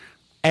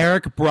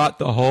 Eric brought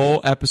the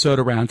whole episode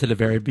around to the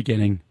very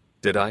beginning.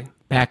 Did I?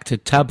 Back to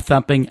tub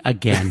thumping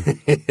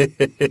again.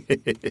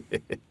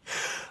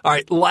 All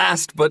right,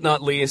 last but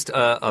not least,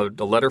 a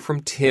letter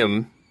from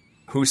Tim,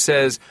 who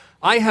says,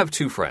 I have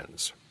two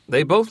friends.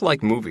 They both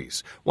like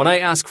movies. When I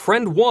ask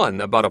friend one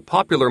about a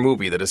popular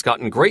movie that has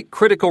gotten great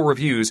critical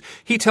reviews,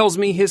 he tells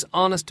me his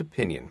honest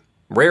opinion.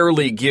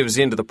 Rarely gives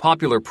in to the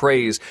popular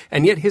praise,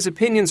 and yet his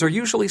opinions are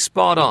usually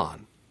spot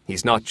on.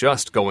 He's not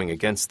just going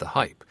against the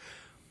hype.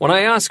 When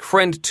I ask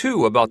friend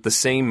two about the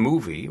same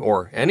movie,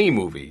 or any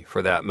movie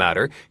for that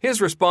matter,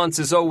 his response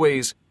is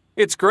always,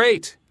 it's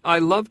great, I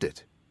loved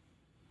it.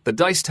 The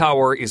Dice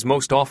Tower is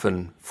most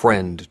often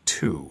friend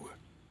two.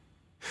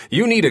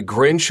 You need a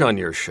Grinch on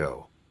your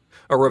show.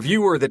 A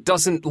reviewer that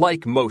doesn't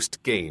like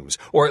most games,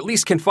 or at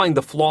least can find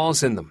the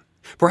flaws in them.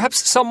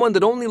 Perhaps someone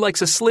that only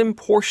likes a slim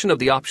portion of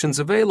the options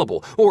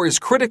available, or is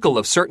critical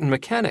of certain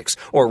mechanics,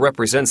 or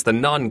represents the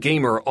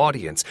non-gamer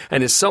audience,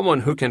 and is someone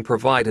who can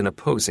provide an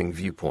opposing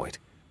viewpoint.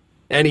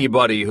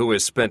 Anybody who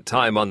has spent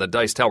time on the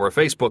Dice Tower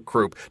Facebook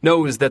group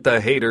knows that the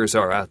haters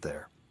are out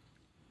there.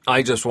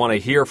 I just want to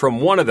hear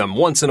from one of them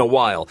once in a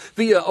while,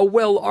 via a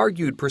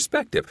well-argued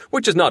perspective,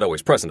 which is not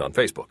always present on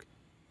Facebook.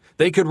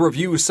 They could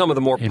review some of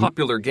the more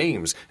popular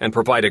games and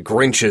provide a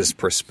Grinch's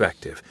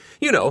perspective.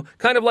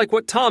 Kind of like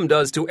what Tom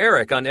does to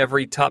Eric on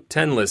every top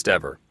 10 list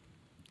ever.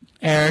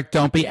 Eric,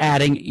 don't be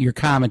adding your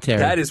commentary.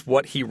 That is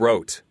what he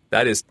wrote.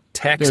 That is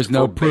text There's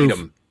no verbatim.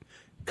 proof.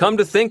 Come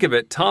to think of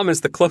it, Tom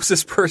is the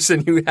closest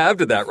person you have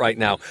to that right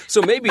now.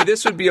 So maybe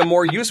this would be a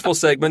more useful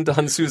segment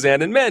on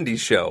Suzanne and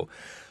Mandy's show.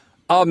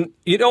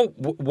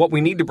 What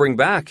we need to bring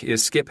back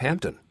is Skip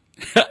Hampton.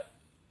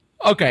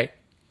 Okay.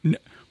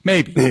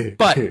 Maybe.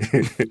 But,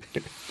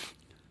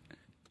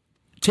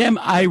 Tim,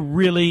 I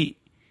really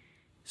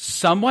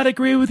somewhat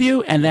agree with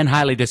you and then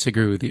highly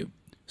disagree with you.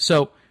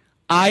 So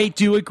I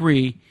do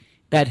agree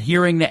that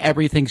hearing that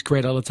everything's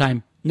great all the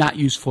time, not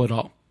useful at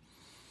all.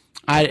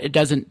 It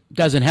doesn't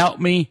help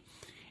me.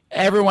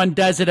 Everyone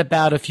does it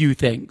about a few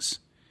things.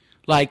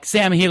 Like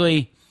Sam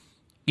Healy,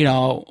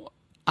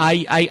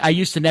 I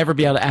used to never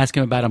be able to ask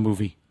him about a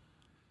movie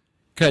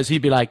because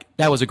he'd be like,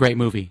 that was a great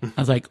movie. I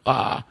was like,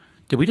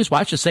 did we just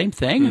watch the same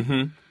thing?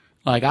 Mm-hmm.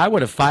 Like, I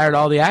would have fired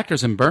all the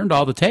actors and burned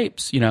all the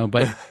tapes,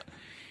 but,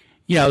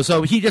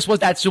 so he just was,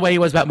 that's the way he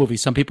was about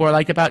movies. Some people are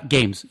like about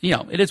games.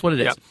 It is what it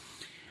is.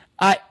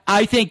 Yep.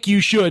 I think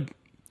you should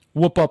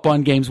whoop up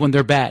on games when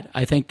they're bad.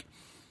 I think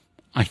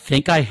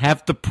I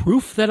have the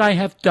proof that I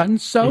have done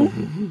so.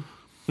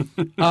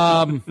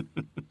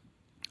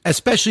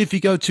 Especially if you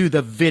go to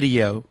the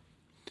video.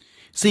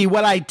 See,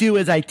 what I do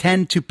is I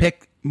tend to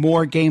pick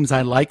more games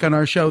I like on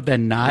our show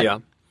than not. Yeah.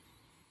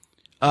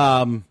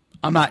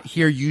 I'm not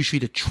here usually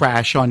to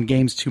trash on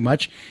games too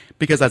much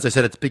because, as I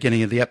said at the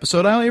beginning of the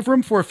episode, I only have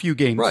room for a few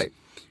games. Right.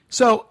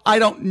 So I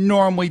don't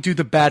normally do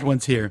the bad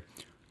ones here.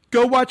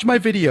 Go watch my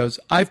videos.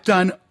 I've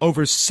done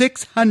over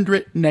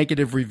 600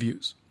 negative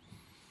reviews.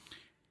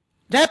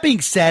 That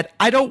being said,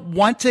 I don't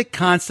want to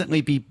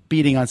constantly be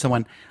beating on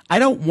someone. I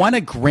don't want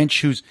a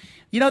Grinch who's,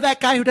 that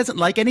guy who doesn't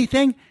like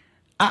anything.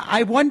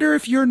 I wonder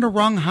if you're in the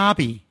wrong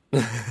hobby.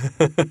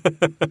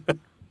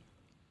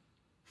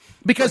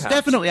 Because Perhaps.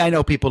 Definitely I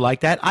know people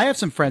like that. I have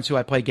some friends who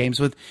I play games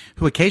with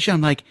who occasionally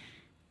I'm like,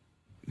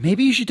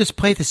 maybe you should just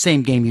play the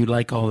same game you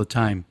like all the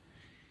time.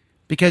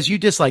 Because you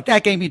dislike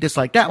that game, you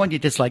dislike that one, you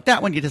dislike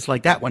that one, you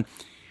dislike that one.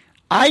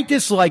 I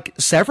dislike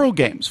several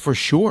games for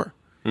sure.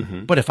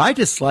 Mm-hmm. But if I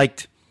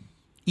disliked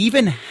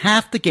even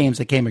half the games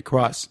I came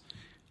across,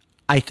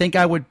 I think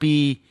I would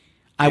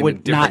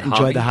not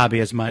enjoy the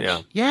hobby as much.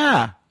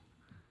 Yeah.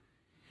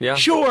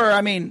 Sure.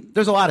 I mean,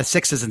 there's a lot of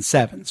 6s and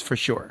 7s for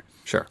sure.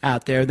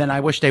 Out there, then I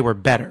wish they were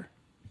better.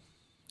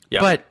 Yeah.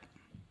 But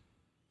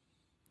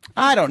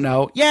I don't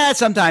know. Yeah,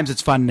 sometimes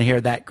it's fun to hear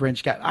that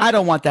Grinch guy. I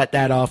don't want that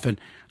often.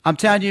 I'm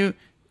telling you,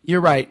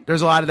 you're right.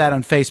 There's a lot of that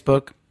on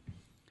Facebook.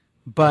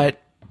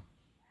 But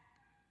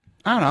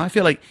I don't know. I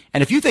feel like,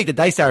 and if you think the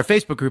Dice Tower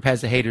Facebook group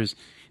has the haters,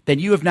 then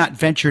you have not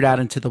ventured out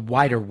into the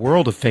wider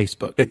world of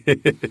Facebook.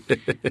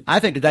 I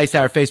think the Dice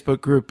Tower Facebook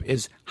group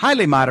is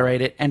highly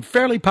moderated and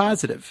fairly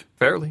positive.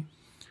 Fairly.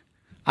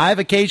 I've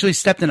occasionally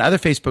stepped in other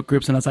Facebook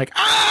groups and I was like,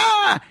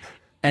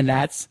 and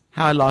that's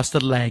how I lost a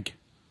leg.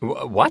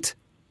 What?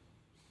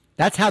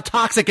 That's how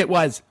toxic it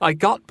was. I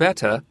got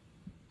better.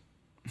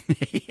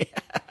 Yeah.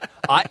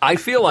 I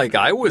feel like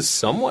I was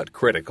somewhat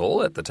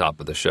critical at the top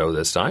of the show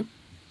this time.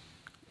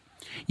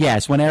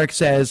 Yes, when Eric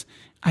says,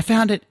 I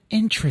found it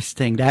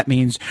interesting, that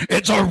means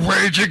it's a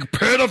raging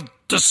pit of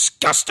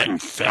disgusting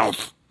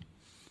filth.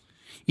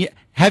 Yeah.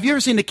 Have you ever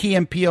seen the Key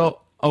and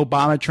Peele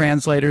Obama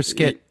translator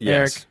skit,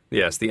 Eric?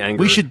 Yes, the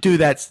anger. We should do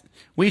that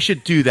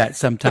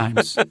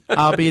sometimes.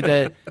 I'll be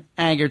the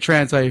anger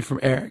translator from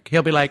Eric.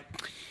 He'll be like,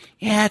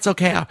 yeah, it's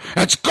okay.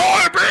 It's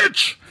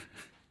garbage.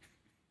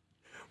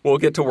 We'll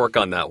get to work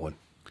on that one.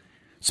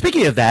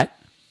 Speaking of that,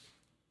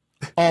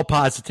 all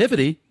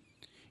positivity,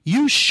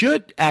 you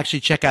should actually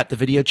check out the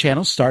video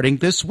channel starting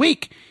this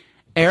week.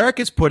 Eric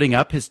is putting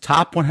up his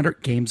top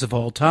 100 games of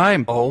all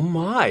time. Oh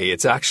my,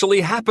 it's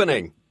actually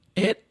happening.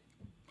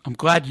 I'm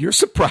glad you're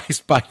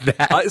surprised by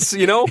that.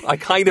 I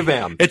kind of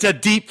am. It's a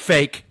deep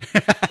fake.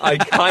 I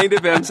kind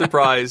of am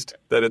surprised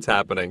that it's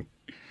happening.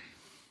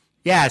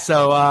 Yeah,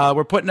 so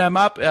we're putting them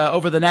up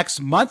over the next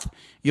month.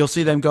 You'll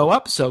see them go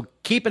up. So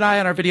keep an eye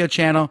on our video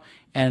channel,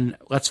 and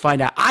let's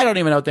find out. I don't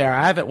even know what they are.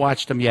 I haven't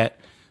watched them yet,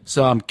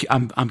 so I'm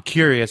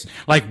curious.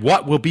 Like,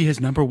 what will be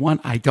his number one?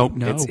 I don't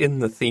know. It's in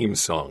the theme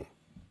song.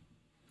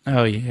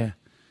 Oh yeah.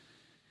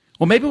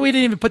 Well, maybe we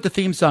didn't even put the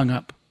theme song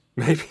up.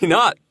 Maybe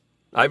not.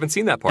 I haven't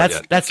seen that part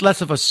yet. That's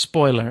less of a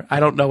spoiler. I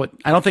don't know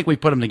I don't think we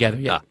put them together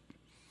yet.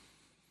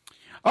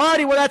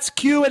 Alrighty, well, that's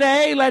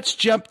Q&A. Let's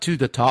jump to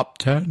the top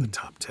 10. The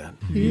top 10.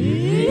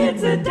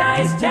 It's a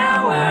Dice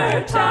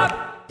Tower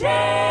Top 10.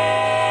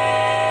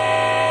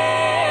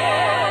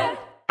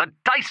 The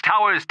Dice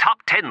Tower's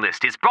Top 10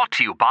 list is brought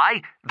to you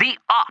by The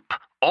Op,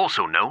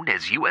 also known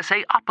as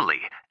USA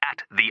Opoly,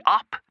 at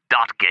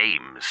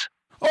theop.games.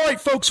 All right,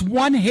 folks,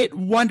 one-hit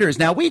wonders.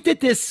 Now, we did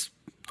this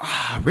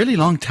a really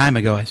long time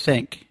ago, I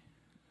think.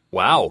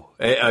 Wow.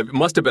 It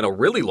must have been a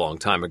really long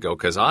time ago,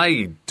 because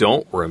I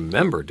don't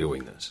remember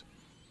doing this.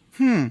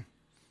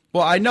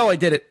 Well, I know I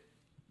did it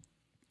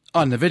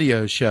on the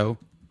video show.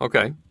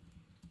 Okay.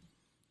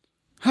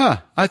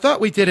 I thought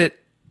we did it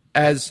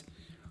as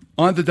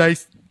on the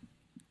Dice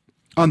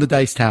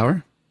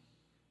Tower.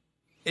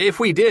 If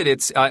we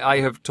did, I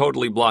have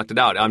totally blocked it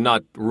out. I'm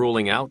not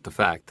ruling out the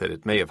fact that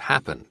it may have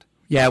happened.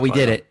 Yeah, we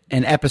did it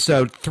in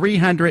episode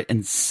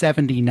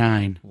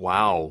 379.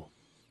 Wow.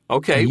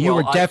 Okay. You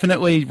were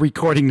definitely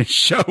recording the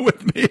show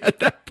with me at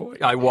that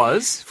point. I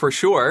was, for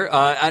sure.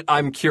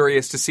 I'm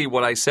curious to see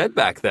what I said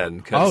back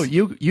then. Oh,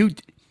 you'll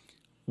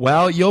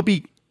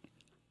be...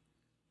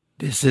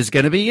 This is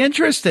going to be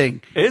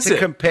interesting to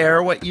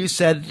compare what you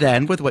said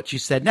then with what you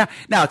said now.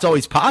 Now, it's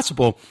always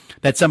possible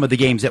that some of the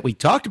games that we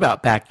talked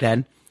about back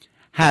then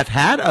have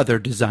had other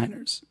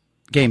designers'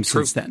 games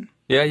since then.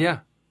 Yeah.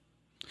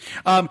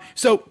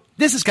 So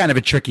this is kind of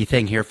a tricky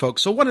thing here,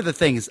 folks. So one of the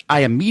things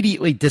I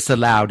immediately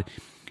disallowed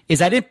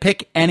is I didn't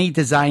pick any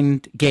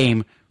designed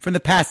game from the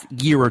past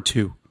year or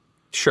two.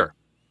 Sure.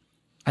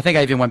 I think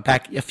I even went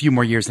back a few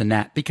more years than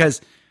that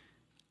because,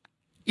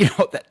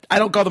 I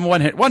don't call them a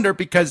one-hit wonder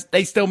because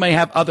they still may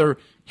have other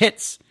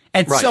hits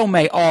And Right. so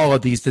may all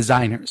of these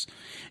designers.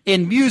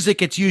 In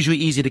music, it's usually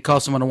easy to call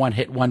someone a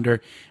one-hit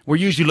wonder. We're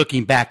usually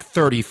looking back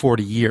 30,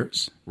 40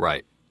 years.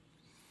 Right.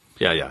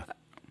 Yeah.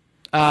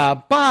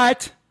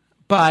 But,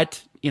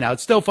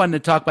 it's still fun to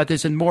talk about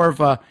this and more of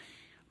a,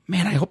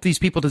 man, I hope these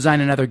people design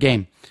another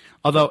game.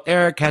 Although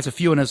Eric has a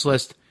few on his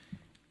list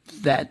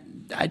that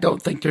I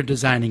don't think they're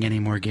designing any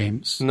more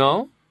games.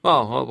 No?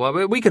 Oh,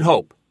 well, we could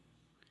hope.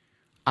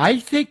 I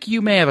think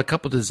you may have a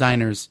couple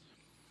designers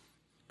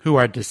who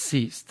are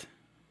deceased.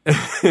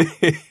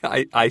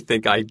 I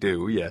think I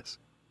do, yes.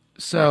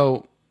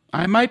 So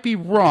I might be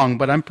wrong,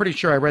 but I'm pretty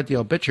sure I read the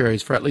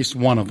obituaries for at least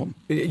one of them.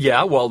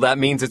 Yeah, well, that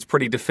means it's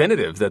pretty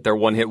definitive that they're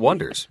one-hit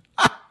wonders.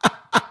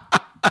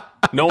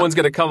 No one's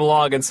going to come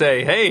along and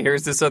say, hey,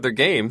 here's this other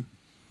game.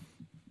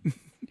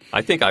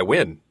 I think I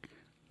win.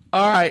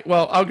 All right,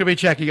 well, I'm going to be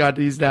checking on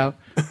these now.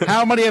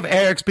 How many of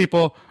Eric's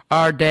people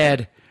are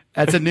dead?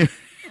 That's a new...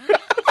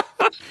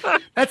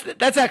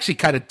 That's actually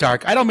kind of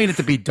dark. I don't mean it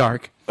to be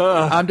dark.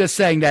 I'm just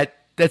saying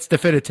that's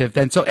definitive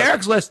then. So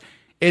Eric's list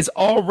is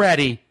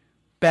already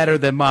better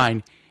than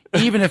mine,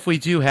 even if we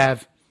do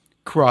have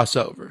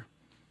crossover.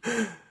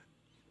 All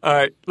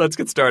right, let's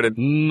get started.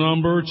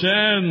 Number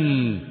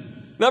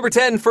 10. Number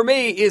 10 for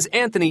me is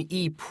Anthony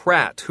E.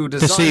 Pratt, who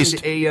designed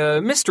Deceased.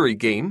 a mystery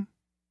game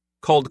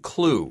called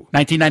Clue.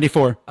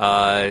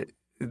 1994.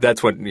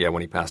 That's when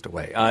he passed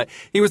away.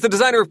 He was the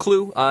designer of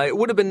Clue. It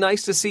would have been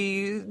nice to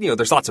see,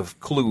 there's lots of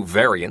Clue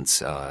variants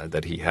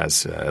that he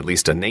has at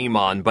least a name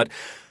on, but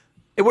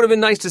it would have been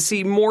nice to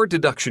see more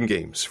deduction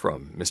games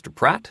from Mr.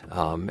 Pratt.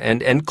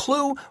 And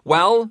Clue,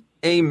 while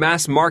a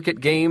mass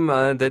market game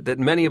that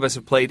many of us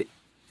have played,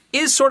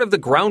 is sort of the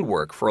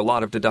groundwork for a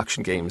lot of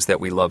deduction games that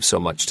we love so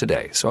much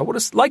today. So I would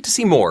have liked to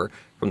see more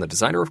from the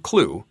designer of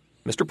Clue,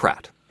 Mr.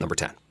 Pratt, number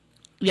 10.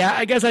 Yeah,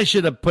 I guess I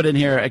should have put in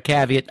here a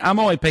caveat. I'm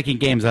only picking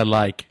games I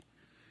like.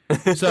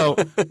 So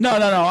no.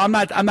 I'm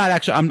not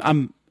actually.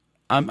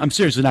 I'm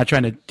seriously not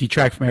trying to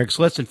detract from Eric's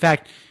list. In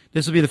fact,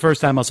 this will be the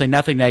first time I'll say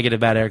nothing negative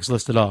about Eric's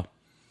list at all.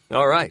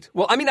 All right.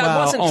 Well, I mean,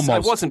 I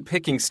wasn't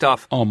picking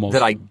stuff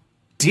that I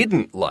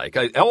didn't like.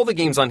 All the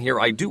games on here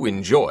I do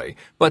enjoy,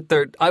 but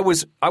I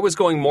was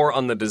going more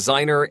on the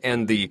designer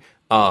and the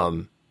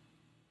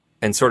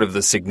and sort of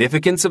the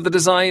significance of the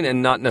design,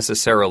 and not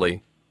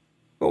necessarily.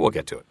 Well, we'll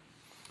get to it.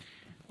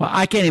 Well,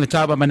 I can't even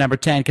talk about my number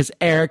 10 because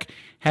Eric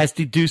has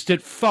deduced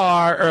it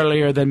far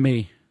earlier than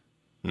me.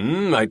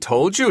 I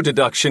told you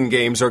deduction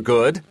games are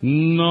good.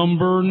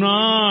 Number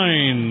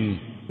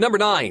 9. Number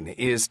 9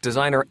 is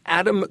designer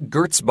Adam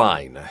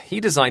Gertzbein.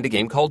 He designed a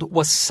game called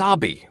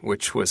Wasabi,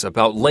 which was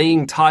about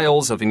laying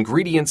tiles of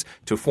ingredients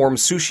to form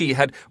sushi. It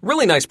had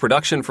really nice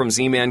production from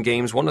Z-Man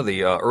Games, one of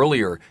the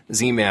earlier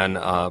Z-Man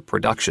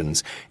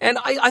productions. And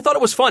I thought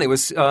it was fun. It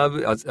was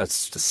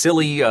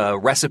silly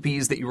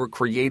recipes that you were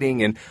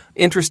creating and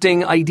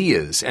interesting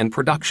ideas and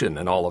production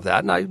and all of that.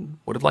 And I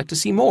would have liked to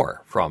see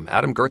more from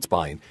Adam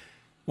Gertzbein.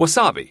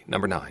 Wasabi,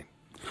 number 9.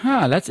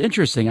 Huh, that's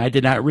interesting. I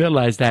did not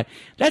realize that.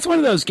 That's one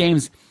of those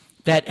games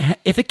that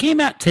if it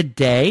came out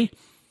today,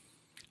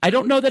 I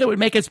don't know that it would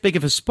make as big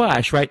of a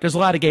splash, right? There's a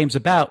lot of games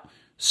about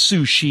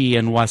sushi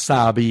and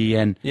wasabi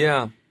and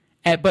yeah.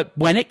 But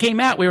when it came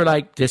out, we were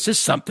like, this is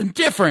something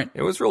different.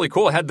 It was really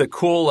cool. It had the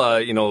cool,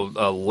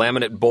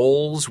 laminate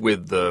bowls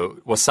with the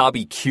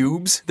wasabi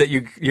cubes that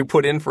you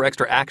put in for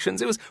extra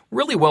actions. It was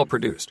really well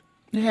produced.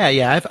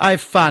 Yeah. I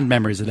have fond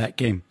memories of that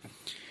game.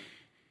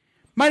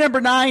 My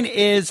number 9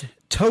 is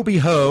Toby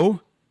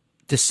Ho,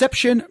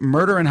 Deception,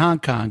 Murder in Hong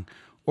Kong,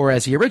 or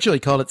as he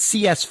originally called it,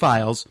 CS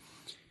Files.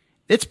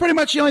 It's pretty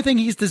much the only thing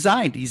he's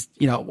designed. He's,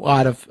 a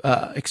lot of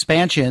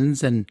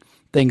expansions and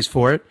things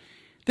for it.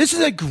 This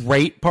is a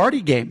great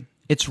party game.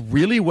 It's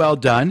really well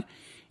done.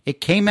 It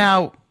came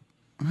out,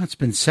 it's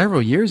been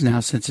several years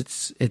now since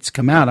it's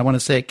come out. I want to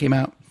say it came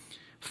out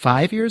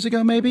 5 years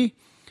ago, maybe.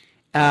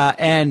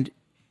 And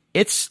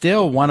it's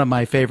still one of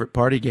my favorite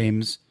party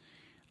games.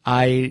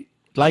 I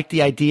like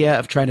the idea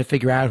of trying to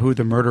figure out who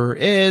the murderer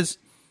is.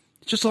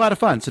 It's just a lot of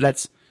fun. So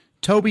that's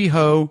Toby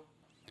Ho,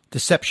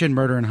 Deception,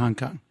 Murder in Hong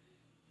Kong.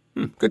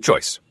 Good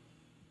choice.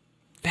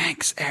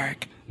 Thanks,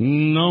 Eric.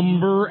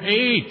 Number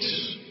 8.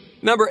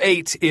 Number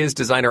 8 is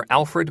designer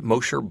Alfred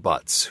Mosher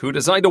Butts, who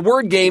designed a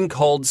word game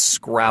called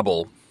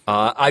Scrabble.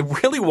 I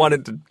really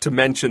wanted to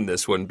mention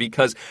this one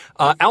because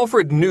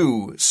Alfred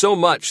knew so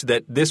much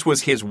that this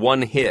was his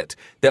one hit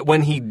that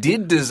when he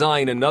did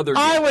design another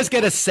game, I was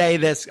going to say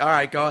this. All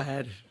right, go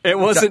ahead. It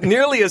wasn't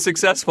nearly as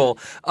successful.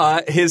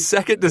 His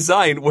second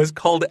design was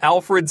called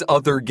Alfred's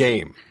Other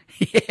Game.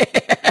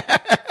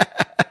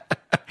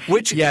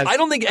 Which yes. I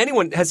don't think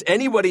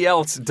anybody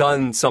else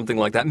done something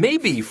like that.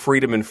 Maybe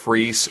Friedemann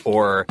Friese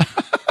or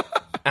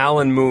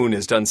Alan Moon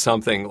has done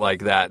something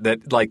like that.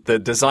 That like the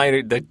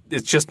designer that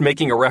it's just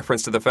making a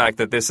reference to the fact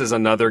that this is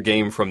another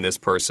game from this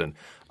person.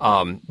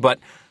 But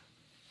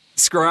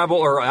Scrabble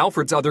or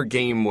Alfred's Other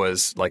Game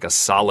was like a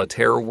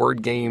solitaire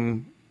word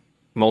game,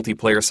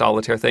 multiplayer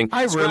solitaire thing.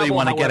 I really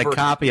want to get a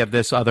copy of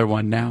this other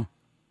one now.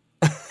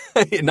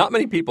 Not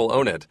many people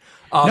own it.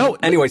 No.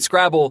 Anyway,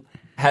 Scrabble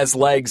has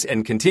legs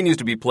and continues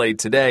to be played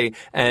today,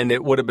 and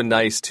it would have been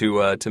nice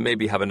to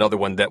maybe have another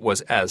one that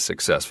was as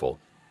successful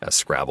as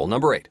Scrabble.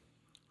 Number 8.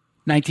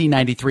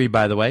 1993,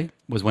 by the way,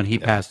 was when he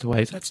passed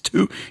away. So that's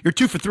 2. You're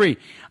 2 for 3.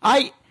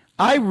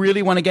 I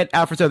really want to get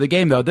Alfred's other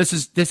game, though. This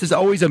has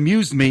always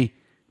amused me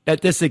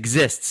that this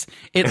exists.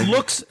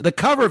 The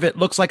cover of it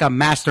looks like a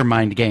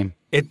Mastermind game.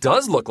 It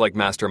does look like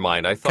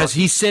Mastermind. I thought, because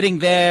he's sitting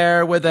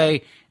there with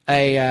a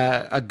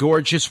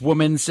gorgeous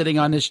woman sitting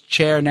on his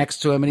chair next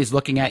to him, and he's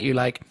looking at you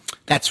like,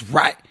 "That's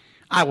right,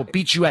 I will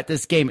beat you at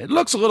this game." It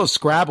looks a little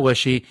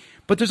Scrabble-ishy,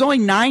 but there's only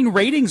 9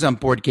 ratings on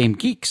Board Game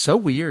Geek. So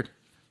weird.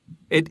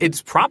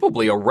 It's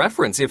probably a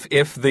reference.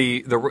 If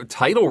the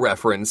title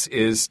reference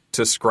is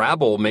to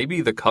Scrabble,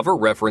 maybe the cover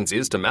reference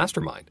is to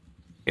Mastermind.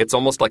 It's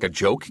almost like a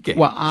joke game.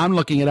 Well, I'm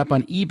looking it up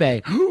on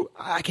eBay.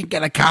 I can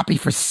get a copy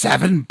for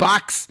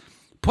 $7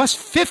 plus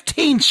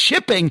 15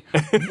 shipping.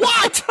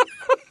 What?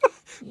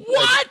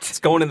 What? It's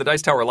going in the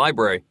Dice Tower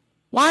library.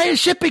 Why is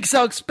shipping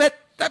so expensive?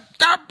 All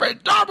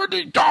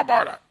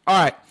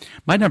right.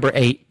 My number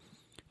 8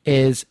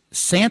 is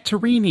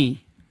Santorini.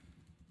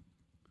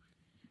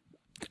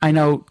 I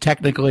know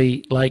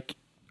technically, like,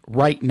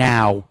 right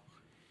now,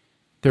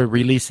 they're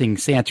releasing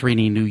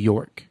Santorini, New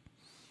York,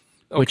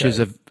 which is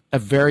a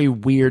very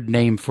weird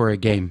name for a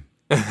game.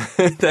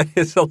 That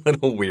is a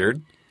little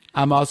weird.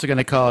 I'm also going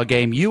to call a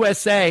game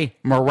USA,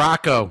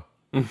 Morocco.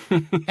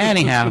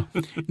 Anyhow,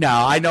 no,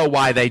 I know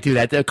why they do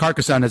that.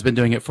 Carcassonne has been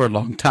doing it for a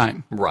long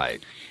time.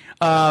 Right.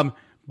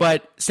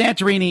 But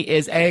Santorini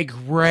is a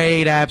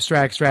great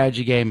abstract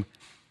strategy game.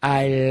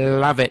 I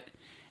love it.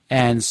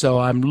 And so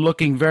I'm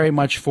looking very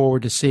much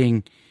forward to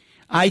seeing.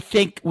 I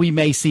think we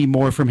may see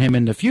more from him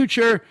in the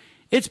future.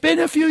 It's been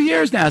a few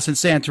years now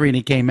since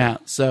Santorini came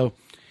out. So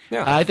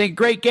yeah. I think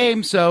great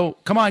game. So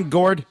come on,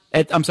 Gord.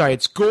 I'm sorry,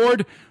 it's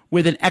Gord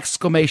with an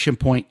exclamation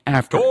point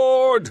after.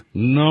 Gord!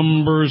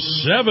 Number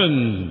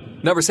 7.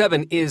 Number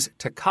 7 is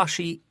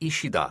Takashi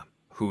Ishida,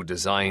 who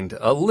designed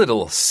a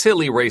little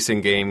silly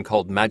racing game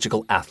called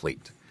Magical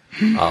Athlete.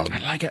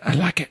 I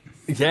like it.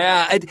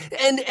 Yeah,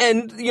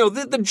 and you know,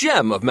 the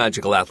gem of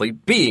Magical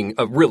Athlete, being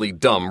a really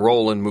dumb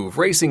roll and move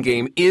racing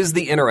game, is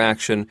the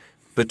interaction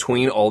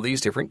between all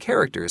these different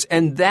characters.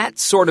 And that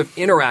sort of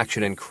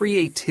interaction and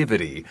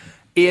creativity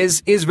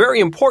is very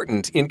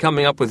important in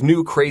coming up with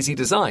new crazy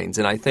designs.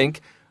 And I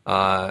think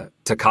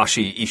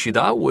Takashi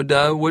Ishida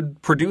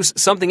would produce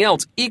something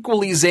else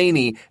equally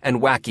zany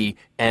and wacky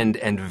and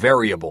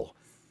variable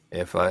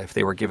if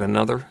they were given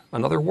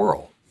another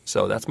whirl.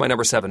 So that's my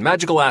number 7,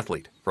 Magical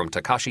Athlete from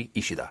Takashi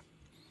Ishida.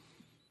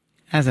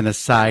 As an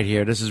aside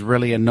here, this is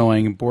really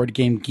annoying. Board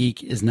Game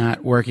Geek is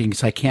not working,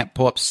 so I can't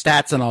pull up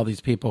stats on all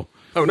these people.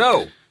 Oh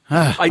no!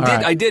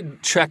 I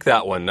did check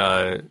that one.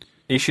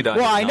 Ishida.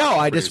 Well, I know.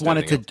 I just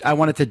wanted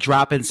to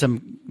drop in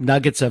some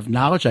nuggets of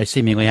knowledge I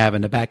seemingly have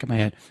in the back of my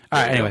head. All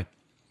right. Anyway,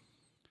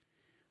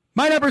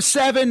 my number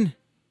 7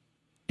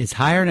 is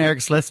higher on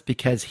Eric's list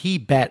because he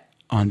bet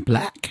on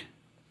black.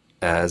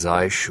 As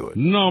I should.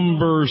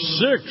 Number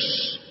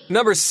 6.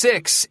 Number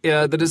 6,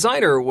 the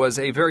designer was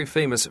a very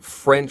famous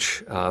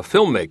French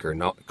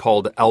filmmaker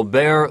called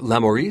Albert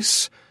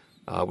Lamouris.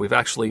 We've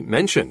actually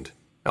mentioned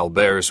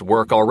Albert's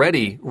work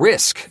already.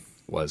 Risk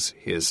was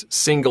his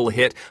single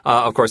hit.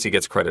 Of course, he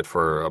gets credit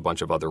for a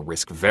bunch of other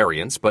Risk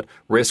variants, but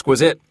Risk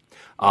was it.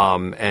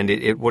 And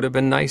it would have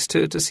been nice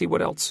to see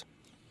what else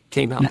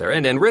came out there.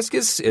 And Risk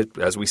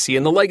as we see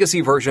in the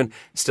Legacy version,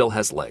 still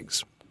has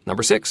legs.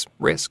 Number 6,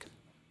 Risk.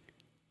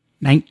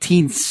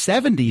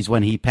 1970s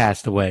when he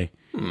passed away.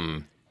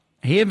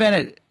 He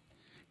invented.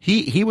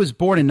 He was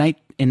born in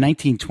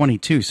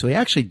 1922, so he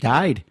actually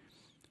died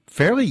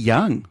fairly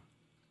young.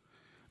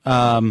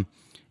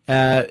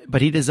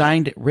 But he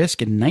designed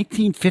Risk in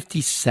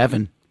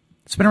 1957.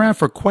 It's been around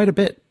for quite a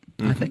bit,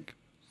 I think.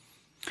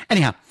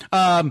 Anyhow,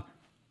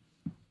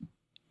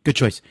 good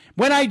choice.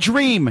 When I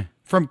Dream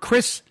from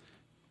Chris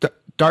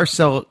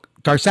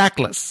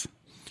Darsaklis.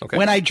 Okay.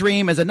 When I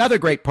Dream is another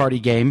great party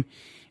game,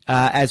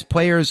 as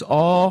players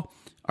all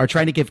are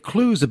trying to give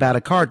clues about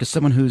a card to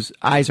someone whose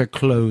eyes are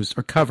closed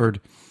or covered,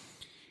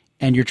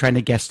 and you're trying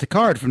to guess the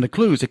card from the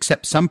clues,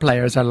 except some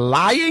players are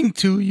lying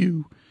to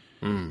you.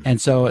 And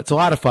so it's a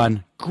lot of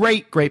fun.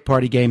 Great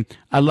party game.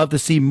 I love to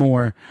see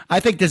more. I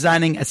think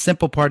designing a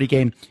simple party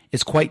game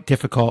is quite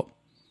difficult.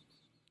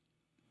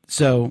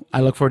 So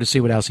I look forward to see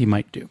what else he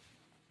might do.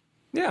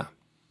 Yeah.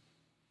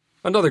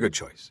 Another good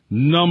choice.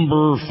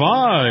 Number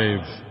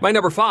 5. My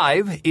number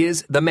 5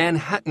 is The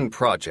Manhattan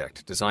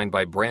Project, designed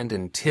by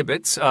Brandon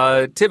Tibbetts.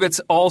 Tibbetts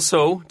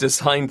also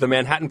designed The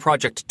Manhattan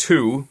Project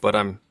 2, but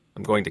I'm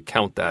going to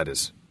count that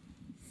as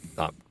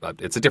not.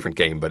 It's a different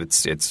game, but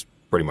it's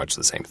pretty much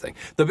the same thing.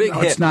 The big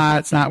hit. It's not.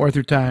 It's not worth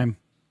your time.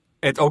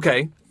 It's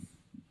okay.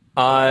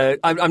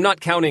 I'm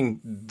not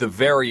counting the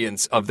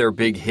variants of their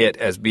big hit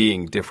as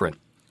being different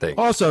things.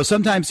 Also,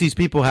 sometimes these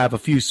people have a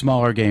few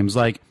smaller games,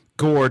 like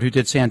Gord, who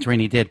did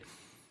Santorini, did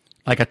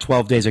like a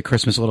 12 Days of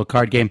Christmas little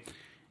card game.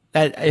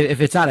 That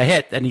if it's not a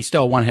hit, then he's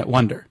still a one-hit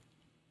wonder.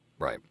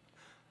 Right.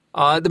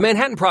 The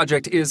Manhattan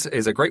Project is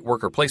a great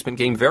worker placement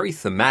game, very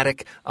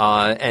thematic,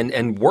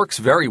 and works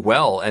very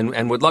well,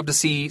 and would love to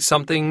see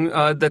something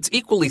that's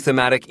equally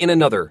thematic in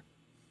another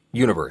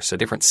universe, a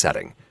different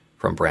setting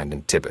from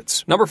Brandon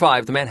Tibbetts. Number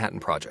 5, The Manhattan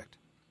Project.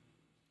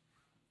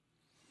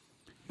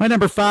 My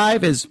number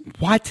 5 is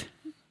what?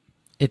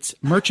 It's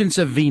Merchants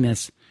of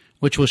Venus,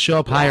 which will show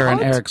up higher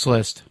on Eric's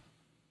list.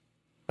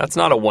 That's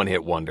not a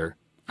one-hit wonder.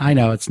 I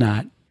know it's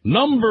not.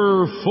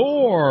 Number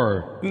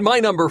 4. My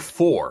number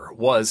 4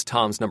 was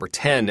Tom's number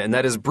 10, and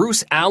that is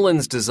Bruce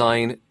Allen's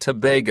design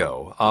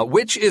Tobago,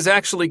 which is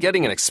actually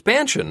getting an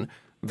expansion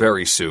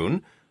very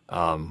soon,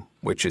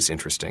 which is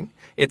interesting.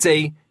 It's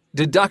a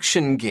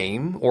deduction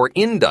game or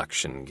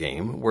induction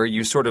game where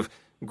you sort of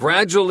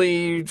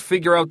gradually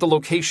figure out the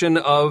location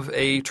of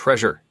a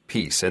treasure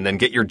piece and then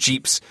get your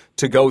jeeps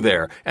to go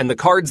there. And the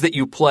cards that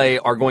you play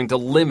are going to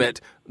limit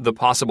the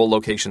possible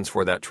locations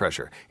for that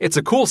treasure. It's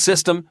a cool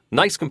system,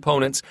 nice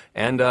components,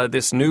 and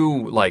this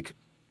new,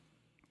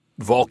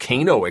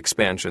 volcano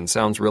expansion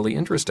sounds really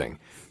interesting.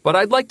 But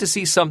I'd like to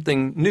see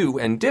something new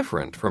and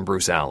different from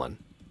Bruce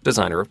Allen,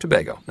 designer of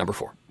Tobago, number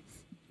 4.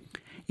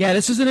 Yeah,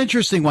 this is an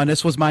interesting one.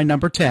 This was my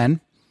number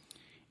 10.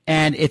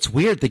 And it's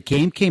weird. The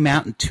game came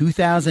out in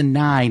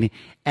 2009,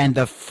 and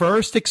the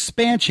first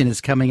expansion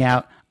is coming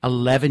out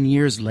 11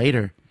 years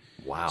later.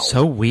 Wow.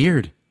 So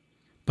weird.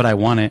 But I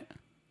want it.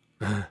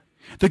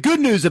 The good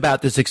news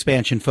about this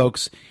expansion,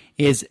 folks,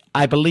 is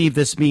I believe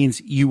this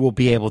means you will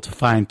be able to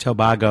find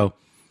Tobago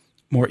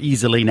more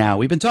easily now.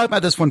 We've been talking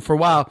about this one for a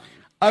while.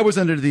 I was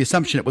under the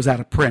assumption it was out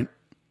of print.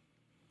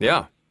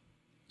 Yeah.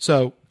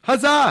 So,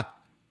 huzzah!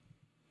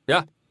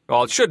 Yeah.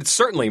 Well, it should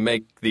certainly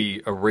make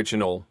the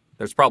original.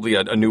 There's probably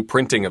a new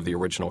printing of the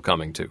original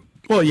coming, too.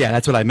 Well, yeah,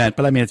 that's what I meant.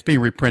 But, I mean, it's being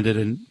reprinted,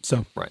 and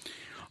so. Right.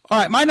 All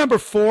right, my number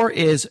 4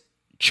 is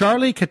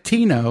Charlie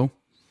Catino,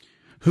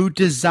 who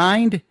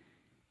designed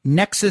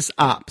Nexus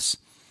Ops.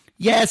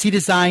 Yes, he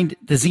designed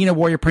the Xena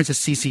Warrior Princess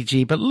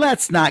CCG, but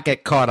let's not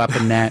get caught up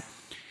in that.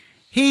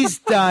 He's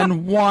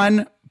done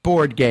one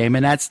board game,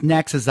 and that's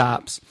Nexus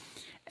Ops,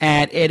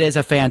 and it is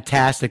a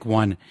fantastic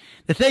one.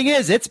 The thing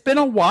is, it's been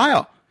a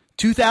while,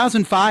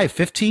 2005,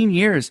 15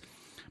 years,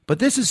 but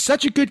this is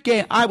such a good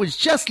game. I was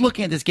just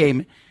looking at this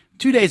game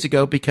 2 days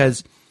ago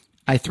because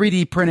I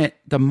 3D printed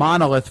the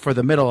monolith for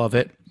the middle of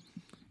it,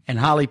 and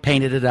Holly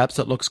painted it up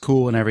so it looks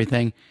cool and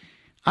everything.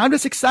 I'm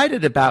just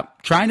excited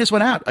about trying this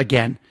one out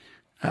again.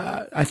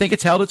 I think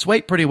it's held its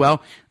weight pretty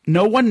well.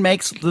 No one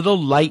makes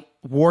little light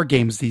war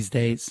games these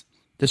days.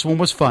 This one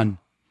was fun.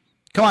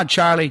 Come on,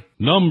 Charlie.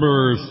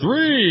 Number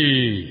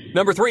 3.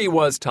 Number 3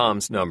 was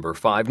Tom's number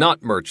 5,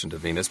 not Merchant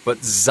of Venus, but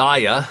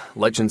Xaya,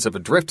 Legends of a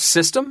Drift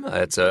system.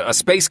 It's a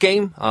space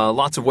game,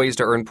 lots of ways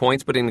to earn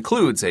points, but it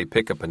includes a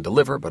pick up and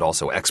deliver, but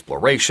also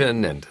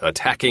exploration and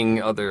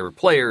attacking other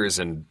players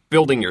and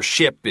building your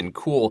ship in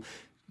cool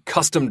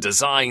custom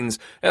designs.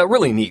 A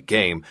really neat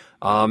game.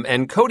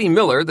 And Cody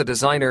Miller, the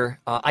designer,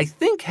 I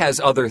think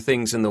has other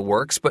things in the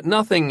works, but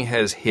nothing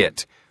has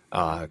hit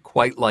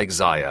quite like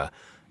Xaya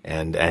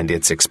and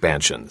its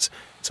expansions.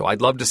 So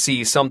I'd love to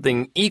see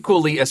something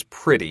equally as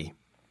pretty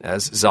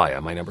as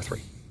Xaya, my number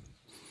 3.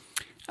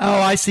 Oh,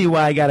 I see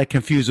why I got it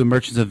confused with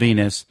Merchants of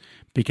Venus,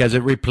 because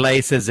it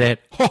replaces it.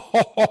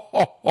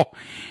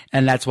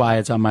 And that's why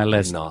it's on my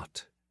list.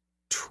 Not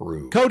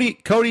true.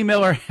 Cody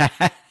Miller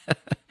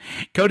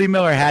Cody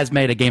Miller has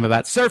made a game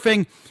about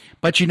surfing,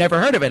 but you never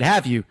heard of it,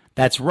 have you?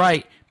 That's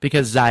right,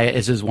 because Xaya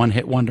is his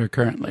one-hit wonder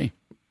currently.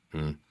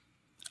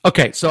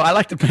 Okay, so I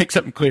like to make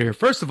something clear.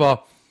 First of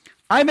all,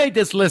 I made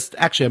this list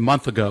actually a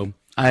month ago.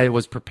 I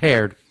was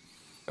prepared.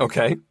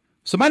 Okay.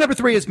 So my number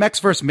 3 is Mechs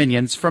vs.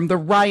 Minions from the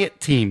Riot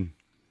team.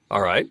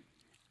 All right.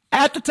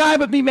 At the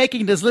time of me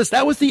making this list,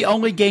 that was the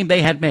only game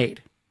they had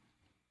made.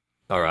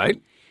 All right.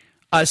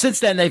 Since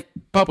then, they've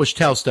published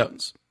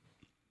Tellstones.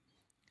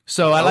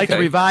 So I like to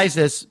revise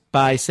this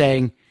by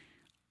saying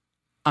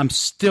I'm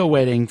still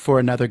waiting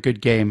for another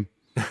good game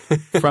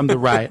from the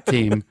Riot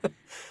team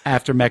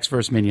after Mechs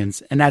vs.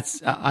 Minions. And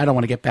that's, I don't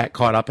want to get back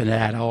caught up in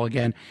that all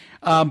again.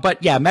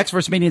 But yeah, Mechs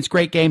vs. Minions,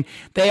 great game.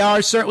 They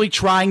are certainly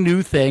trying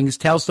new things.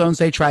 Tellstones,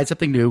 they tried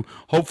something new.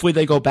 Hopefully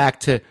they go back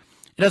to, it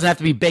doesn't have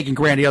to be big and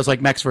grandiose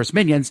like Mechs vs.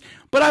 Minions,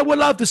 but I would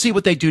love to see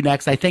what they do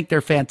next. I think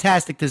they're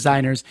fantastic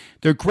designers.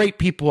 They're great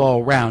people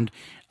all around.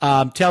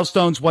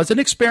 Tellstones was an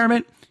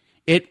experiment.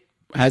 It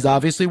has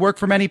obviously worked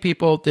for many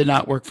people, did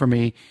not work for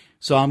me.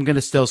 So I'm going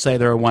to still say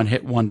they're a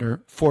one-hit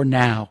wonder for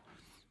now.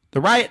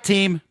 The Riot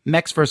team,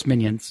 Mechs vs.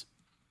 Minions.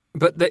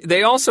 But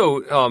they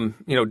also,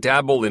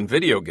 dabble in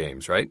video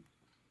games, right?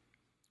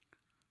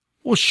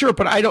 Well, sure,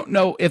 but I don't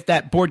know if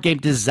that board game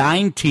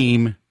design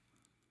team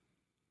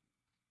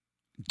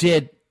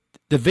did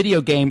the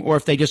video game or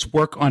if they just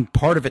work on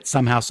part of it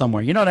somehow,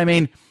 somewhere. You know what I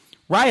mean?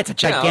 Riot's a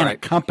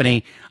gigantic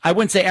company. I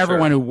wouldn't say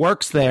everyone who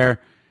works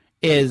there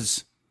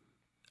is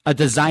a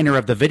designer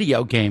of the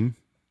video game.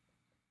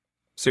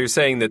 So you're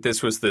saying that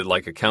this was the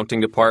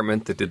accounting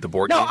department that did the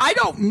board game? No, I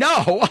don't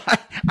know.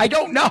 I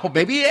don't know.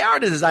 Maybe they are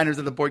the designers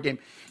of the board game.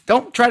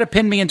 Don't try to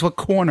pin me into a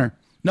corner.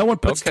 No one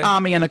puts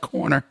Tommy in a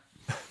corner.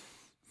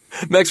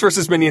 Mechs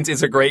vs. Minions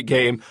is a great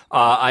game.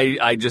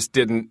 I just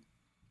didn't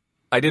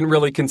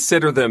really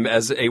consider them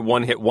as a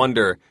one-hit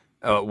wonder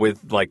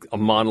with like a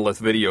monolith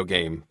video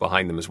game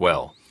behind them as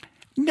well.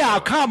 No,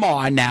 come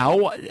on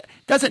now.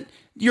 Doesn't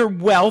your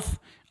wealth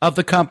of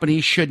the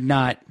company should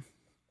not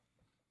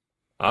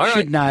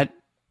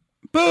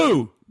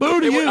boo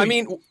to you. I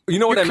mean, you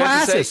know what I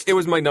meant to say? It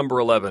was my number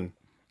 11.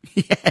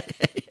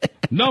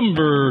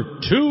 Number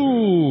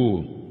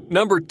 2.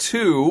 Number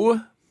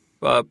 2,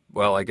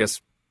 well, I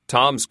guess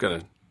Tom's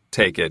going to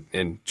take it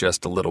in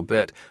just a little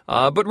bit.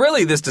 But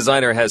really, this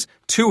designer has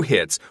 2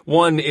 hits.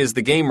 One is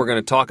the game we're going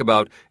to talk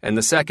about, and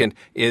the second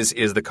is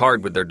the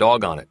card with their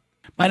dog on it.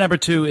 My number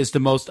 2 is the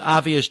most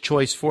obvious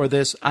choice for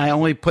this. I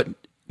only put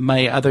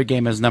my other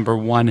game as number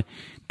 1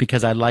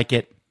 because I like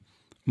it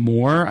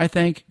more, I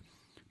think.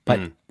 But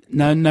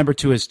number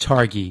 2 is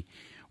Targi,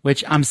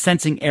 which I'm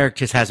sensing Eric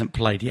just hasn't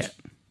played yet.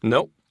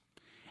 Nope.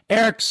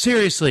 Eric,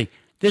 seriously,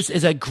 this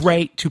is a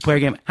great 2-player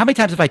game. How many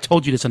times have I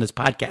told you this on this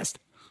podcast?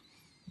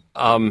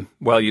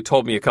 Well, you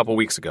told me a couple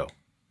weeks ago.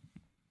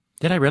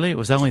 Did I really? It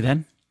was only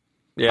then?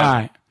 Yeah. All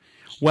right.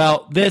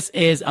 Well, this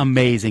is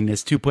amazing,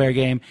 this 2-player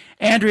game.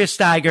 Andrea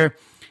Steiger,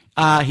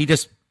 he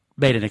just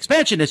made an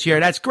expansion this year.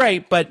 That's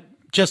great, but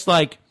just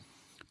like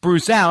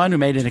Bruce Allen, who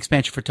made an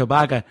expansion for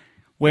Tobaga,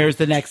 where's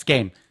the next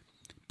game?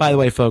 By the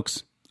way,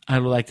 folks, I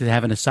would like to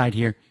have an aside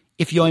here.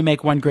 If you only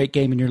make one great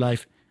game in your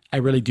life, I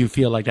really do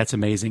feel like that's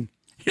amazing.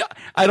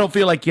 I don't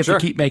feel like you have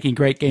to keep making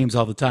great games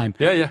all the time.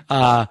 Yeah.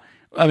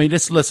 I mean,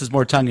 this list is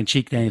more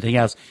tongue-in-cheek than anything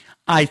else.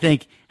 I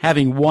think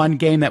having one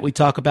game that we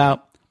talk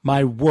about,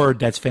 my word,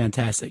 that's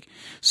fantastic.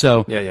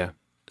 So,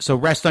 So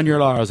rest on your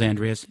laurels,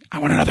 Andreas. I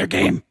want another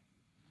game.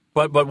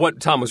 But what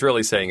Tom was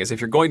really saying is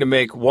if you're going to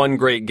make one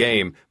great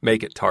game,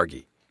 make it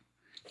Targi.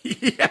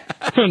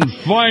 And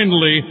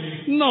finally,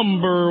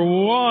 number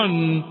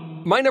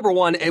 1. My number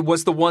 1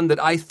 was the one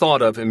that I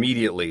thought of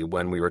immediately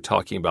when we were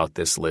talking about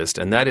this list,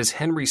 and that is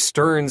Henry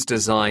Stern's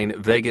design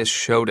Vegas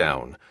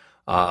Showdown,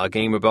 a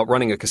game about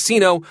running a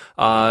casino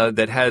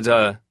that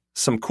had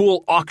some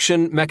cool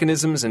auction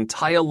mechanisms and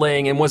tile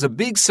laying, and was a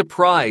big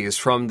surprise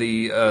from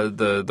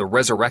the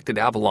resurrected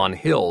Avalon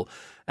Hill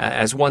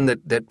as one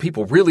that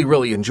people really,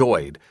 really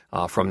enjoyed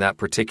from that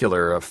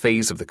particular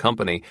phase of the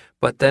company.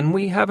 But then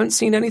we haven't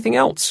seen anything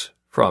else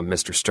from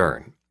Mr.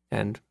 Stern,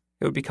 and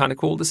it would be kind of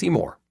cool to see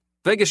more.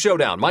 Vegas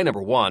Showdown, my number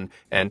 1,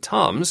 and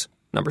Tom's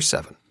number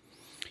 7.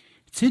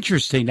 It's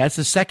interesting. That's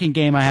the second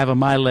game I have on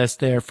my list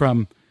there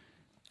from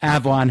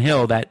Avalon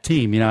Hill, that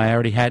team. You know, I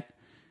already had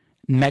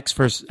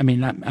Nexus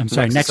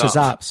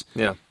Ops.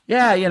 Yeah.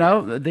 Yeah, you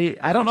know,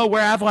 I don't know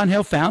where Avalon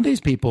Hill found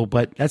these people,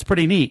 but that's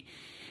pretty neat.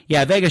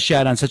 Yeah, Vegas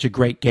Showdown, such a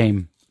great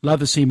game. Love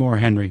to see more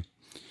Henry.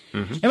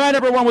 Mm-hmm. And my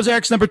number 1 was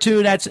Eric's number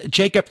 2. That's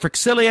Jacob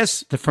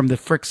Frixilius from the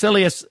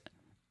Frixilius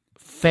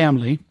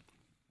family.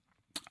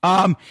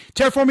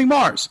 Terraforming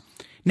Mars.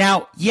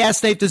 Now,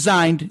 yes, they've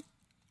designed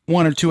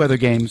 1 or 2 other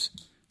games,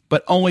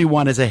 but only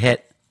one is a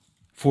hit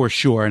for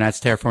sure, and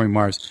that's Terraforming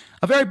Mars.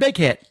 A very big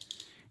hit.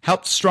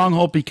 Helped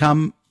Stronghold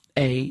become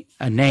a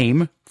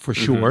name for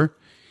sure.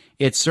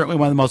 It's certainly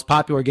one of the most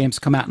popular games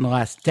to come out in the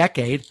last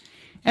decade,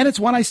 and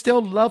it's one I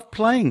still love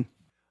playing.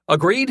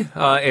 Agreed.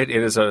 It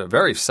is a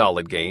very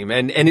solid game,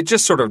 and it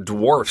just sort of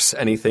dwarfs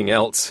anything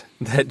else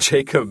that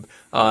Jacob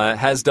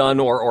has done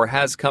or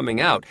has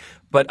coming out.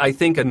 But I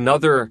think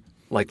another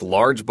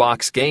large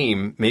box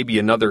game, maybe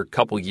another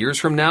couple years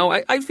from now,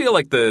 I feel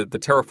like the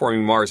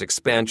Terraforming Mars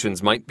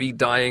expansions might be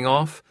dying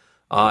off.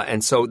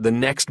 And so the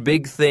next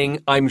big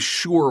thing, I'm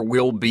sure,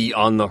 will be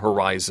on the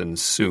horizon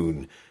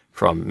soon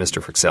from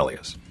Mr.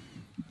 Frixelius.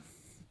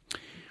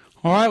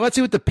 All right, let's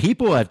see what the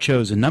people have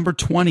chosen. Number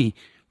 20,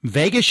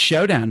 Vegas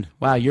Showdown.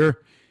 Wow, your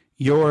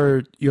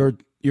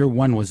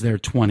one was there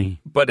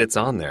 20. But it's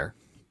on there.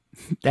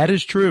 That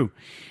is true.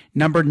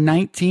 Number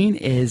 19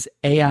 is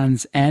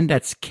Aeon's End.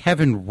 That's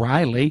Kevin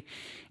Riley,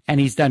 and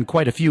he's done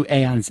quite a few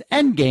Aeon's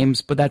End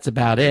games, but that's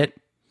about it.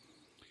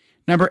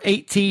 Number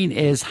 18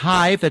 is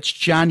Hive. That's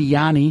John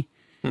Yanni.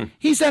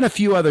 He's done a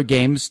few other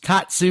games.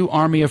 Tatsu,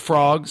 Army of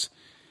Frogs.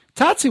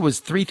 Tatsu was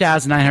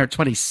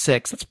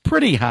 3,926. That's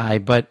pretty high,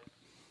 but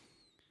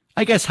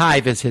I guess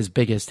Hive is his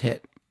biggest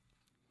hit.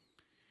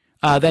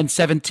 Then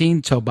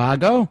 17,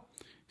 Tobago.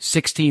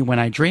 16, When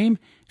I Dream.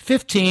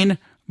 15,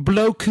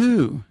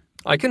 Bloku.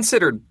 I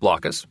considered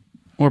Blockus.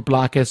 Or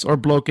Blockus, or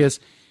Blokus.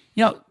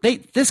 You know,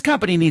 this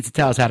company needs to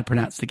tell us how to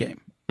pronounce the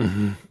game.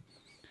 Mm-hmm.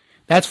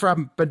 That's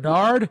from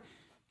Bernard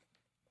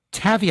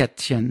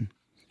Taviatian,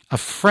 a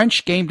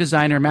French game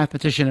designer,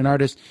 mathematician, and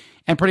artist.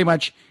 And pretty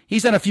much,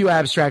 he's done a few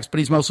abstracts, but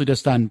he's mostly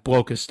just done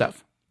Blokus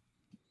stuff.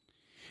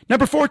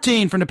 Number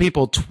 14 from the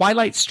people,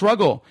 Twilight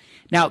Struggle.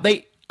 Now,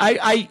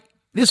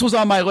 this was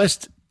on my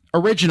list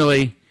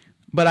originally,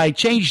 but I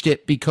changed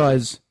it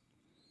because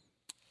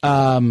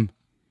they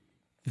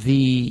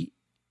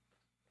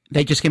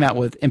just came out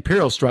with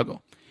Imperial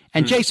Struggle.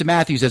 And Jason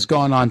Matthews has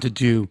gone on to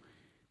do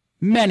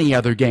many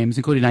other games,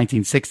 including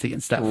 1960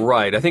 and stuff.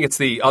 Right. I think it's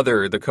the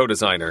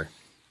co-designer.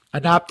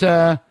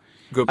 Adapta.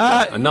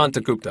 Gupta,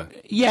 Ananta Gupta.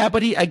 Yeah,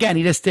 but he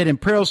just did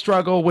Imperial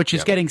Struggle, which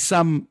is getting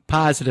some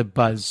positive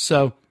buzz.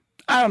 So,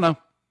 I don't know.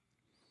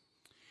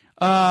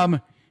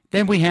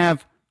 Then we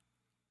have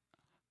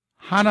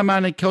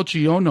Hanamane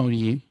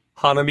Kochiyonori.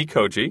 Hanami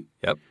Koji,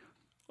 yep.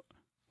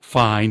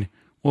 Fine.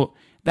 Well,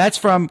 that's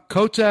from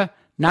Kota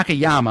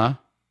Nakayama.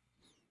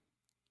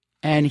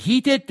 And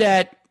he did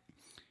that.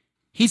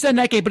 He's done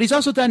that game, but he's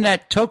also done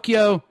that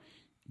Tokyo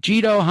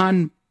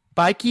Jido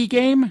Hanbaiki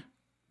game.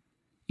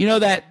 You know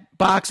that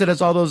box that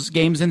has all those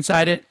games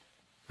inside it?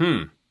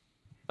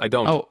 I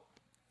don't. Oh,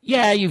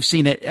 yeah, you've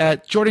seen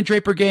it. Jordan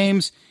Draper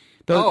games.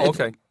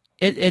 Okay.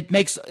 It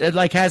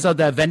has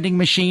the vending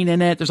machine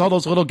in it. There's all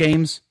those little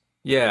games.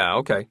 Yeah,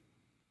 okay.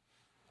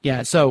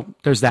 Yeah, so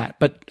there's that.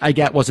 But I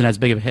get wasn't as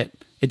big of a hit.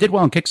 It did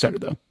well on Kickstarter,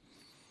 though.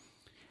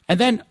 And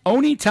then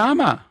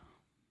Onitama.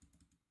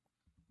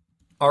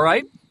 All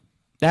right.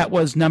 That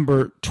was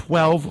number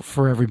 12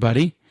 for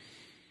everybody.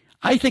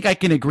 I think I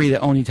can agree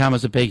that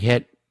Onitama's a big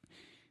hit.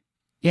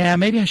 Yeah,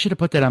 maybe I should have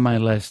put that on my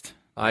list.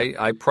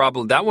 I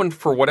probably, that one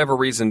for whatever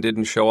reason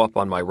didn't show up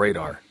on my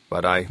radar,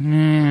 but I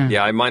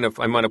might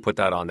have put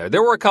that on there.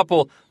 There were a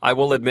couple, I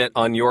will admit,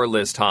 on your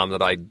list, Tom,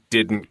 that I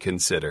didn't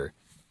consider,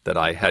 that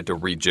I had to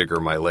rejigger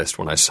my list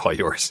when I saw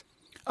yours.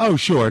 Oh,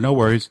 sure, no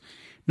worries.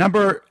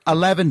 Number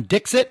 11,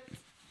 Dixit.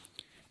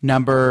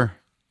 Number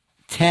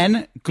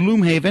 10,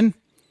 Gloomhaven.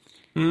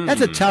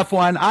 That's a tough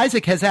one.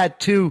 Isaac has had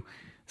two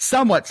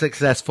somewhat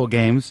successful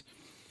games.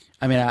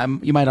 I mean,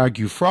 you might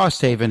argue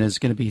Frosthaven is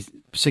going to be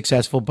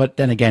successful, but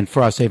then again,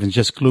 Frosthaven's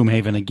just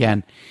Gloomhaven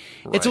again.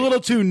 Right. It's a little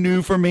too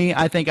new for me.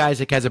 I think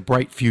Isaac has a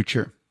bright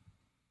future.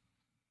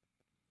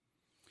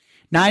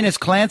 9 is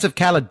Clans of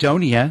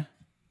Caledonia.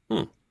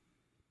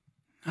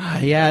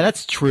 Yeah,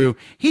 that's true.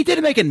 He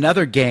did make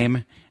another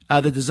game,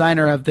 the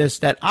designer of this,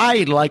 that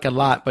I like a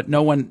lot, but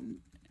no one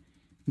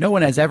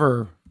has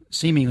ever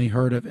seemingly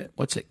heard of it.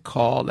 What's it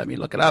called? Let me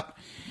look it up.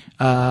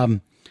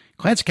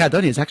 Clans of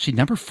Caledonia is actually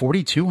number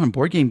 42 on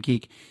Board Game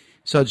Geek.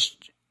 So it's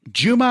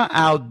Juma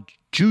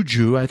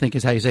Al-Juju, I think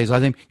is how you say his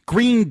last name.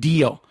 Green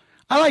Deal.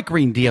 I like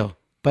Green Deal,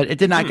 but it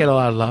did not get a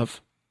lot of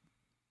love.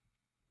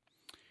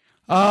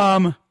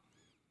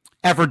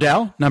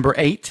 Everdell, number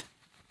 8.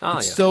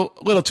 Still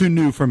a little too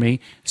new for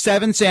me.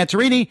 7,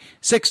 Santorini.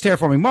 6,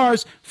 Terraforming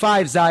Mars.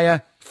 5,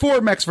 Zaya.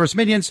 4, Mechs vs.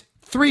 Minions.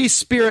 3,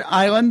 Spirit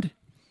Island.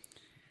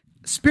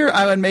 Spirit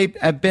Island may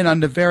have been on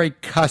the very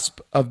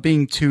cusp of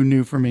being too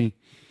new for me.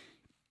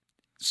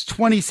 It's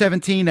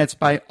 2017. That's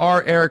by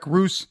R. Eric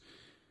Roos.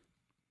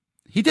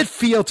 He did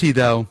Fealty,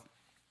 though.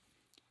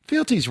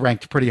 Fealty's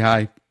ranked pretty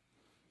high.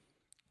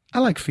 I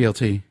like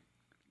Fealty.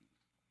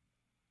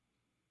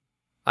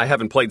 I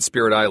haven't played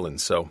Spirit Island,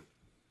 so...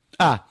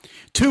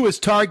 2 is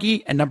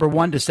Targi, and number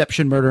 1,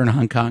 Deception, Murder in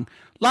Hong Kong.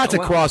 Lots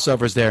of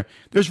crossovers there.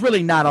 There's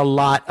really not a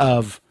lot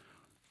of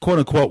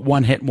quote-unquote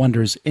one-hit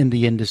wonders in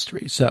the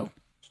industry, so...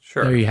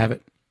 Sure. There you have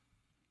it.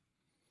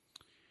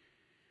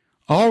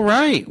 All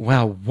right.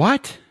 Well,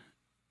 what?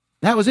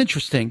 That was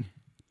interesting.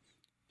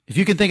 If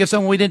you can think of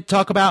someone we didn't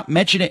talk about,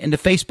 mention it in the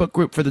Facebook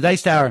group for the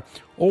Dice Tower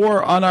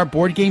or on our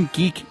Board Game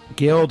Geek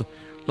Guild.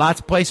 Lots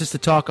of places to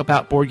talk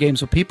about board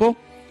games with people.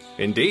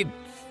 Indeed.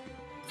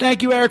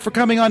 Thank you, Eric, for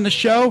coming on the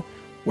show.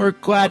 We're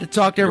glad to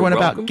talk to everyone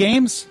about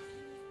games.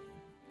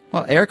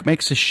 Well, Eric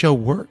makes the show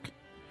work.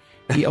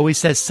 He always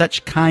says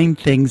such kind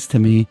things to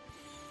me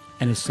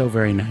and is so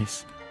very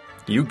nice.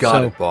 You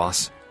got it,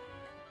 boss.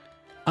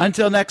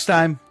 Until next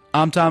time,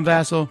 I'm Tom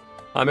Vassell.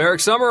 I'm Eric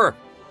Summerer.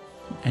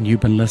 And you've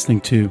been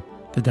listening to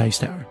The Dice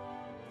Tower.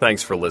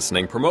 Thanks for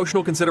listening.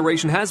 Promotional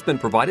consideration has been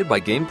provided by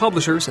game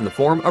publishers in the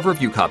form of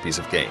review copies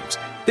of games.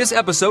 This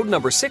episode,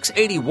 number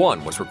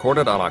 681, was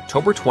recorded on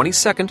October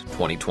 22nd,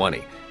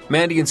 2020.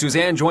 Mandy and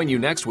Suzanne join you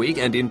next week,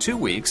 and in 2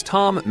 weeks,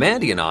 Tom,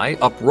 Mandy, and I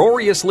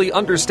uproariously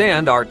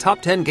understand our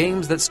top 10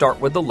 games that start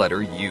with the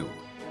letter U.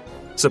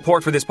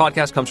 Support for this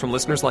podcast comes from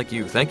listeners like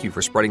you. Thank you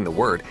for spreading the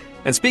word.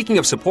 And speaking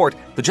of support,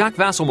 the Jack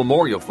Vassell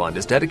Memorial Fund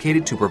is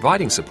dedicated to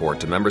providing support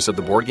to members of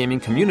the board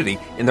gaming community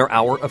in their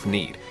hour of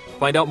need.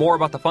 Find out more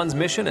about the fund's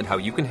mission and how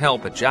you can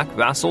help at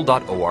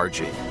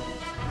jackvassell.org.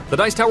 The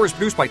Dice Tower is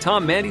produced by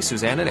Tom, Mandy,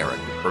 Suzanne, and Eric.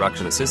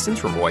 Production assistance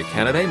from Roy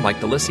Canada, Mike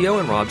DeLisio,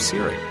 and Rob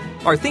Seary.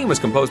 Our theme was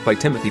composed by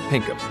Timothy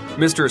Pinkham.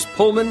 Misters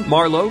Pullman,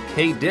 Marlowe,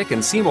 Kay Dick,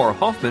 and Seymour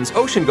Hoffman's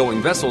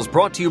ocean-going vessels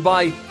brought to you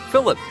by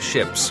Phillip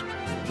Ships.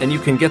 And you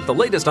can get the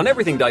latest on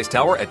everything Dice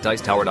Tower at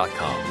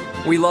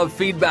Dicetower.com. We love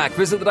feedback.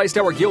 Visit the Dice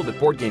Tower Guild at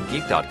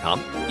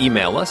BoardGameGeek.com.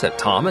 Email us at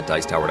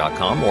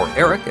tom@Dicetower.com or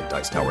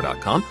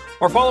eric@Dicetower.com,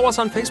 or follow us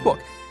on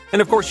Facebook.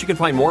 And of course, you can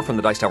find more from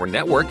the Dice Tower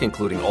Network,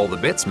 including All the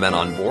Bits, Men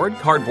on Board,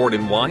 Cardboard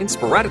and Wine,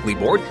 Sporadically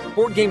Board,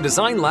 Board Game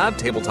Design Lab,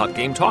 Tabletop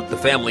Game Talk, The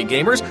Family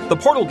Gamers, The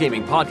Portal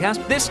Gaming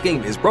Podcast, This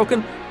Game is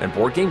Broken, and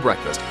Board Game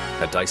Breakfast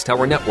at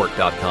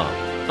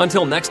Dicetowernetwork.com.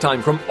 Until next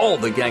time, from all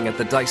the gang at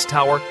the Dice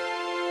Tower,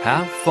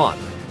 have fun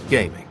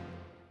gaming.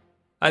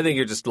 I think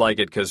you just like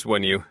it because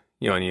when you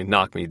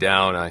knock me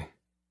down,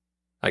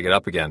 I get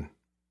up again.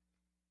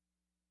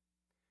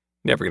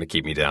 Never going to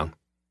keep me down.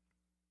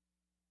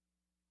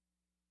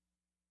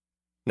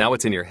 Now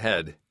it's in your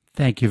head.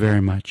 Thank you very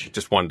much.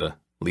 Just wanted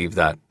leave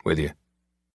that with you.